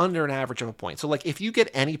under an average of a point. So like if you get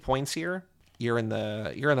any points here, you're in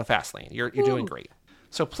the fast lane. You're doing great.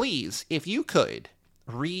 So please, if you could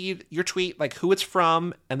read your tweet, like who it's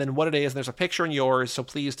from, and then what it is. And there's a picture in yours, so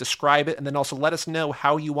please describe it, and then also let us know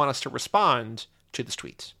how you want us to respond to this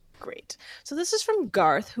tweet. Great. So this is from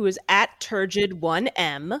Garth, who is at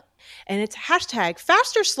Turgid1M, and it's hashtag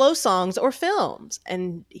fast or slow songs or films.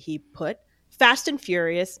 And he put Fast and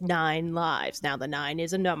Furious 9 lives. Now the 9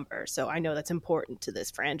 is a number, so I know that's important to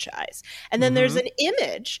this franchise. And then there's an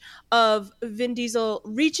image of Vin Diesel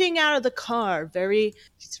reaching out of the car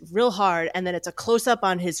real hard, and then it's a close-up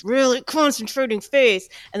on his really concentrating face.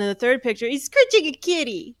 And then the third picture, he's scritching a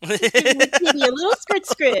kitty. He's giving the kitty a little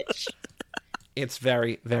scritch. It's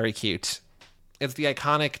very, very cute. It's the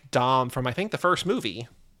iconic Dom from, I think, the first movie.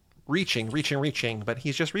 Reaching, but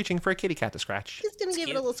he's just reaching for a kitty cat to scratch. He's going to give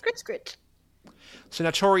it a little scritch. So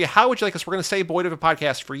now, Tori, how would you like us? We're going to say Boyd of a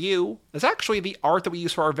Podcast for you. It's actually the art that we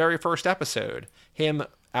used for our very first episode. Him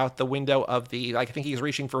out the window of I think he's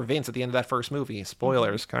reaching for Vince at the end of that first movie.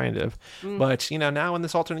 Spoilers, kind of. But, now in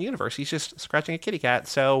this alternate universe, he's just scratching a kitty cat.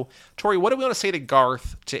 So, Tori, what do we want to say to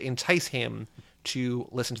Garth to entice him to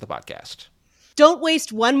listen to the podcast? Don't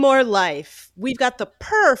waste one more life. We've got the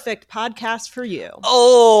perfect podcast for you.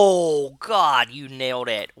 Oh, God, you nailed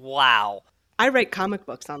it. Wow. I write comic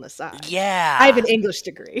books on the side. Yeah. I have an English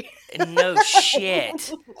degree. No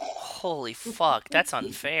shit. Holy fuck, that's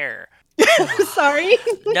unfair. Sorry.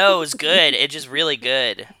 No, it's good. It's just really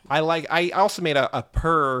good. I also made a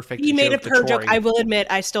perfect You made a joke to purr joke. Tori. I will admit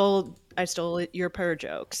I stole your purr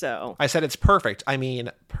joke, so. I said it's perfect. I mean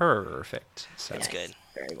perfect. So. That's good.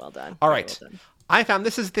 Very well done. All Very right. well done. I found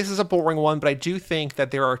this is a boring one, but I do think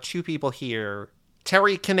that there are two people here.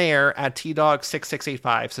 Terry Kinnair at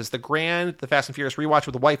TDog6685 says, The Fast and Furious rewatch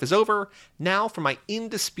with the wife is over. Now for my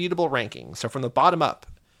indisputable ranking. So from the bottom up,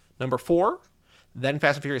 number 4, then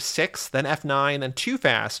Fast and Furious 6, then F9, then Too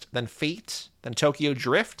Fast, then Fate, then Tokyo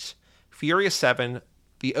Drift, Furious 7,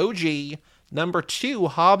 the OG, number 2,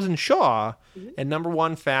 Hobbs and Shaw, and number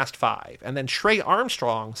 1, Fast 5. And then Trey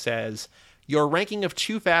Armstrong says, Your ranking of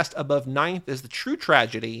Too Fast above 9th is the true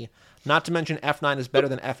tragedy. Not to mention F9 is better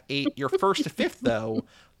than F8. Your 1st to 5th, though,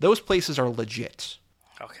 those places are legit.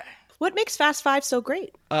 Okay. What makes Fast 5 so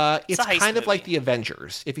great? It's a heist kind of like movie. the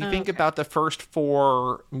Avengers. If you think about the first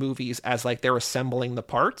 4 movies as like they're assembling the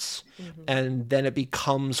parts, and then it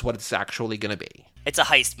becomes what it's actually going to be. It's a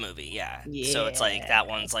heist movie, yeah. So it's like that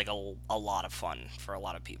one's like a lot of fun for a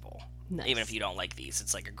lot of people. Nice. Even if you don't like these,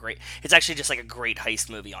 it's actually just like a great heist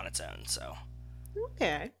movie on its own. So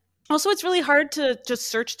Okay. Also, it's really hard to just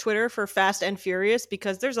search Twitter for Fast and Furious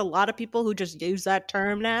because there's a lot of people who just use that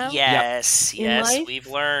term now. yes, In yes, life? we've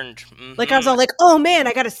learned. Mhm. Like I was all like, "Oh man,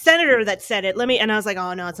 I got a senator that said it." And I was like,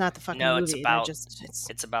 "Oh no, it's not the fucking No, movie." it's And about it's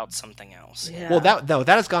it's about something else. yeah. Well, that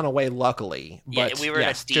has gone away, luckily. But Yeah, we were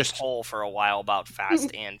yes, in a deep just hole for a while about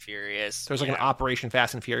Fast and Furious. there's like an Yeah. Operation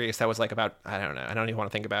Fast and Furious that was like about, I don't know. I don't even want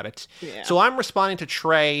to think about it. Yeah. So I'm responding to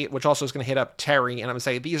Trey, which also is going to hit up Terry, and I'm going to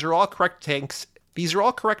say, these are all correct takes. It's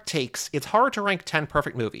hard to rank 10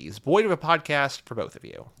 perfect movies. Boyd of a Podcast for both of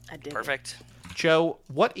you. I did. Perfect. Joe,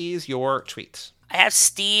 what is your tweet? I have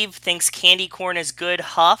Steve thinks candy corn is good.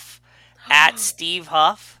 Huff at Steve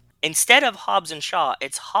Huff. Instead of Hobbs and Shaw,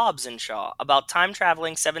 it's Hobbs and Shaw about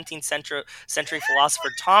time-traveling 17th century philosopher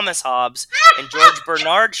Thomas Hobbes and George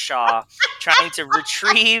Bernard Shaw trying to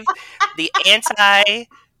retrieve the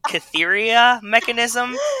anti-Cytherea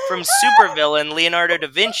mechanism from supervillain Leonardo da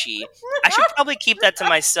Vinci. I should probably keep that to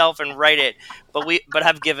myself and write it, but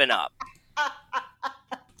have given up.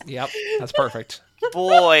 Yep, that's perfect.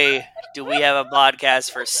 Boy, do we have a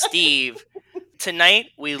podcast for Steve.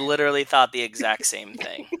 Tonight, we literally thought the exact same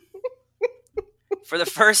thing. For the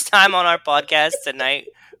first time on our podcast tonight,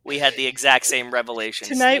 we had the exact same revelation.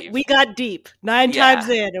 Tonight Steve. we got deep. 9 Yeah. times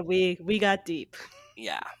in, and we got deep.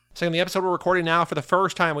 Yeah. So in the episode we're recording now, for the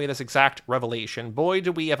first time, we had this exact revelation. Boy,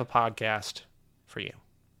 do we have a podcast for you.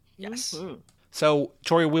 Yes. So,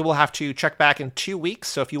 Tori, we will have to check back in 2 weeks.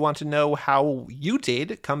 So if you want to know how you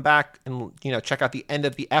did, come back and, check out the end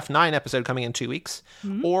of the F9 episode coming in 2 weeks.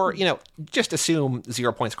 Or, just assume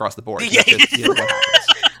 0 points across the board. Yeah. That's just, what happens.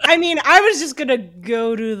 I mean, I was just gonna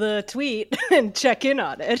go to the tweet and check in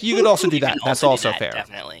on it. You could also do You that. can That's do also that, fair.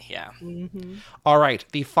 Definitely, yeah. Mm-hmm. All right.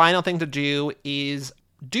 The final thing to do is,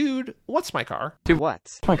 dude, what's my car? Dude,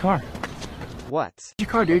 what? My car. What? Your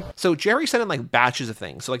car, dude. So Jerry sent in like batches of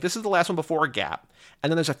things. So like this is the last one before a gap. And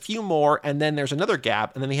then there's a few more, and then there's another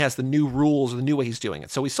gap, and then he has the new rules, the new way he's doing it.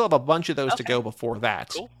 So we still have a bunch of those to go before that.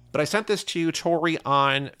 Cool. But I sent this to Tori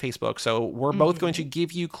on Facebook. So we're both going to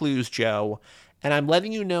give you clues, Joe. And I'm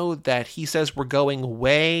letting you know that he says we're going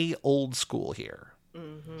way old school here.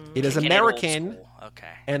 It is Kicking it old American, school.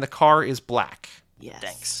 Okay. and the car is black. Yes.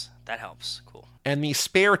 Thanks. That helps. Cool. And the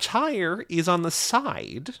spare tire is on the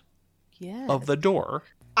side Yes. of the door.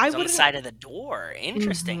 I It's on the would. side of the door.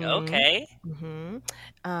 Interesting. Mhm. Okay.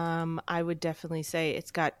 I would definitely say it's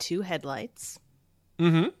got 2 headlights.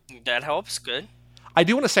 That helps. Good. I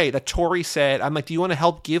do want to say that Tori said, I'm like, do you want to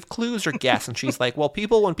help give clues or guess? And she's like, well,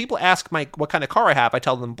 when people ask what kind of car I have, I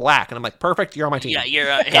tell them black. And I'm like, perfect, you're on my team. Yeah,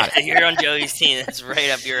 you're on Joey's team. That's right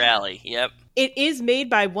up your alley. Yep. It is made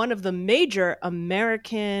by one of the major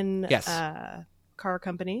American Yes. car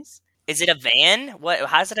companies. Is it a van? What?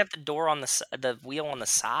 How does it have the door on the wheel on the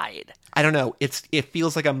side? I don't know. It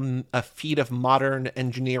feels like a feat of modern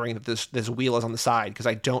engineering that this wheel is on the side, because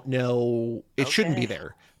I don't know. It shouldn't be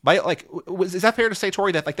there. Is that fair to say,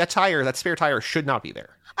 Tori, that like that spare tire should not be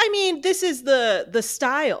there? I mean, this is the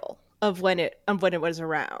style of when it was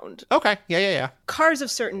around. Okay. Yeah. Cars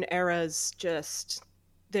of certain eras just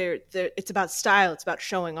they're it's about style, it's about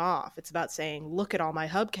showing off, it's about saying, look at all my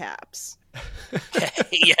hubcaps.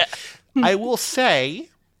 Yeah. I will say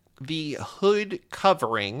the hood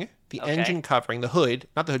covering, the Okay. engine covering, the hood,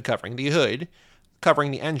 not the hood covering, the hood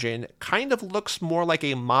covering the engine kind of looks more like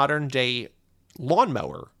a modern day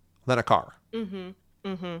lawnmower than a car.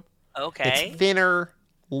 Okay. It's thinner,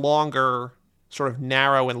 longer, sort of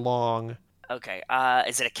narrow and long. Okay.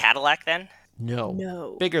 Is it a Cadillac then?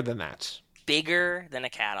 No. Bigger than that. Bigger than a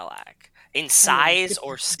Cadillac in size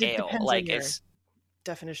or It scale? depends Like on your is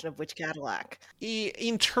definition of which Cadillac.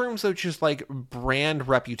 In terms of just like brand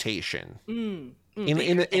reputation, in the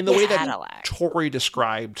than way that Cadillac. Tori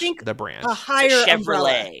described Think the brand. A higher umbrella.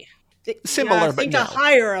 Chevrolet, Similar, but think no. a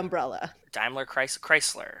higher umbrella. Daimler,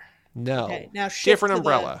 Chrysler, No. Okay, now shift Different to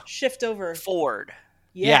umbrella. Shift over. Ford.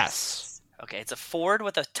 Yes. Okay, it's a Ford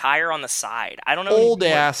with a tire on the side. I don't know. Old any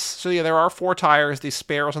Ford- ass. So yeah, there are 4 tires, these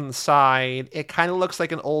spares on the side. It kind of looks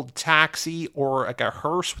like an old taxi or like a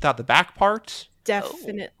hearse without the back part.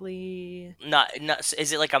 Definitely. Not.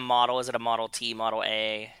 Is it like a model? Is it a Model T, Model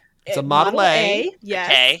A? It's a Model A. Yes.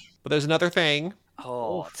 Okay. But there's another thing.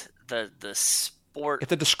 Oh, the sport.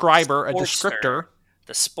 It's a describer, a Sportster. descriptor.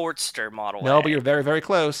 The Sportster Model A. No, but you're very, very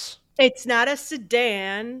close. It's not a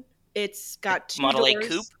sedan. It's got 2 Model A doors.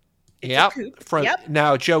 coupe. It's Yep. a coupe. Yep.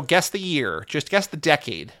 Now, Joe, guess the year. Just guess the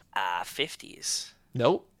decade. 50s,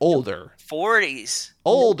 Nope. Older. 40s,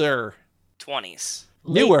 Older. 20s,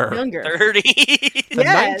 Newer. Younger. 30s. The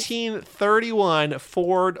Yes. 1931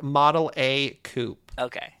 Ford Model A coupe.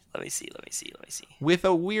 Okay, let me see. With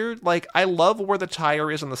a weird, like, I love where the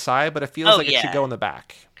tire is on the side, but it feels Oh, like it should yeah. go in the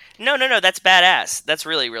back. No, that's badass. That's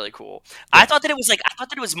really, really cool. I thought that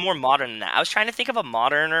it was more modern than that. I was trying to think of a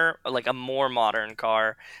more modern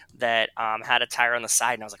car that had a tire on the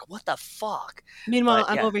side, and I was like, what the fuck? Meanwhile,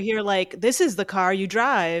 But, I'm yeah. over here like, this is the car you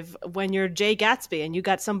drive when you're Jay Gatsby and you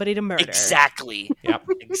got somebody to murder. Exactly. Yep.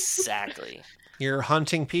 Exactly. You're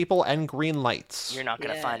hunting people and green lights. You're not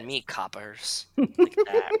gonna Yeah. find me coppers like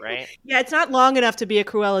that, right? Yeah, it's not long enough to be a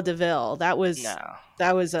Cruella de Vil. That was No.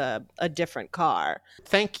 a different car.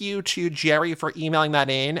 Thank you to Jerry for emailing that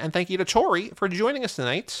in, and thank you to Tori for joining us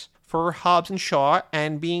tonight for Hobbs and Shaw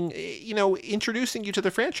and being, introducing you to the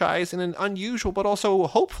franchise in an unusual but also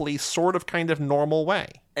hopefully sort of kind of normal way.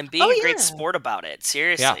 And being Oh, a great yeah. sport about it.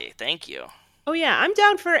 Seriously, thank you. Oh yeah, I'm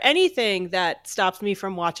down for anything that stops me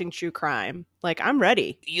from watching true crime. Like, I'm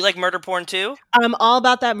ready. You like murder porn too? I'm all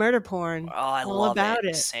about that murder porn. Oh, I all love about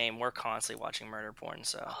it. Same. We're constantly watching murder porn,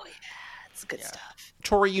 so. Oh yeah, it's good stuff.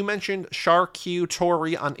 Tori, you mentioned SharQ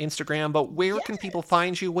Tori on Instagram, but where can people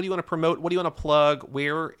find you? What do you want to promote? What do you want to plug?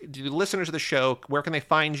 Where do listeners of the show, where can they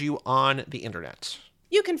find you on the internet?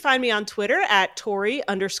 You can find me on Twitter at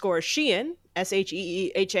Tori_Sheehan,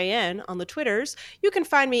 SHEEHAN on the Twitters. You can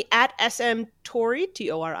find me at SMTori,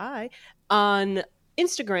 TORI, on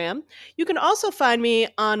Instagram. You can also find me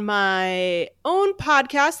on my own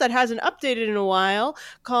podcast that hasn't updated in a while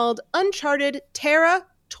called Uncharted Tara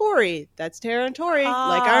Tori. That's Tara and Tori,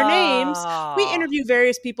 like our names. We interview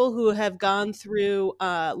various people who have gone through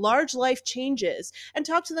large life changes and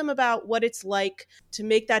talk to them about what it's like to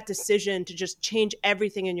make that decision to just change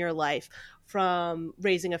everything in your life from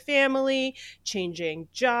raising a family, changing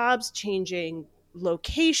jobs, changing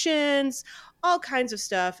locations, all kinds of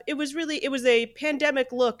stuff. It was a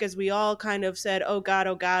pandemic look as we all kind of said, oh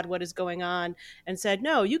God, what is going on? And said,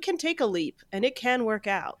 no, you can take a leap and it can work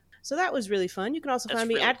out. So that was really fun. You can also find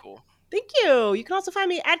me at cool. Thank you. You can also find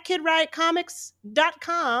me at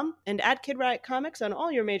KidRiotComics.com and at KidRiotComics on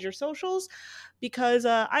all your major socials, because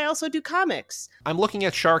I also do comics. I'm looking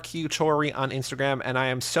at Charcuterie on Instagram, and I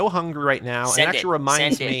am so hungry right now. It actually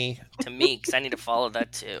reminds me to me, because I need to follow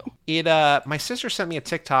that too. My sister sent me a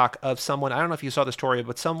TikTok of someone. I don't know if you saw the story,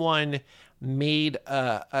 but someone made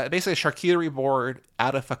basically a charcuterie board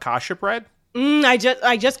out of focaccia bread.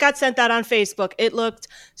 I just got sent that on Facebook. It looked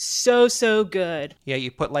so good. Yeah,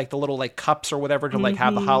 you put like the little like cups or whatever to like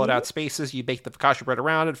have the hollowed out spaces. You bake the focaccia bread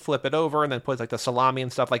around it, flip it over, and then put like the salami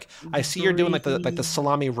and stuff. Like I see you're doing like the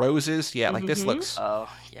salami roses. Yeah, like this looks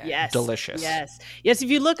delicious. Yes. If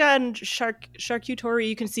you look on Charcuterie,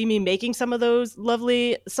 you can see me making some of those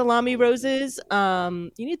lovely salami roses.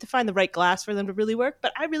 You need to find the right glass for them to really work,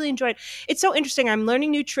 but I really enjoyed it. It's so interesting. I'm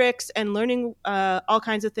learning new tricks and learning all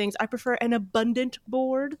kinds of things. I prefer an abundant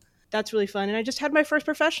board. That's really fun, and I just had my first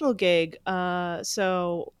professional gig,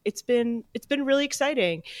 so it's been really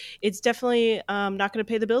exciting. It's definitely not going to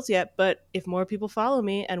pay the bills yet, but if more people follow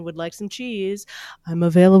me and would like some cheese, I'm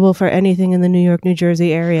available for anything in the New York, New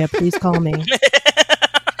Jersey area. Please call me.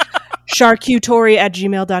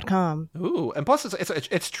 Charcuterie@gmail.com. Ooh, and plus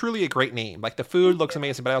it's truly a great name. Like the food looks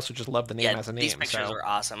amazing, but I also just love the name as a name. These pictures are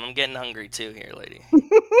awesome. I'm getting hungry too here, lady.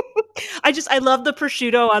 I love the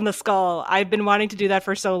prosciutto on the skull. I've been wanting to do that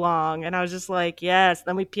for so long, and I was just like, yes.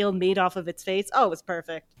 Then we peeled meat off of its face. Oh, it was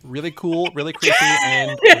perfect. Really cool, really creepy,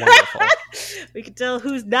 and wonderful. We can tell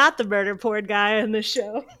who's not the murder porn guy on this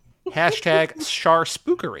show.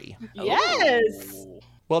 #SharSpookery. Yes.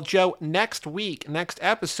 Well, Joe, next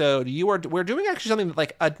episode, we're doing actually something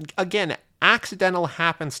like again, accidental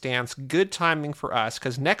happenstance, good timing for us,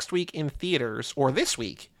 because next week in theaters, or this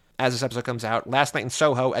week, as this episode comes out, Last Night in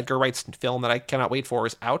Soho, Edgar Wright's film that I cannot wait for,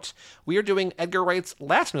 is out. We are doing Edgar Wright's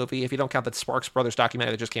last movie, if you don't count the Sparks Brothers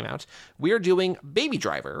documentary that just came out. We are doing Baby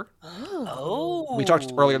Driver. Oh. We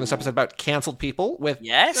talked earlier in this episode about canceled people with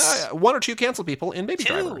one or two canceled people in Baby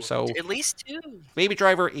Driver. So at least two. Baby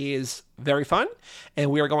Driver is very fun,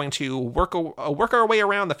 and we are going to work our way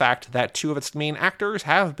around the fact that two of its main actors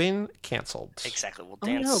have been canceled. Exactly. We'll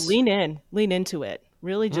dance. Oh, no, lean into it.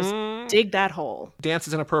 Really just dig that hole. Dance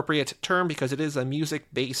is an appropriate term because it is a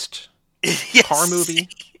music-based car movie.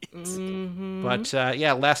 Mm-hmm. But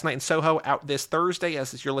Last Night in Soho out this Thursday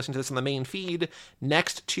as you're listening to this on the main feed.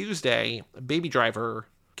 Next Tuesday, Baby Driver.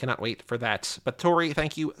 Cannot wait for that. But Tori,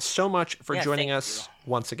 thank you so much for joining us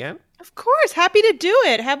once again. Of course. Happy to do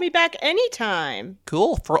it. Have me back anytime.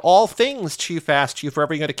 Cool. For all things Too Fast, Too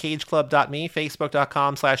Forever, you go to cageclub.me,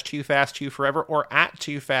 facebook.com/TooFastTooForever, or at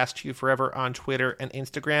TooFastTooForever on Twitter and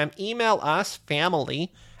Instagram. Email us,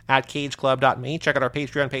 family@cageclub.me. Check out our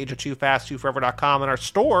Patreon page at TooFastTooForever.com and our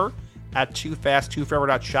store at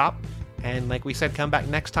TooFastTooForever.shop. And like we said, come back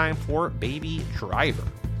next time for Baby Driver.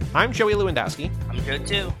 I'm Joey Lewandowski. I'm good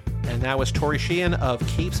too. And that was Tori Sheehan of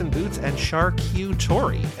Capes and Boots and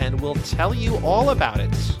Charcuterie. And we'll tell you all about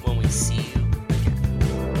it when we see you